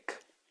sick.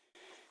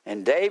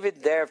 And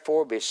David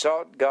therefore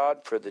besought God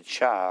for the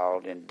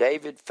child. And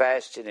David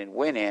fasted and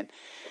went in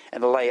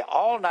and lay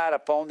all night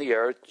upon the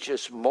earth,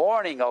 just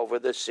mourning over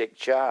the sick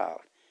child.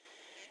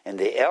 And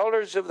the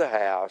elders of the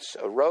house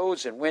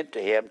arose and went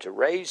to him to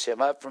raise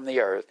him up from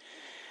the earth.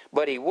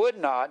 But he would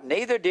not,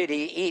 neither did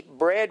he eat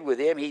bread with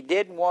him. He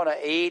didn't want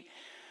to eat.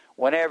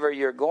 Whenever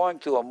you're going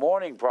through a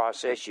mourning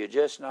process, you're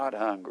just not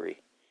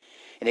hungry.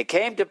 And it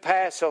came to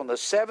pass on the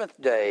 7th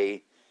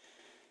day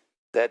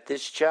that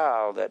this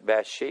child that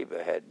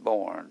Bathsheba had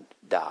born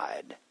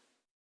died.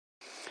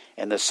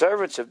 And the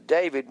servants of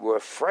David were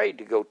afraid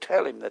to go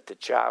tell him that the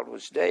child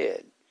was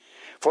dead.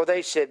 For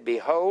they said,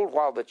 behold,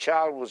 while the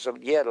child was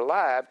yet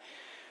alive,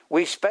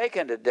 we spake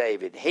unto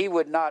David. He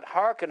would not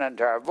hearken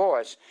unto our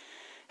voice.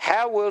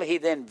 How will he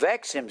then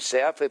vex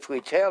himself if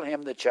we tell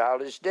him the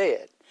child is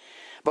dead?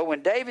 But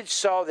when David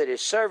saw that his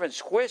servants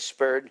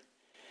whispered,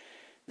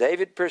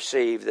 David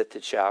perceived that the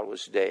child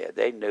was dead.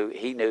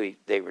 He knew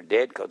they were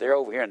dead because they're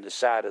over here on the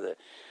side of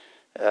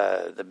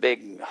the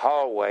big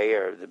hallway,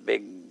 or the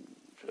big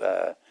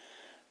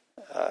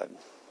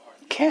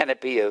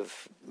canopy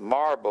of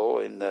marble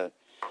in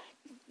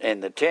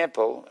the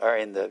temple, or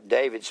in the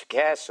David's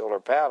castle or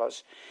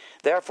palace.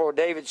 Therefore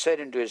David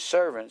said unto his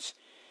servants,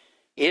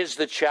 is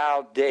the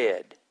child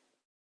dead?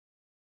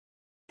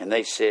 And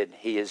they said,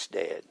 he is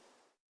dead.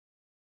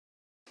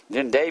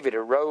 Then David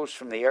arose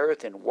from the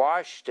earth and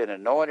washed and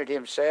anointed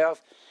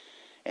himself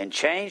and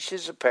changed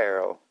his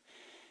apparel.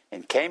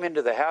 and came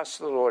into the house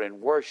of the Lord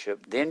and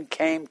worshipped, then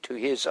came to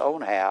his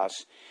own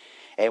house,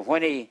 and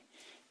when he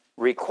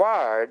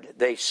required,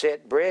 they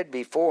set bread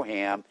before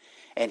him,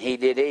 and he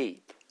did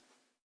eat.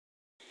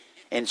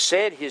 And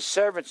said his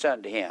servants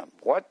unto him,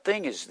 What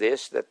thing is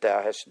this that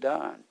thou hast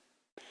done?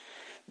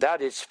 Thou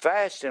didst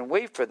fast and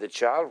weep for the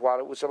child while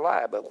it was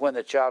alive, but when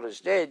the child is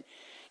dead,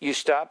 you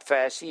stopped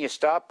fasting, you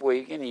stopped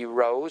weeping, and you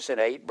rose and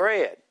ate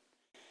bread.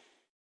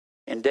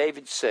 And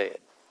David said,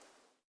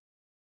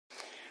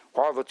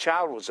 While the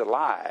child was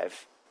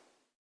alive,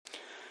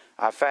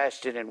 I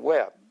fasted and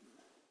wept,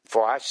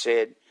 for I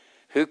said,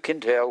 Who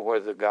can tell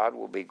whether God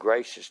will be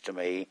gracious to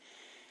me,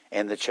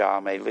 and the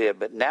child may live?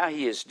 But now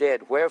he is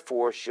dead,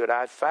 wherefore should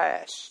I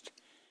fast?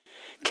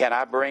 Can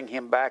I bring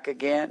him back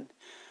again?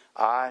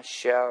 I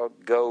shall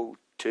go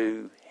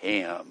to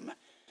him,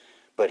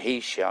 but he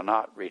shall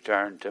not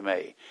return to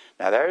me.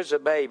 Now there's a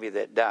baby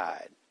that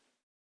died.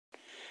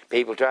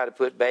 People try to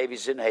put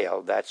babies in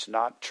hell. That's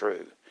not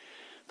true.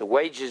 The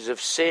wages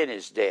of sin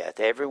is death.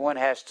 Everyone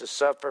has to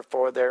suffer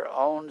for their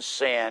own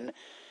sin.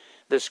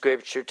 The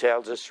Scripture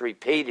tells us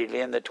repeatedly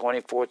in the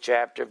 24th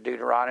chapter of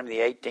Deuteronomy, the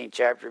 18th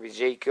chapter of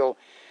Ezekiel,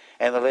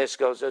 and the list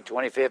goes to the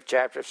 25th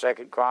chapter of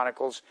 2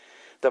 Chronicles.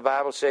 The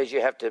Bible says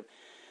you have to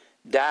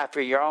die for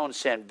your own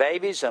sin.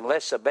 Babies,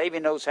 unless a baby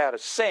knows how to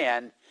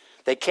sin,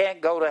 they can't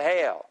go to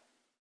hell.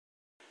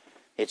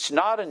 It's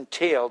not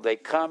until they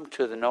come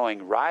to the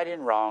knowing right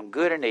and wrong,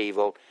 good and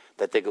evil,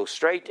 that they go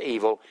straight to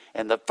evil,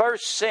 and the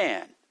first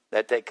sin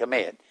that they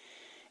commit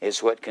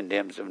is what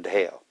condemns them to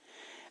hell.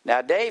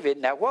 Now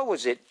what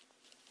was it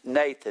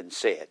Nathan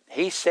said?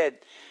 He said,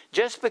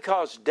 just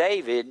because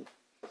David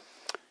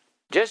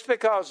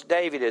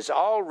is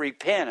all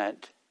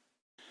repentant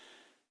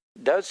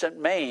doesn't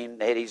mean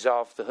that he's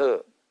off the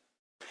hook.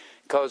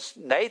 Because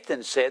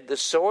Nathan said, the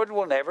sword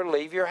will never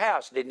leave your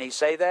house. Didn't he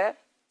say that?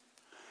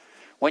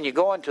 When you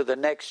go into the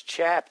next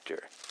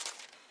chapter,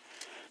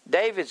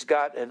 David's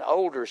got an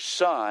older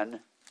son.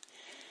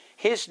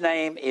 His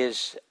name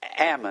is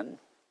Amnon.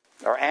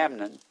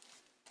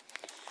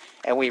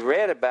 And we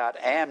read about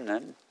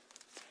Amnon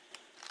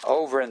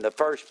over in the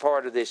first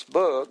part of this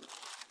book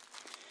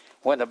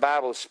when the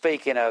Bible's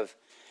speaking of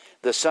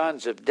the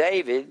sons of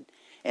David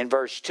in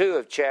verse 2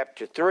 of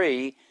chapter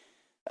 3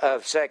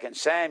 of 2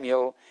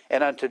 Samuel.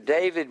 And unto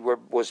David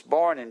was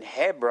born in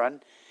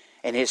Hebron,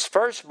 and his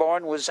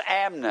firstborn was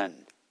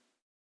Amnon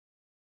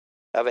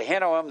of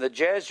Ahinoam the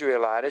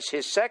Jezreelitess,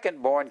 his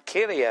secondborn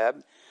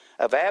Chileab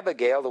of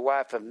Abigail, the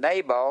wife of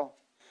Nabal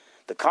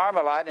the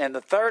Carmelite, and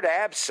the third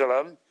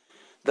Absalom,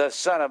 the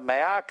son of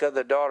Maacah,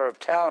 the daughter of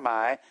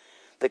Talmai,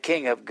 the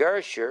king of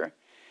Geshur,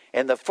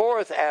 and the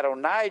fourth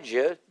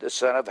Adonijah, the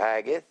son of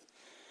Haggith,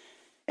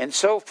 and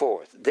so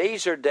forth.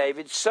 These are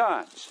David's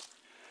sons.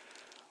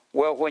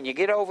 Well, when you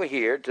get over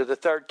here to the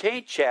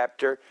 13th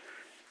chapter,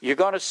 you're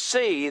going to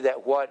see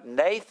that what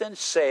Nathan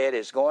said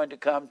is going to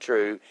come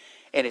true,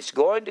 and it's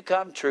going to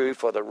come true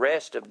for the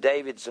rest of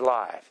David's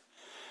life.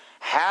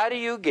 How do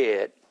you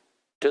get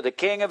to the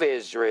king of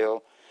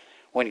Israel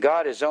when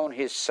God is on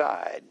his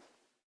side?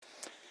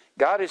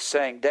 God is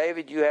saying,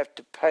 David, you have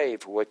to pay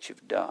for what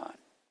you've done.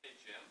 Hey,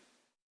 Jim,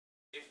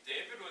 if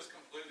David was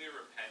completely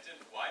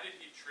repentant, why did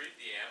he treat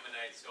the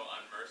Ammonites so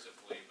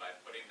unmercifully by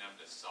putting them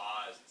to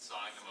saws and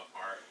sawing them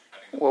apart?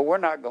 Well, we're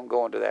not going to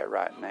go into that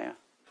right now.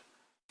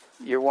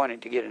 You're wanting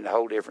to get into a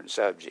whole different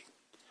subject.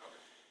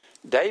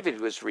 David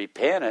was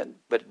repentant,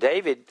 but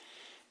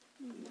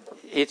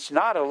it's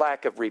not a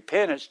lack of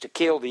repentance to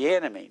kill the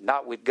enemy,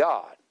 not with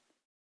God.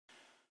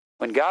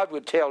 When God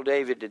would tell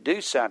David to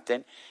do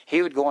something,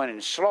 he would go in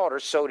and slaughter,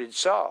 so did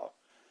Saul.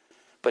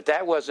 But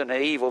that wasn't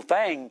an evil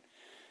thing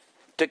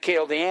to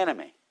kill the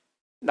enemy,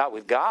 not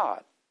with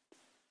God.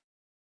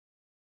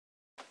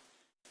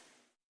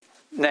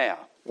 Now,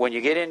 when you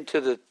get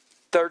into the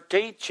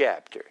 13th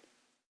chapter,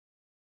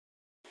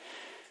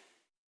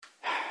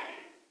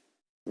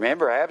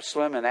 remember,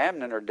 Absalom and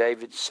Amnon are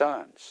David's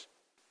sons.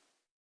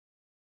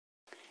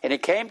 And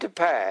it came to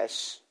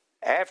pass,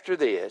 after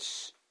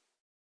this,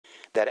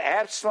 that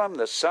Absalom,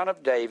 the son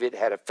of David,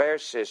 had a fair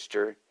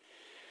sister,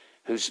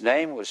 whose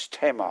name was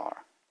Tamar.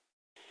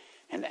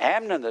 And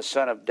Amnon, the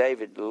son of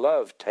David,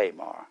 loved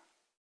Tamar.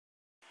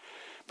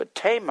 But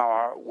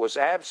Tamar was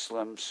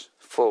Absalom's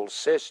full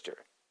sister.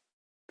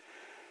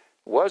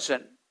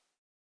 Wasn't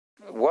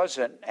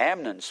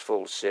Amnon's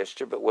full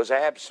sister, but was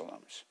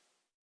Absalom's.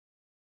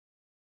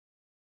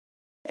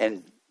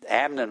 And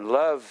Amnon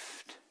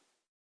loved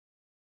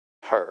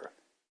her.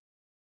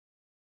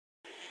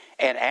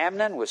 And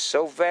Amnon was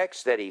so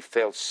vexed that he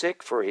felt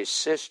sick for his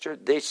sister.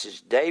 This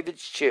is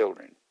David's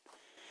children.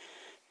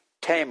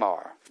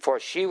 Tamar, for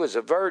she was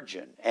a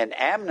virgin. And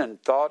Amnon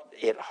thought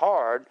it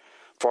hard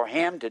for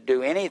him to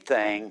do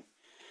anything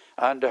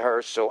unto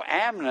her. So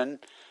Amnon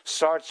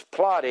starts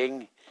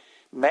plotting.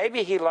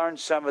 Maybe he learned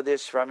some of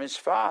this from his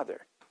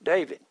father,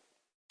 David.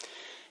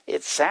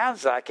 It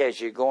sounds like, as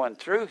you're going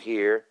through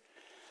here,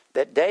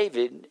 that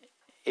David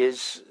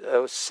is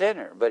a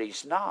sinner, but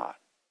he's not.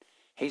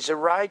 He's a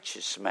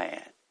righteous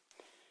man.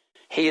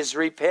 He is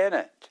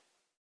repentant.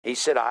 He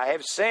said, I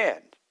have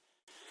sinned.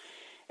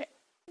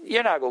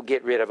 You're not going to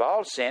get rid of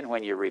all sin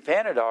when you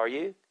repented, are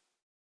you?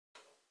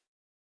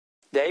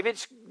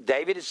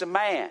 David is a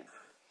man.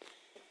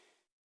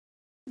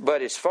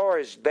 But as far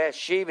as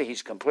Bathsheba,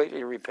 he's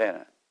completely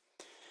repentant.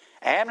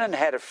 Amnon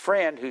had a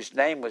friend whose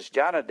name was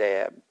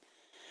Jonadab,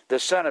 the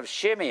son of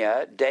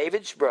Shimeah,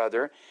 David's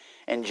brother,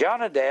 and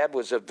Jonadab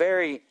was a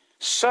very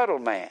subtle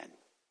man.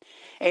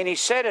 And he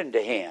said unto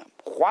him,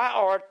 Why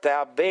art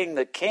thou, being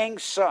the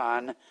king's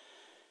son,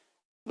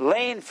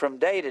 lean from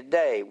day to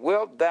day?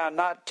 Wilt thou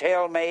not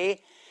tell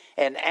me?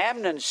 And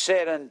Amnon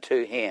said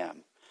unto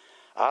him,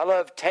 I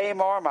love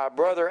Tamar, my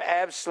brother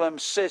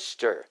Absalom's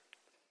sister.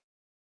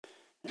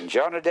 And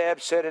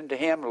Jonadab said unto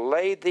him,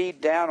 Lay thee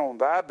down on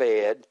thy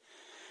bed,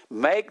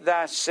 make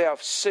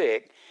thyself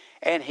sick,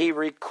 and he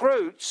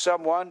recruits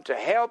someone to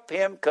help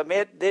him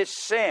commit this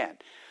sin.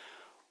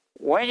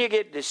 When you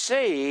get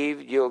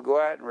deceived, you'll go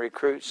out and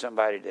recruit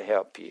somebody to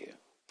help you.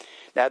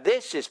 Now,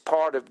 this is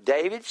part of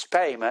David's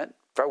payment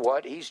for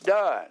what he's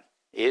done,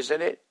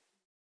 isn't it?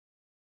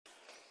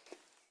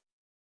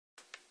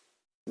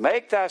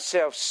 Make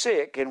thyself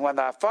sick, and when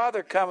thy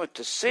father cometh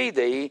to see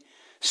thee,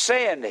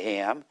 say unto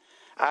him,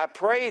 I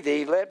pray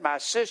thee, let my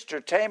sister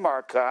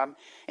Tamar come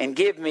and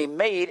give me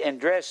meat and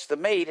dress the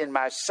meat in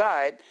my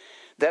sight,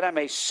 that I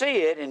may see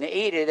it and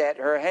eat it at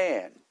her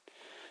hand.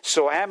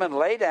 So Ammon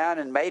lay down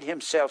and made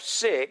himself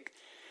sick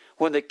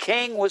when the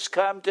king was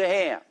come to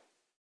him.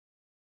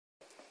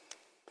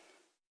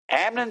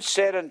 Amnon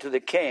said unto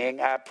the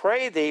king, I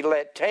pray thee,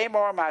 let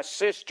Tamar my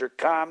sister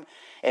come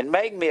and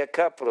make me a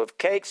couple of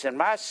cakes in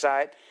my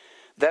sight,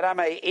 that I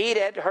may eat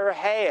at her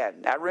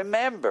hand. Now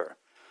remember,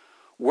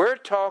 we're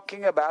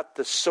talking about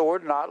the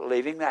sword not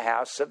leaving the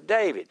house of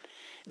David.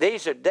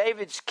 These are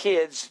David's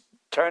kids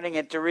turning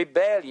into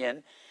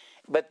rebellion,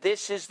 but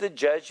this is the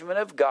judgment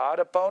of God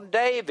upon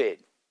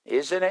David,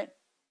 isn't it?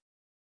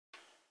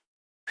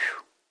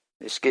 Whew.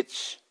 This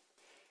gets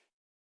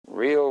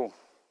real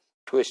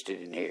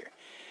twisted in here.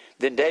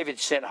 Then David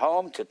sent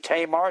home to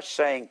Tamar,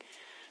 saying,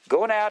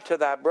 Go now to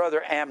thy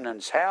brother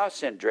Amnon's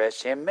house and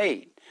dress him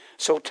meat.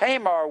 So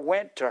Tamar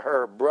went to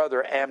her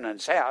brother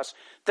Amnon's house,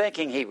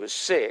 thinking he was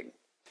sick.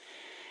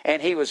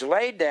 And he was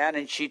laid down,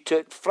 and she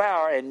took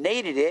flour and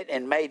kneaded it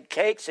and made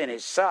cakes in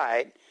his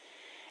sight,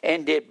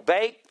 and did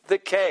bake the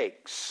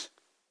cakes.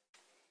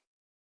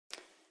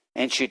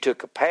 And she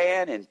took a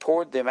pan and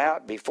poured them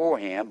out before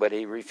him, but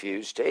he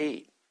refused to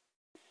eat.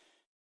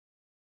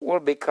 Well,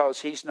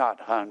 because he's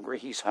not hungry,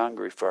 he's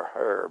hungry for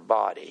her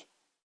body.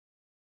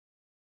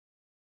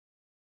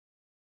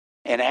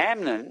 And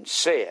Amnon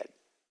said,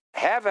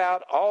 Have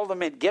out all the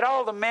men, get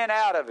all the men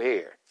out of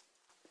here.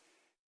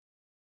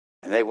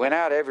 And they went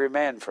out every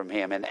man from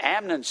him. And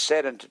Amnon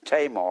said unto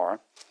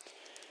Tamar,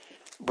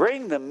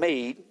 Bring the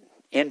meat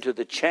into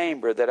the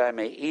chamber, that I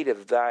may eat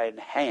of thine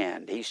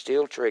hand. He's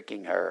still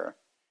tricking her.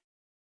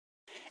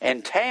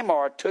 And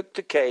Tamar took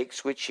the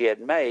cakes which she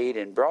had made,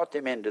 and brought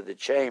them into the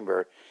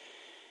chamber.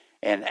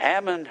 And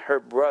Amnon her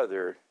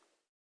brother,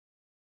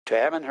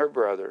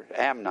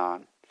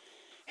 Amnon,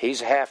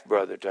 he's a half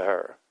brother to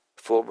her,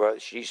 full brother.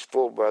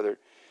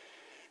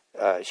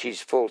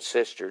 She's full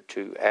sister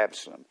to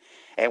Absalom.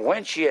 And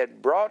when she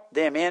had brought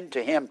them in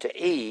to him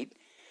to eat,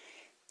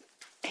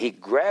 he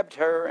grabbed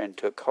her and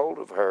took hold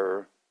of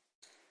her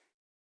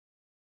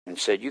and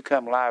said, You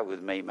come lie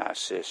with me, my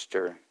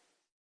sister.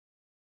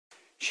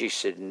 She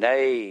said,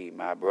 Nay,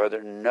 my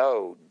brother,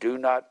 no, do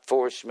not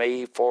force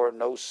me, for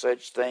no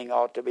such thing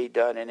ought to be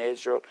done in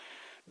Israel.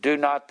 Do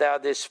not thou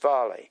this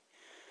folly.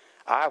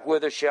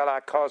 Whither shall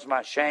I cause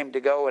my shame to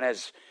go? And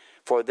as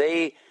for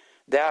thee,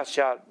 thou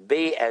shalt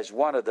be as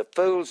one of the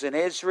fools in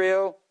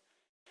Israel.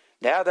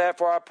 Now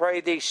therefore I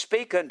pray thee,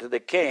 speak unto the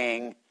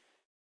king,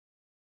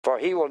 for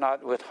he will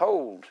not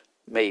withhold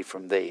me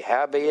from thee.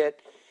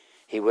 Howbeit,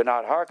 he would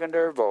not hearken to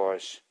her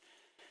voice.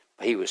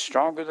 He was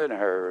stronger than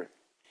her,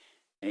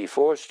 and he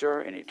forced her,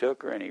 and he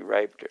took her, and he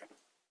raped her.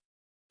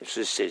 This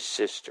is his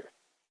sister,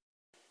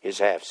 his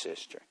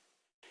half-sister.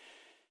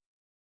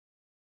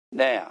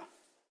 Now,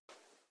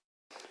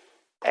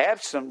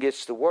 Absalom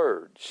gets the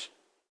words.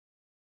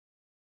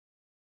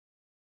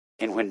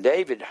 And when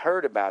David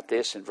heard about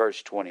this in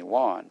verse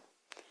 21,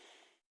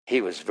 he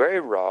was very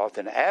wroth,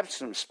 and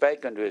Absalom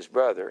spake unto his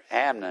brother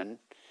Amnon,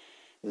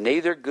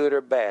 neither good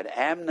or bad.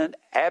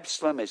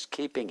 Absalom is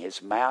keeping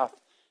his mouth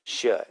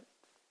shut.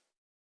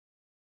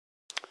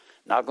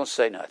 Not going to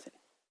say nothing.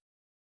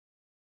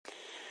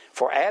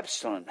 For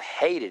Absalom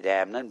hated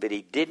Amnon, but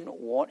he didn't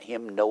want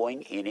him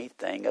knowing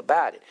anything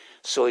about it.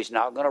 So he's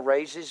not going to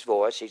raise his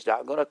voice. He's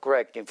not going to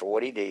correct him for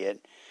what he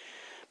did,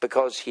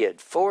 because he had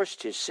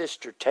forced his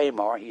sister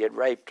Tamar, he had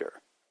raped her.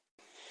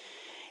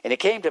 And it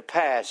came to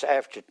pass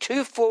after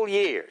 2 full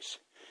years.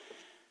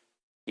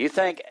 You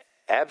think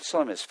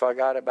Absalom has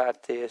forgot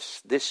about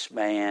this? This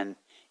man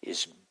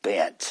is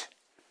bent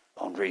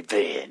on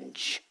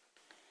revenge.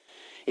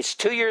 It's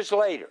 2 years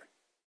later,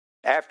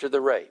 after the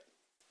rape,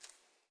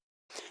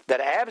 that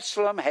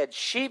Absalom had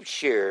sheep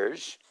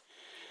shearers,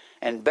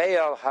 and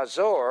Baal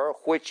Hazor,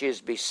 which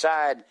is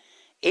beside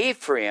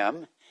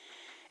Ephraim,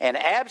 And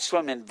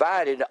Absalom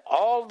invited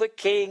all the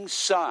king's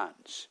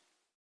sons.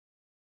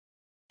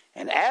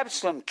 And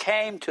Absalom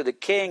came to the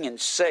king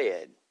and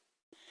said,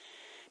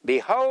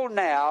 Behold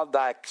now,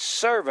 thy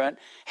servant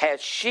hath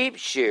sheep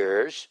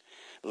shearers.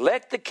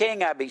 Let the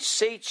king, I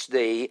beseech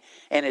thee,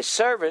 and his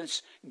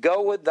servants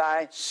go with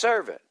thy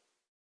servant.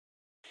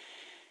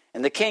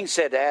 And the king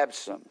said to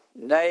Absalom,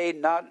 Nay,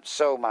 not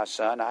so, my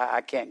son, I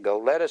can't go.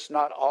 Let us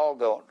not all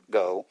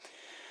go,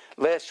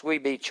 lest we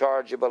be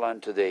chargeable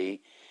unto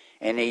thee.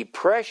 And he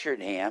pressured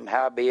him,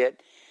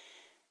 howbeit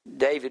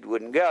David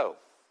wouldn't go.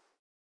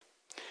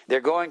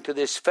 They're going to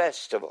this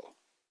festival.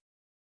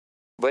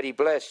 But he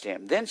blessed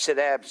him. Then said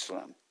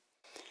Absalom,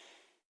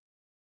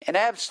 and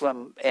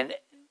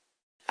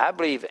I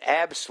believe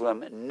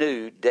Absalom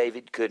knew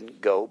David couldn't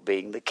go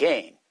being the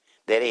king,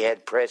 that he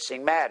had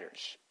pressing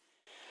matters.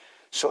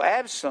 So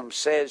Absalom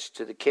says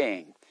to the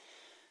king,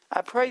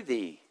 I pray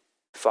thee,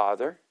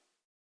 father,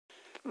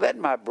 let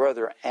my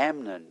brother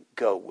Amnon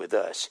go with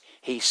us.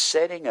 He's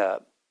setting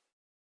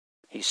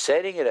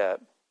it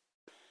up,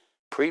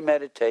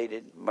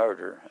 premeditated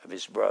murder of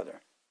his brother.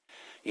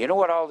 You know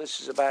what all this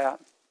is about?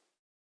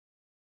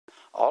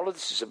 All of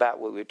this is about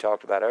what we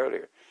talked about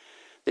earlier.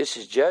 This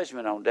is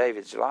judgment on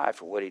David's life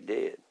for what he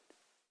did.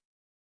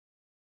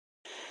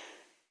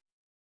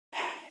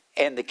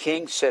 And the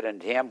king said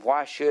unto him,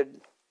 Why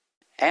should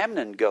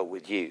Amnon go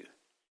with you?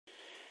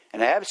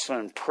 And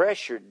Absalom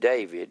pressured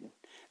David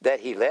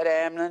that he let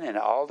Amnon and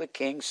all the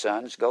king's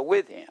sons go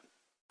with him.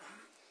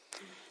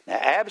 Now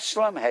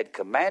Absalom had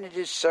commanded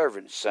his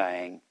servants,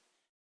 saying,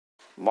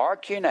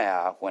 Mark you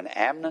now, when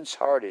Amnon's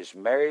heart is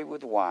merry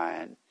with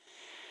wine,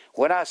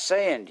 when I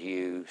say unto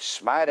you,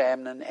 smite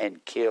Amnon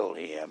and kill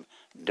him,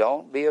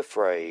 don't be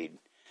afraid.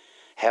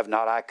 Have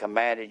not I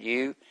commanded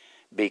you,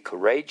 be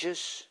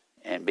courageous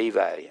and be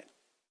valiant?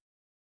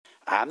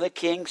 I'm the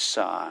king's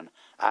son.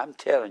 I'm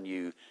telling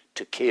you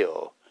to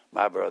kill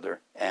my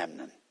brother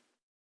Amnon.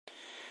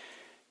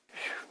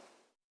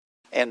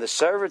 And the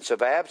servants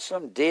of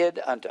Absalom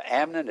did unto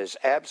Amnon as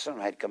Absalom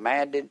had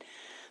commanded.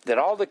 Then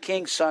all the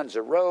king's sons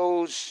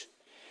arose,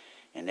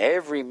 and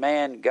every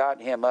man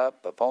got him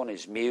up upon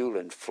his mule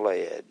and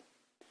fled.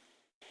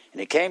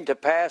 And it came to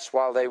pass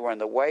while they were in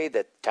the way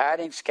that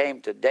tidings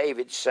came to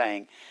David,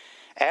 saying,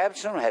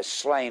 Absalom has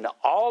slain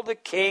all the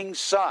king's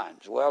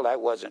sons. Well,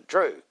 that wasn't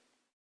true.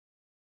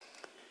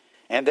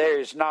 And there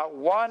is not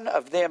one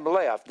of them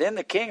left. Then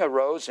the king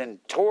arose and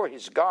tore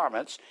his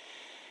garments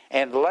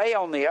and lay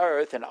on the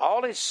earth, and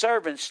all his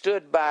servants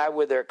stood by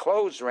with their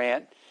clothes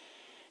rent.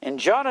 And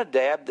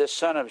Jonadab, the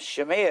son of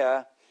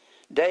Shimea,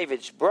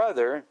 David's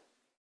brother,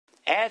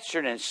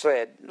 answered and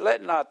said,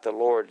 Let not the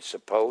Lord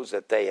suppose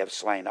that they have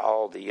slain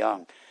all the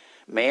young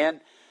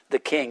men, the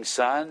king's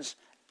sons.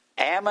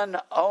 Ammon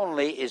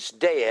only is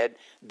dead.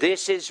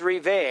 This is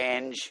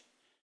revenge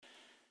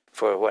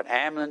for what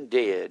Ammon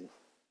did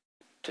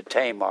to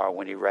Tamar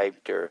when he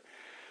raped her.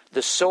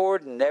 The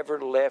sword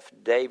never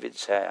left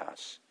David's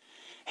house.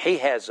 He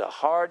has a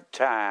hard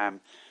time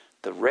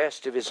the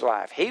rest of his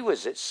life. He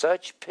was at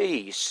such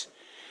peace.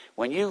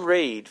 When you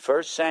read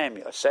 2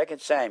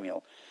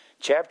 Samuel,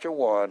 chapter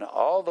 1,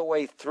 all the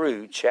way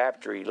through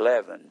chapter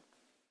 11,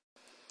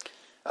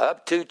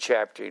 up to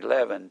chapter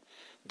 11,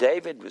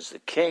 David was the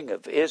king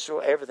of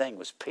Israel. Everything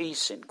was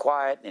peace and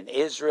quiet in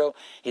Israel.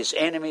 His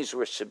enemies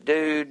were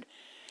subdued,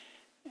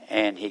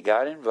 and he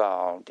got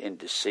involved in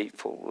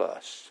deceitful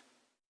lust.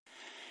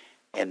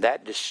 And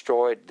that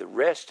destroyed the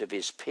rest of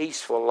his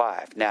peaceful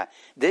life. Now,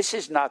 this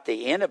is not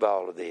the end of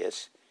all of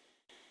this.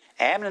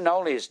 Amnon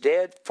only is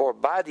dead, for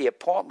by the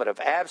appointment of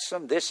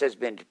Absalom, this has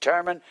been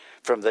determined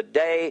from the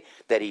day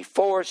that he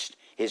forced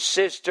his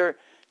sister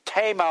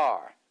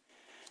Tamar.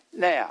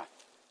 Now,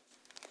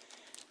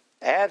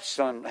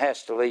 Absalom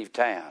has to leave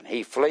town.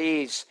 He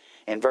flees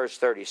in verse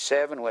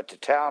 37, went to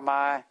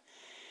Talmai,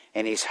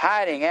 and he's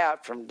hiding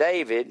out from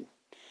David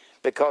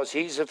because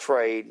he's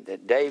afraid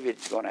that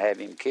David's going to have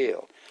him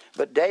killed.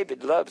 But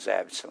David loves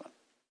Absalom.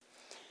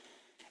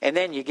 And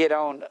then you get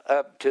on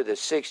up to the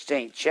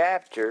 16th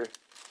chapter,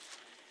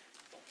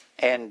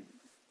 and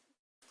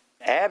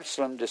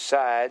Absalom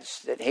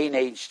decides that he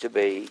needs to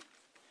be,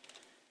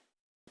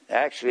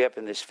 actually up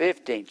in this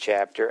 15th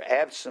chapter,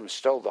 Absalom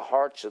stole the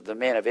hearts of the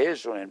men of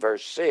Israel in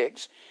verse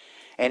 6,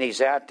 and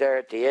he's out there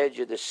at the edge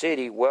of the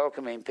city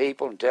welcoming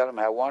people and telling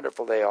them how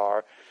wonderful they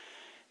are.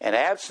 And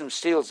Absalom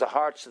steals the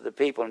hearts of the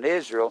people in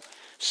Israel.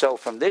 So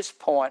from this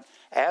point,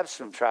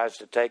 Absalom tries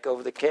to take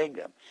over the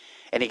kingdom.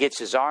 And he gets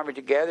his army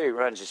together. He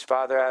runs his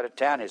father out of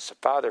town. His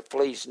father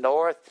flees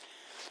north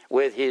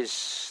with his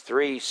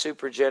 3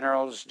 super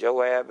generals,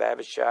 Joab,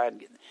 Abishai,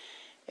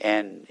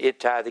 and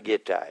Ittai the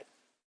Gittite.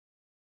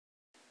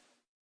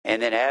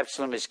 And then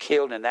Absalom is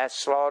killed in that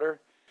slaughter.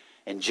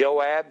 And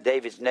Joab,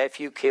 David's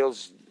nephew,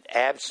 kills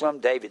Absalom,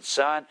 David's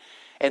son.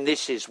 And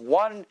this is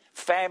one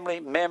family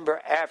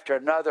member after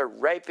another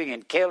raping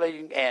and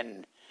killing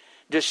and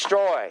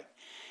destroying.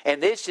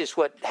 And this is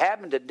what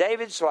happened to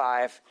David's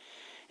life.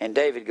 And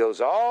David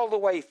goes all the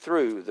way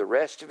through the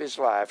rest of his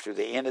life, through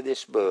the end of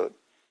this book,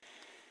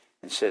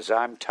 and says,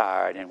 I'm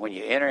tired. And when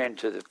you enter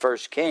into the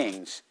First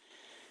Kings,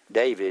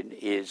 David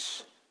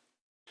is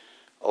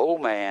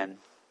old man,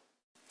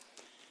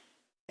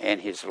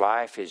 and his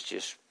life is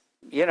just,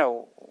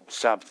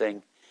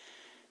 something.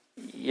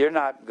 You're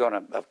not going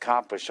to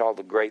accomplish all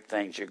the great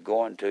things you're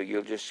going to.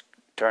 You'll just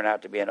turn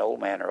out to be an old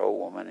man or old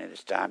woman, and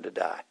it's time to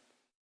die.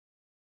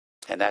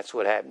 And that's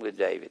what happened with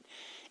David.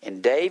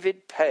 And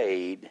David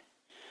paid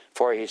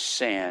for his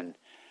sin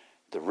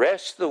the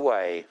rest of the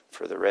way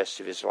for the rest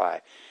of his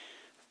life.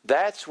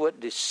 That's what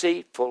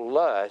deceitful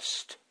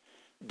lust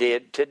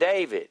did to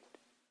David.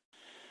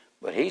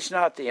 But he's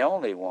not the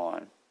only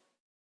one.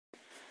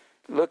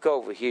 Look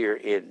over here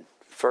in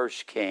 1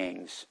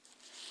 Kings,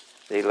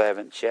 the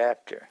 11th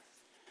chapter.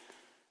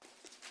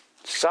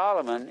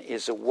 Solomon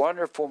is a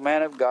wonderful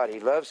man of God. He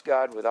loves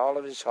God with all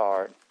of his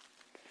heart.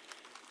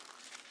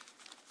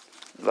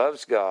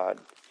 Loves God.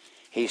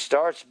 He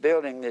starts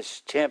building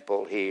this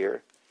temple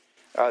here,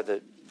 or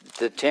the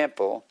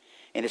temple,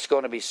 and it's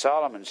going to be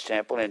Solomon's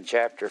temple in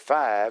chapter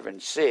 5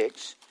 and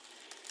 6.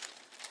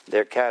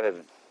 They're kind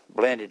of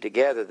blended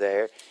together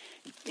there.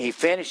 He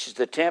finishes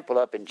the temple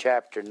up in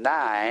chapter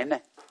 9.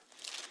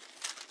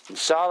 And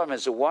Solomon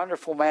is a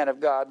wonderful man of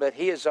God, but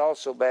he is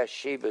also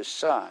Bathsheba's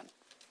son.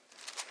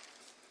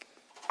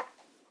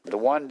 The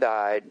one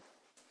died,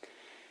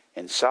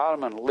 and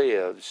Solomon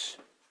lives.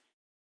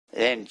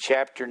 In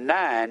chapter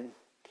 9,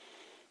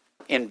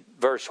 in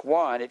verse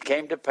 1, it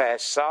came to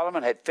pass,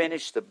 Solomon had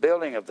finished the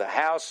building of the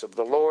house of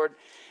the Lord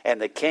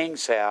and the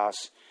king's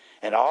house,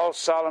 and all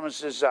Solomon's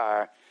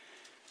desire,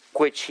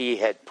 which he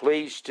had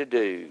pleased to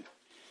do.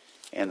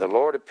 And the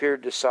Lord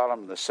appeared to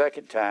Solomon the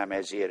second time,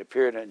 as he had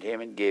appeared unto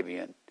him in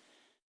Gibeon.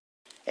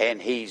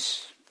 And he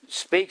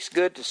speaks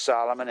good to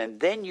Solomon, and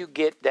then you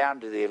get down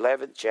to the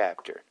 11th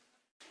chapter.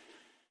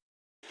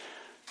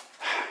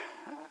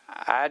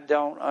 I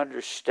don't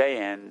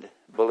understand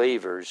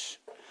believers.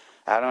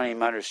 I don't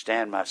even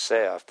understand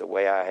myself, the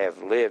way I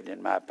have lived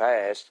in my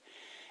past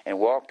and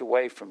walked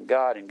away from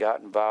God and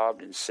got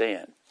involved in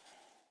sin.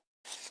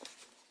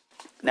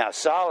 Now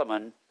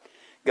Solomon,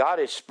 God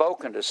has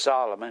spoken to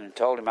Solomon and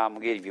told him, I'm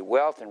going to give you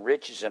wealth and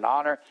riches and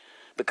honor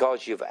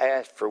because you've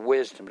asked for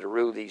wisdom to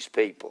rule these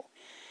people.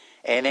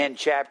 And in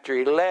chapter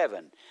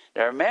 11,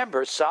 now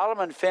remember,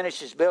 Solomon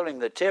finishes building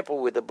the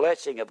temple with the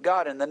blessing of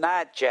God in the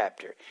 9th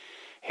chapter.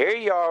 Here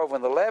you are over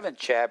in the 11th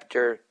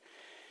chapter,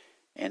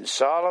 and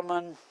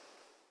Solomon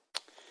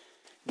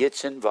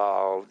gets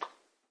involved,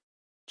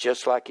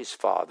 just like his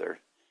father,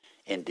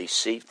 in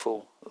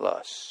deceitful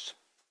lusts.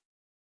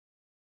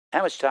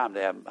 How much time do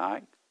I have,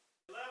 Mike?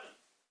 11.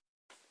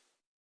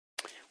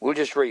 We'll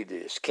just read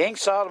this. King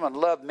Solomon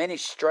loved many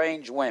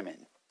strange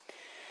women.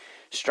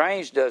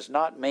 Strange does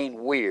not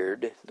mean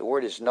weird. The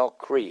word is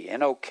nokri,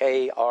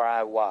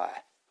 N-O-K-R-I-Y.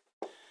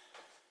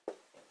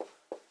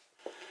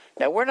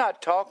 Now, we're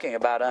not talking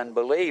about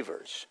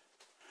unbelievers.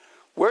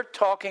 We're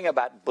talking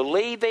about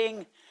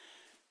believing,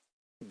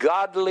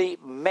 godly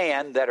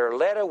men that are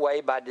led away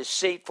by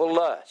deceitful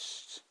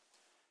lusts.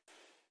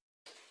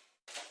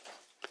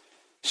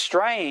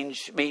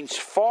 Strange means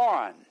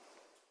foreign.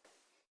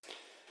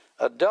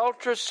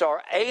 Adulterous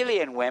or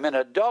alien women,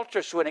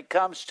 adulterous when it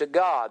comes to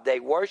God. They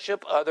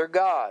worship other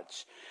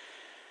gods.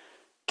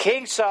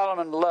 King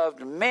Solomon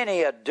loved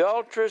many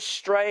adulterous,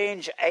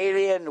 strange,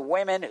 alien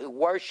women who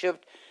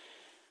worshipped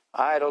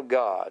idol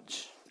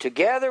gods.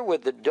 Together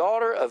with the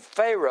daughter of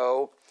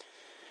Pharaoh,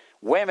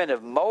 women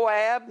of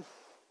Moab,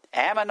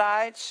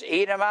 Ammonites,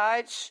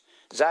 Edomites,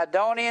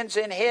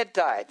 Zidonians, and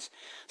Hittites.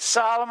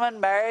 Solomon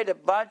married a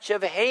bunch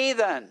of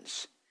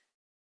heathens.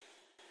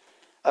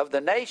 Of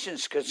the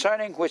nations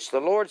concerning which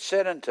the Lord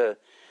said unto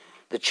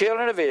the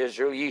children of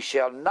Israel, ye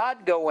shall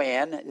not go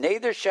in,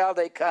 neither shall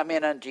they come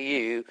in unto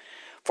you.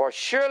 For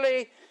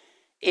surely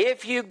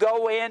if you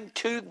go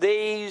into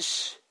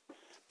these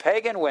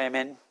pagan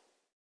women,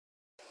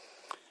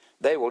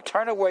 they will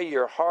turn away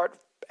your heart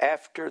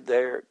after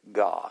their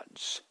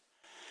gods.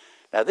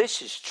 Now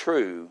this is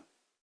true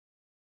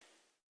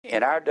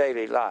in our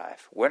daily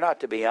life. We're not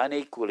to be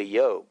unequally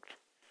yoked.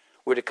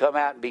 We're to come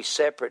out and be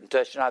separate and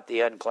touch not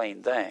the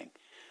unclean thing.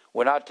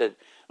 We're not to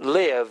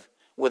live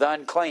with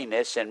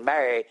uncleanness and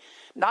marry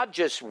not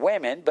just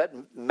women, but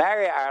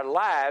marry our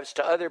lives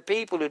to other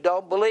people who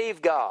don't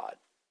believe God.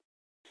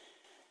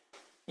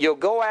 You'll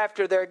go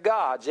after their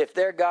gods. If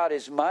their God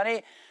is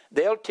money,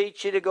 they'll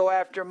teach you to go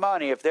after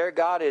money. If their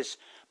God is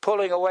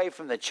pulling away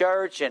from the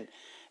church and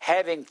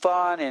having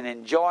fun and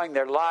enjoying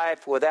their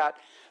life without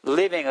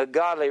living a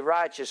godly,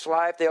 righteous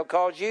life, they'll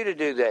cause you to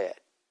do that.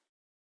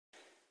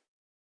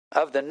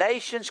 Of the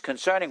nations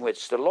concerning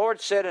which the Lord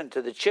said unto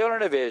the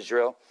children of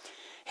Israel,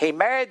 he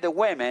married the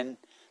women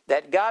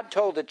that God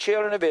told the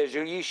children of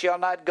Israel, you shall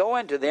not go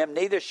into them,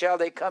 neither shall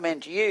they come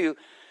into you.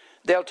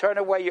 They'll turn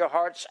away your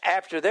hearts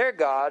after their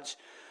gods.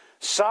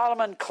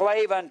 Solomon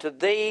clave unto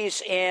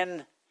these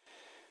in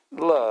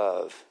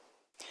love.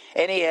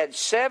 And he had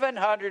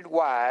 700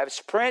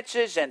 wives,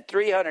 princes, and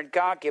 300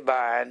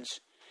 concubines.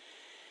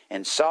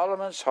 And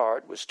Solomon's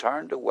heart was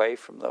turned away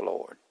from the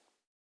Lord.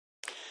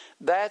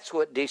 That's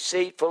what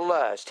deceitful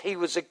lust. He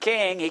was a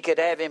king. He could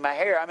have him a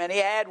harem, and he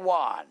had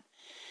one.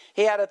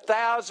 He had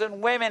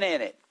 1,000 women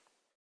in it.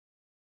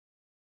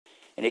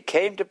 And it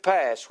came to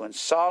pass when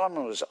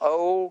Solomon was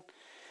old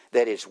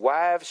that his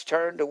wives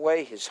turned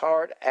away his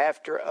heart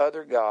after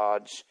other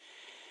gods,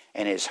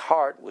 and his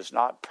heart was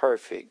not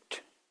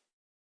perfect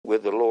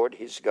with the Lord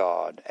his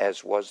God,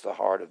 as was the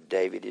heart of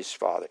David his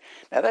father.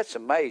 Now that's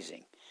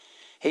amazing.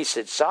 He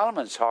said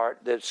Solomon's heart,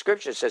 the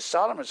scripture says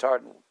Solomon's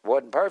heart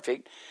wasn't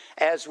perfect,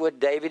 as would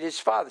David his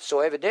father.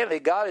 So evidently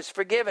God has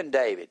forgiven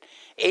David,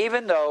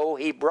 even though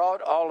he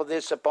brought all of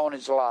this upon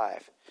his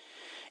life.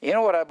 You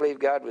know what I believe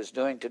God was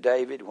doing to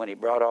David when he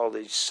brought all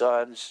these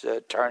sons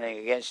turning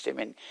against him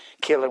and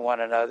killing one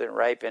another and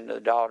raping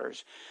the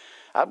daughters?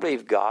 I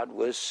believe God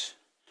was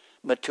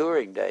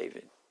maturing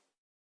David.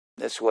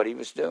 That's what he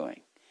was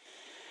doing.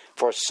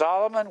 For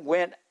Solomon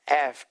went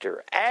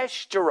after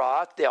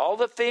Ashtaroth, all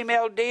the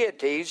female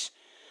deities,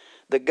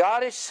 the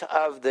goddess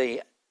of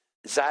the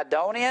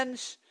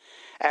Zidonians,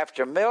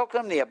 after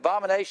Milcom, the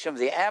abomination of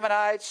the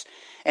Ammonites,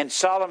 and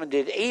Solomon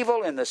did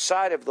evil in the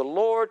sight of the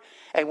Lord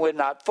and went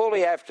not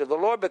fully after the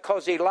Lord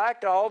because he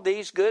liked all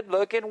these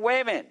good-looking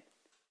women.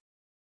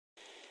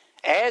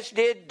 As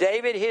did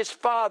David his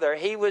father,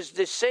 he was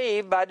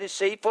deceived by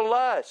deceitful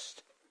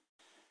lust.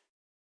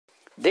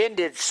 Then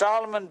did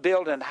Solomon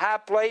build an high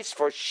place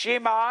for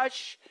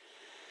Shemash.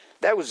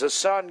 That was the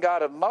sun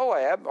god of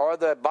Moab, or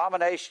the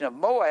abomination of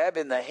Moab,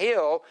 in the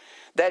hill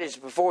that is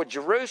before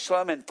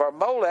Jerusalem, and for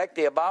Molech,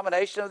 the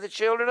abomination of the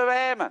children of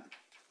Ammon.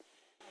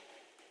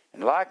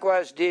 And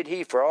likewise did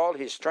he for all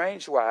his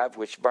strange wives,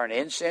 which burn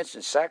incense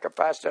and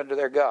sacrificed unto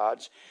their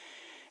gods.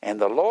 And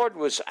the Lord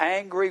was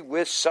angry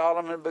with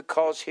Solomon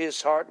because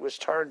his heart was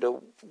turned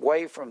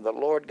away from the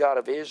Lord God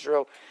of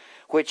Israel,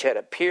 which had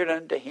appeared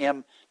unto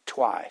him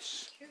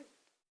twice,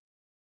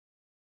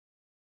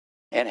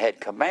 and had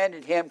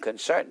commanded him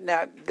concerning.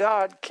 Now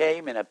God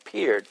came and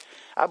appeared.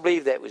 I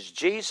believe that was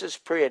Jesus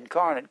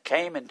pre-incarnate,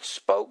 came and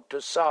spoke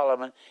to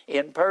Solomon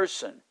in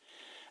person.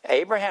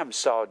 Abraham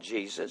saw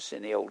Jesus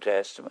in the Old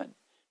Testament.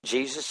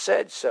 Jesus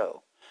said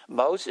so.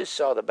 Moses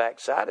saw the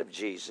backside of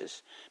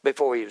Jesus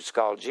before he was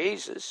called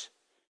Jesus.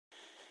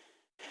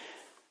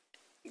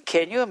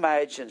 Can you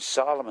imagine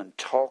Solomon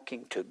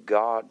talking to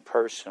God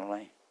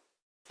personally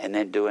and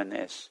then doing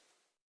this?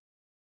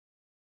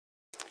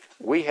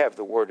 We have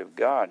the Word of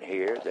God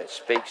here that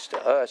speaks to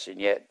us, and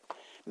yet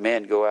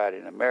men go out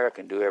in America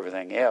and do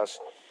everything else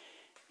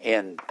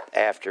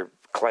after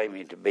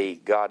claiming to be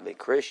godly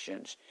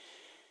Christians,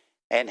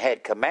 and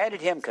had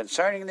commanded him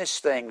concerning this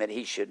thing that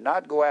he should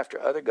not go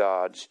after other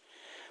gods,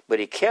 but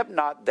he kept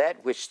not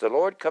that which the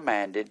Lord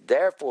commanded.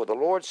 Therefore the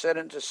Lord said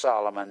unto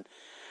Solomon,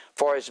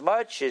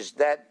 forasmuch as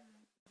that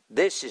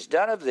this is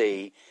done of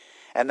thee,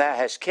 and thou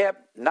hast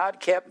not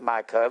kept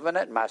my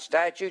covenant, my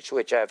statutes,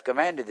 which I have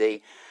commanded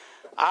thee,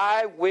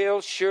 I will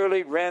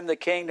surely rend the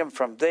kingdom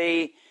from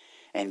thee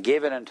and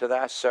give it unto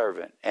thy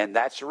servant. And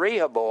that's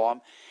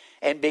Rehoboam.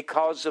 And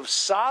because of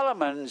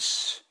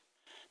Solomon's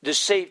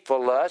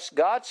deceitful lust,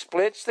 God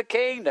splits the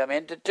kingdom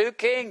into two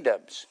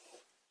kingdoms.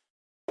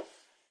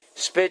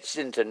 Splits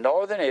into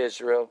northern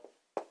Israel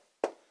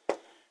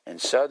and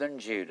southern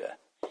Judah.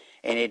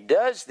 And he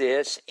does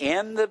this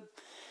in the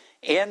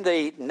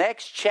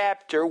next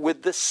chapter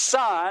with the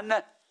son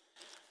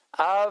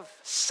of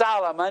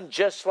Solomon,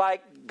 just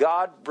like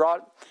God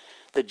brought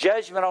the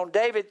judgment on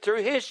David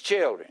through his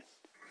children.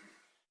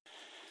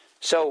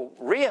 So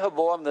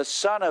Rehoboam, the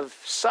son of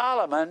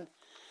Solomon,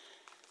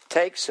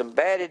 takes some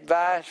bad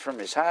advice from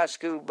his high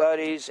school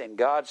buddies, and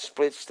God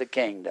splits the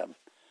kingdom.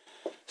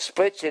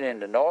 Splits it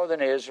into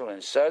northern Israel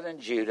and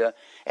southern Judah.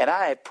 And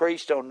I have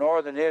preached on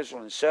northern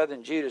Israel and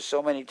southern Judah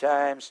so many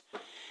times,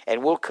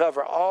 and we'll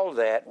cover all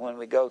that when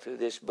we go through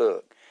this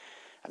book.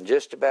 I'm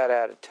just about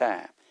out of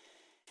time.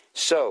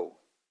 So,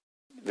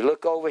 if you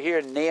look over here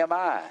in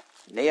Nehemiah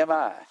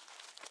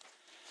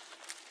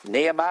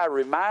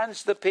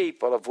reminds the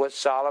people of what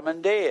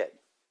Solomon did.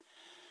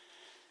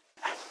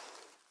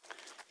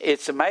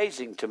 It's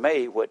amazing to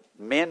me what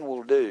men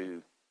will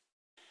do,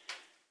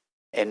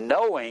 and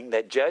knowing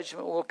that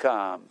judgment will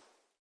come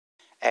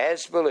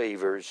as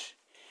believers,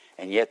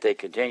 and yet they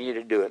continue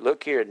to do it.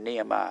 Look here in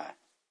Nehemiah.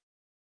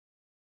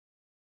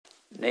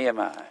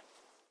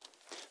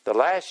 The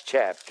last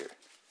chapter.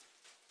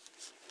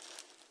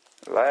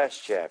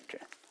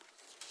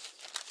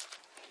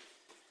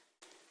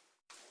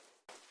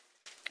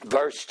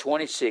 Verse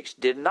 26.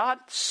 Did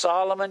not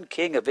Solomon,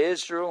 king of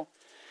Israel,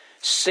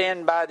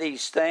 sin by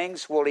these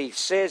things? Well, he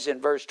says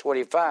in verse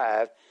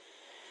 25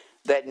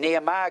 that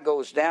Nehemiah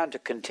goes down to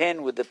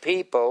contend with the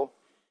people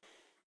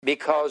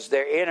because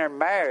they're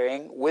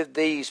intermarrying with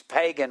these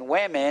pagan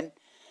women.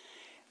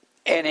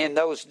 And in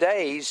those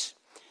days,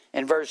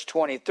 in verse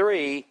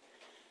 23,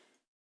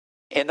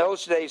 in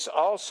those days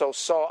also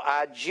saw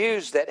I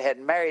Jews that had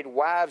married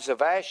wives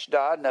of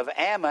Ashdod and of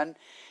Ammon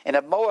and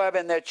of Moab,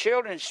 and their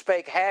children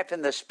spake half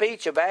in the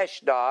speech of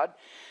Ashdod.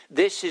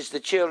 This is the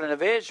children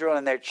of Israel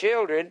and their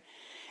children,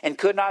 and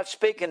could not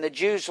speak in the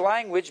Jews'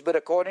 language, but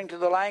according to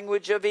the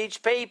language of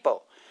each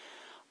people.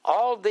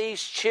 all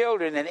these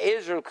children in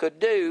Israel could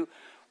do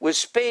was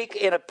speak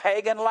in a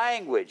pagan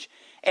language.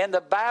 And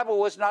the Bible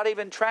was not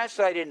even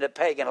translated into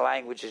pagan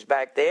languages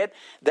back then.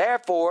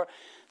 Therefore,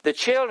 the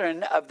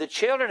children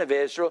of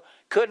Israel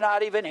could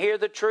not even hear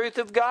the truth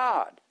of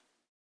God.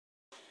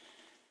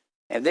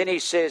 And then he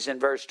says in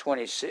verse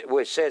 26, well,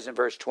 it says in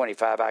verse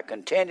 25, I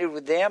contended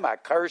with them, I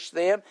cursed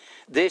them.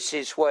 This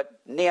is what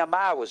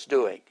Nehemiah was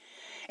doing.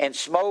 And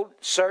smote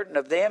certain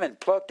of them, and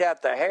plucked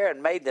out their hair,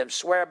 and made them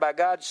swear by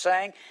God,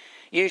 saying,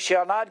 You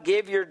shall not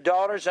give your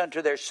daughters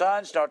unto their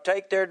sons, nor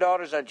take their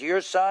daughters unto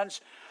your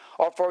sons,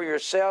 or for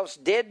yourselves.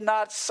 Did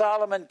not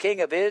Solomon king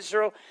of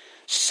Israel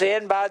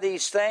sin by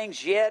these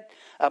things? Yet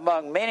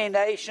among many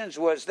nations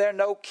was there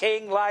no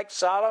king like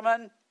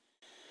Solomon,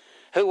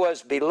 who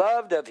was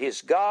beloved of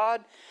his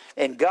God,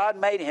 and God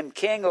made him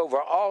king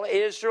over all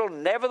Israel.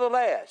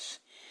 Nevertheless,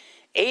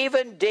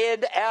 even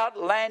did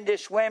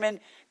outlandish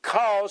women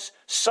cause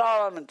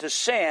Solomon to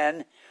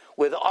sin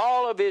with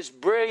all of his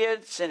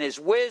brilliance and his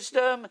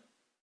wisdom.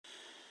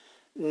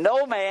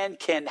 No man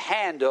can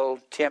handle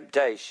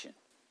temptation.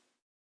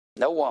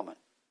 No woman.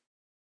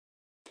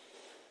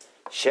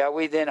 Shall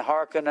we then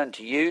hearken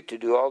unto you to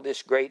do all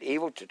this great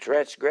evil, to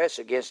transgress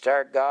against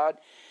our God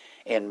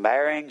in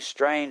marrying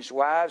strange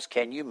wives?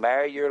 Can you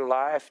marry your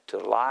life to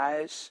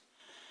lies?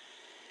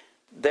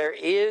 There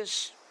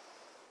is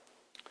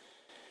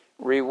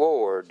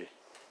reward.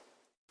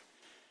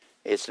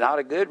 It's not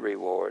a good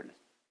reward.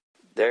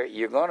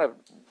 You're going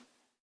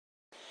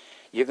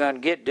to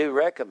get due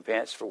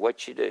recompense for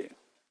what you do.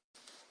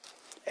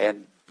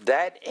 And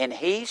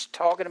he's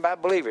talking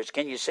about believers.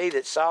 Can you see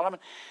that Solomon?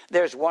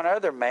 There's one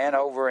other man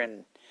over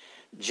in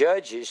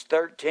Judges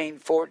 13,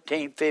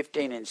 14,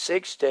 15, and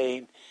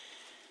 16,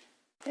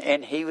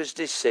 and he was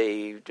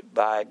deceived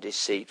by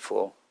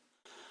deceitful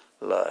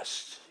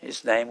lust.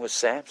 His name was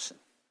Samson.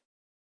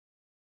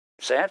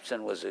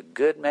 Samson was a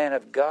good man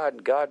of God,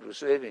 and God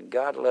was with him,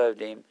 God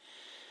loved him,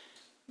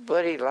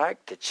 but he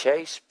liked to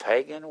chase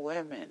pagan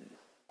women.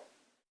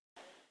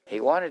 He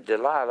wanted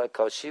Delilah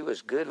because she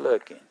was good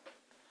looking.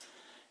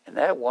 And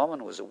that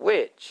woman was a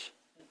witch.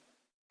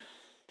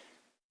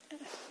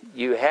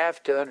 You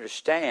have to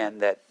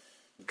understand that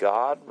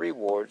God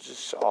rewards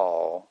us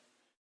all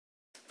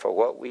for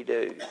what we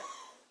do.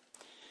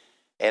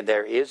 And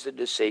there is a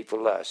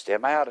deceitful lust.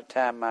 Am I out of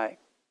time, Mike?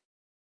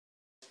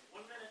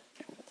 1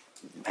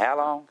 minute. How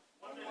long?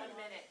 1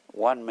 minute.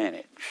 1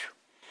 minute.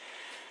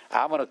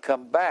 I'm going to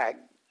come back.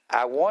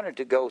 I wanted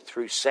to go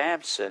through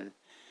Samson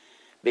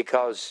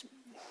because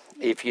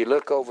if you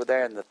look over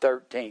there in the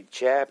 13th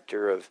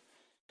chapter of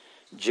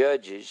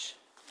Judges,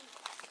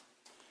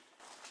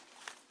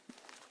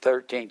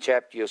 13th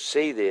chapter, you'll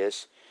see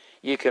this.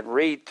 You can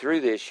read through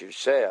this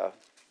yourself.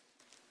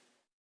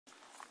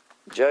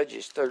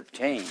 Judges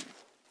 13.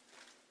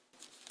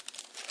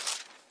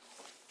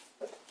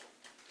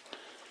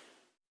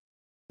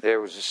 There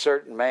was a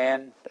certain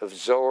man of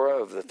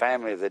Zorah of the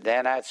family of the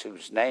Danites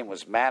whose name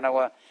was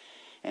Manoah,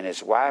 and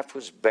his wife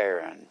was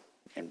barren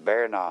and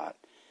bare not.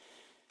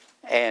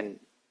 And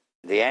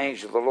the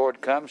angel of the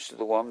Lord comes to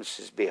the woman and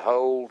says,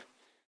 Behold,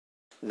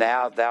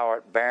 now thou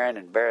art barren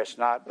and bearest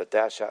not, but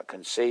thou shalt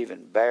conceive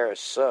and bear a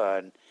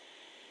son,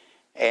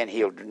 and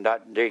he'll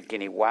not drink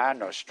any wine,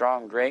 nor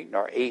strong drink,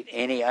 nor eat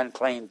any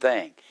unclean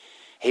thing.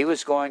 He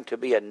was going to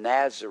be a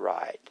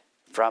Nazarite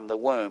from the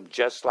womb,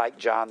 just like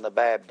John the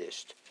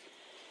Baptist.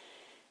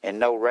 And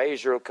no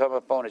razor will come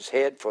upon his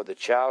head, for the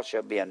child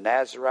shall be a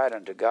Nazarite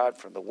unto God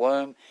from the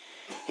womb.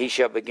 He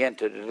shall begin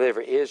to deliver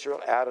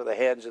Israel out of the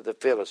hands of the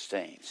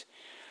Philistines.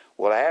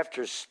 Well,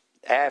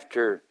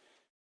 after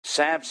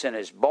Samson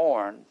is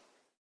born,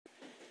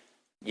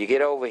 you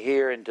get over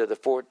here into the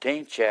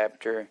 14th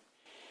chapter,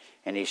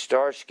 and he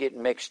starts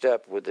getting mixed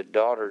up with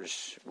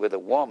with a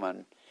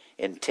woman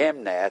in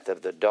Timnath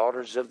of the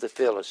daughters of the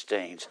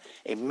Philistines.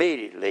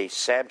 Immediately,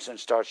 Samson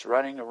starts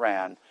running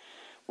around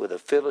with a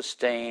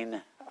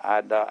Philistine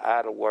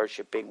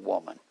idol-worshipping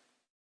woman.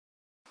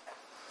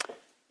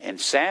 And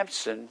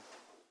Samson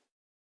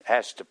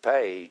has to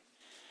pay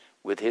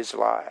with his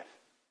life.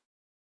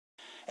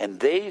 And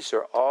these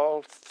are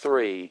all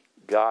three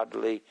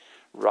godly,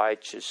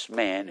 righteous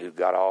men who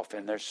got off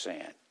in their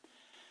sin.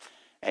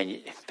 And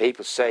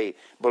people say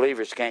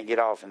believers can't get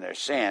off in their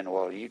sin.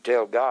 Well, you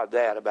tell God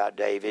that about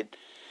David,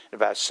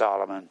 about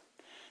Solomon,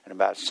 and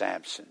about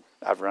Samson.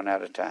 I've run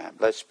out of time.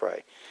 Let's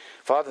pray.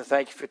 Father,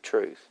 thank you for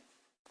truth.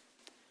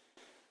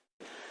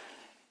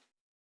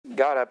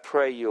 God, I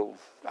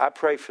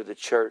pray for the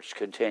church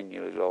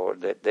continually,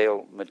 Lord, that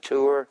they'll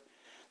mature,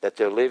 that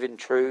they'll live in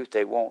truth.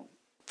 They won't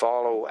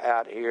follow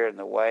out here in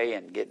the way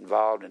and get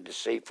involved in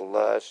deceitful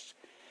lusts,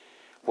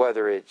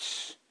 whether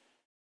it's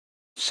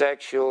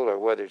sexual or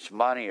whether it's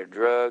money or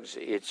drugs.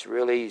 It's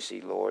real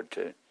easy, Lord,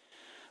 to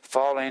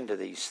fall into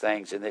these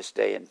things in this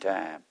day and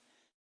time.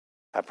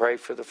 I pray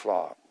for the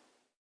flock.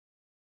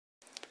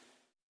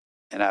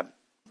 And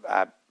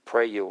I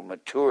pray you'll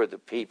mature the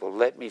people.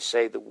 Let me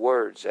say the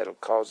words that'll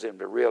cause them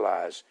to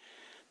realize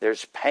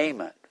there's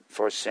payment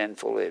for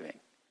sinful living.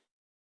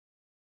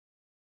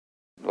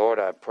 Lord,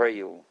 I pray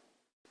you'll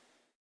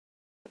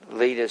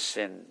lead us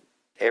in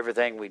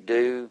everything we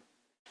do,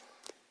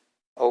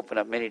 open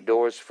up many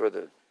doors for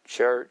the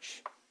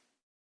church,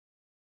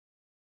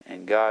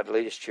 and God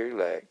lead us to your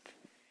elect.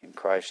 In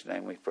Christ's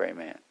name we pray,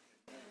 amen.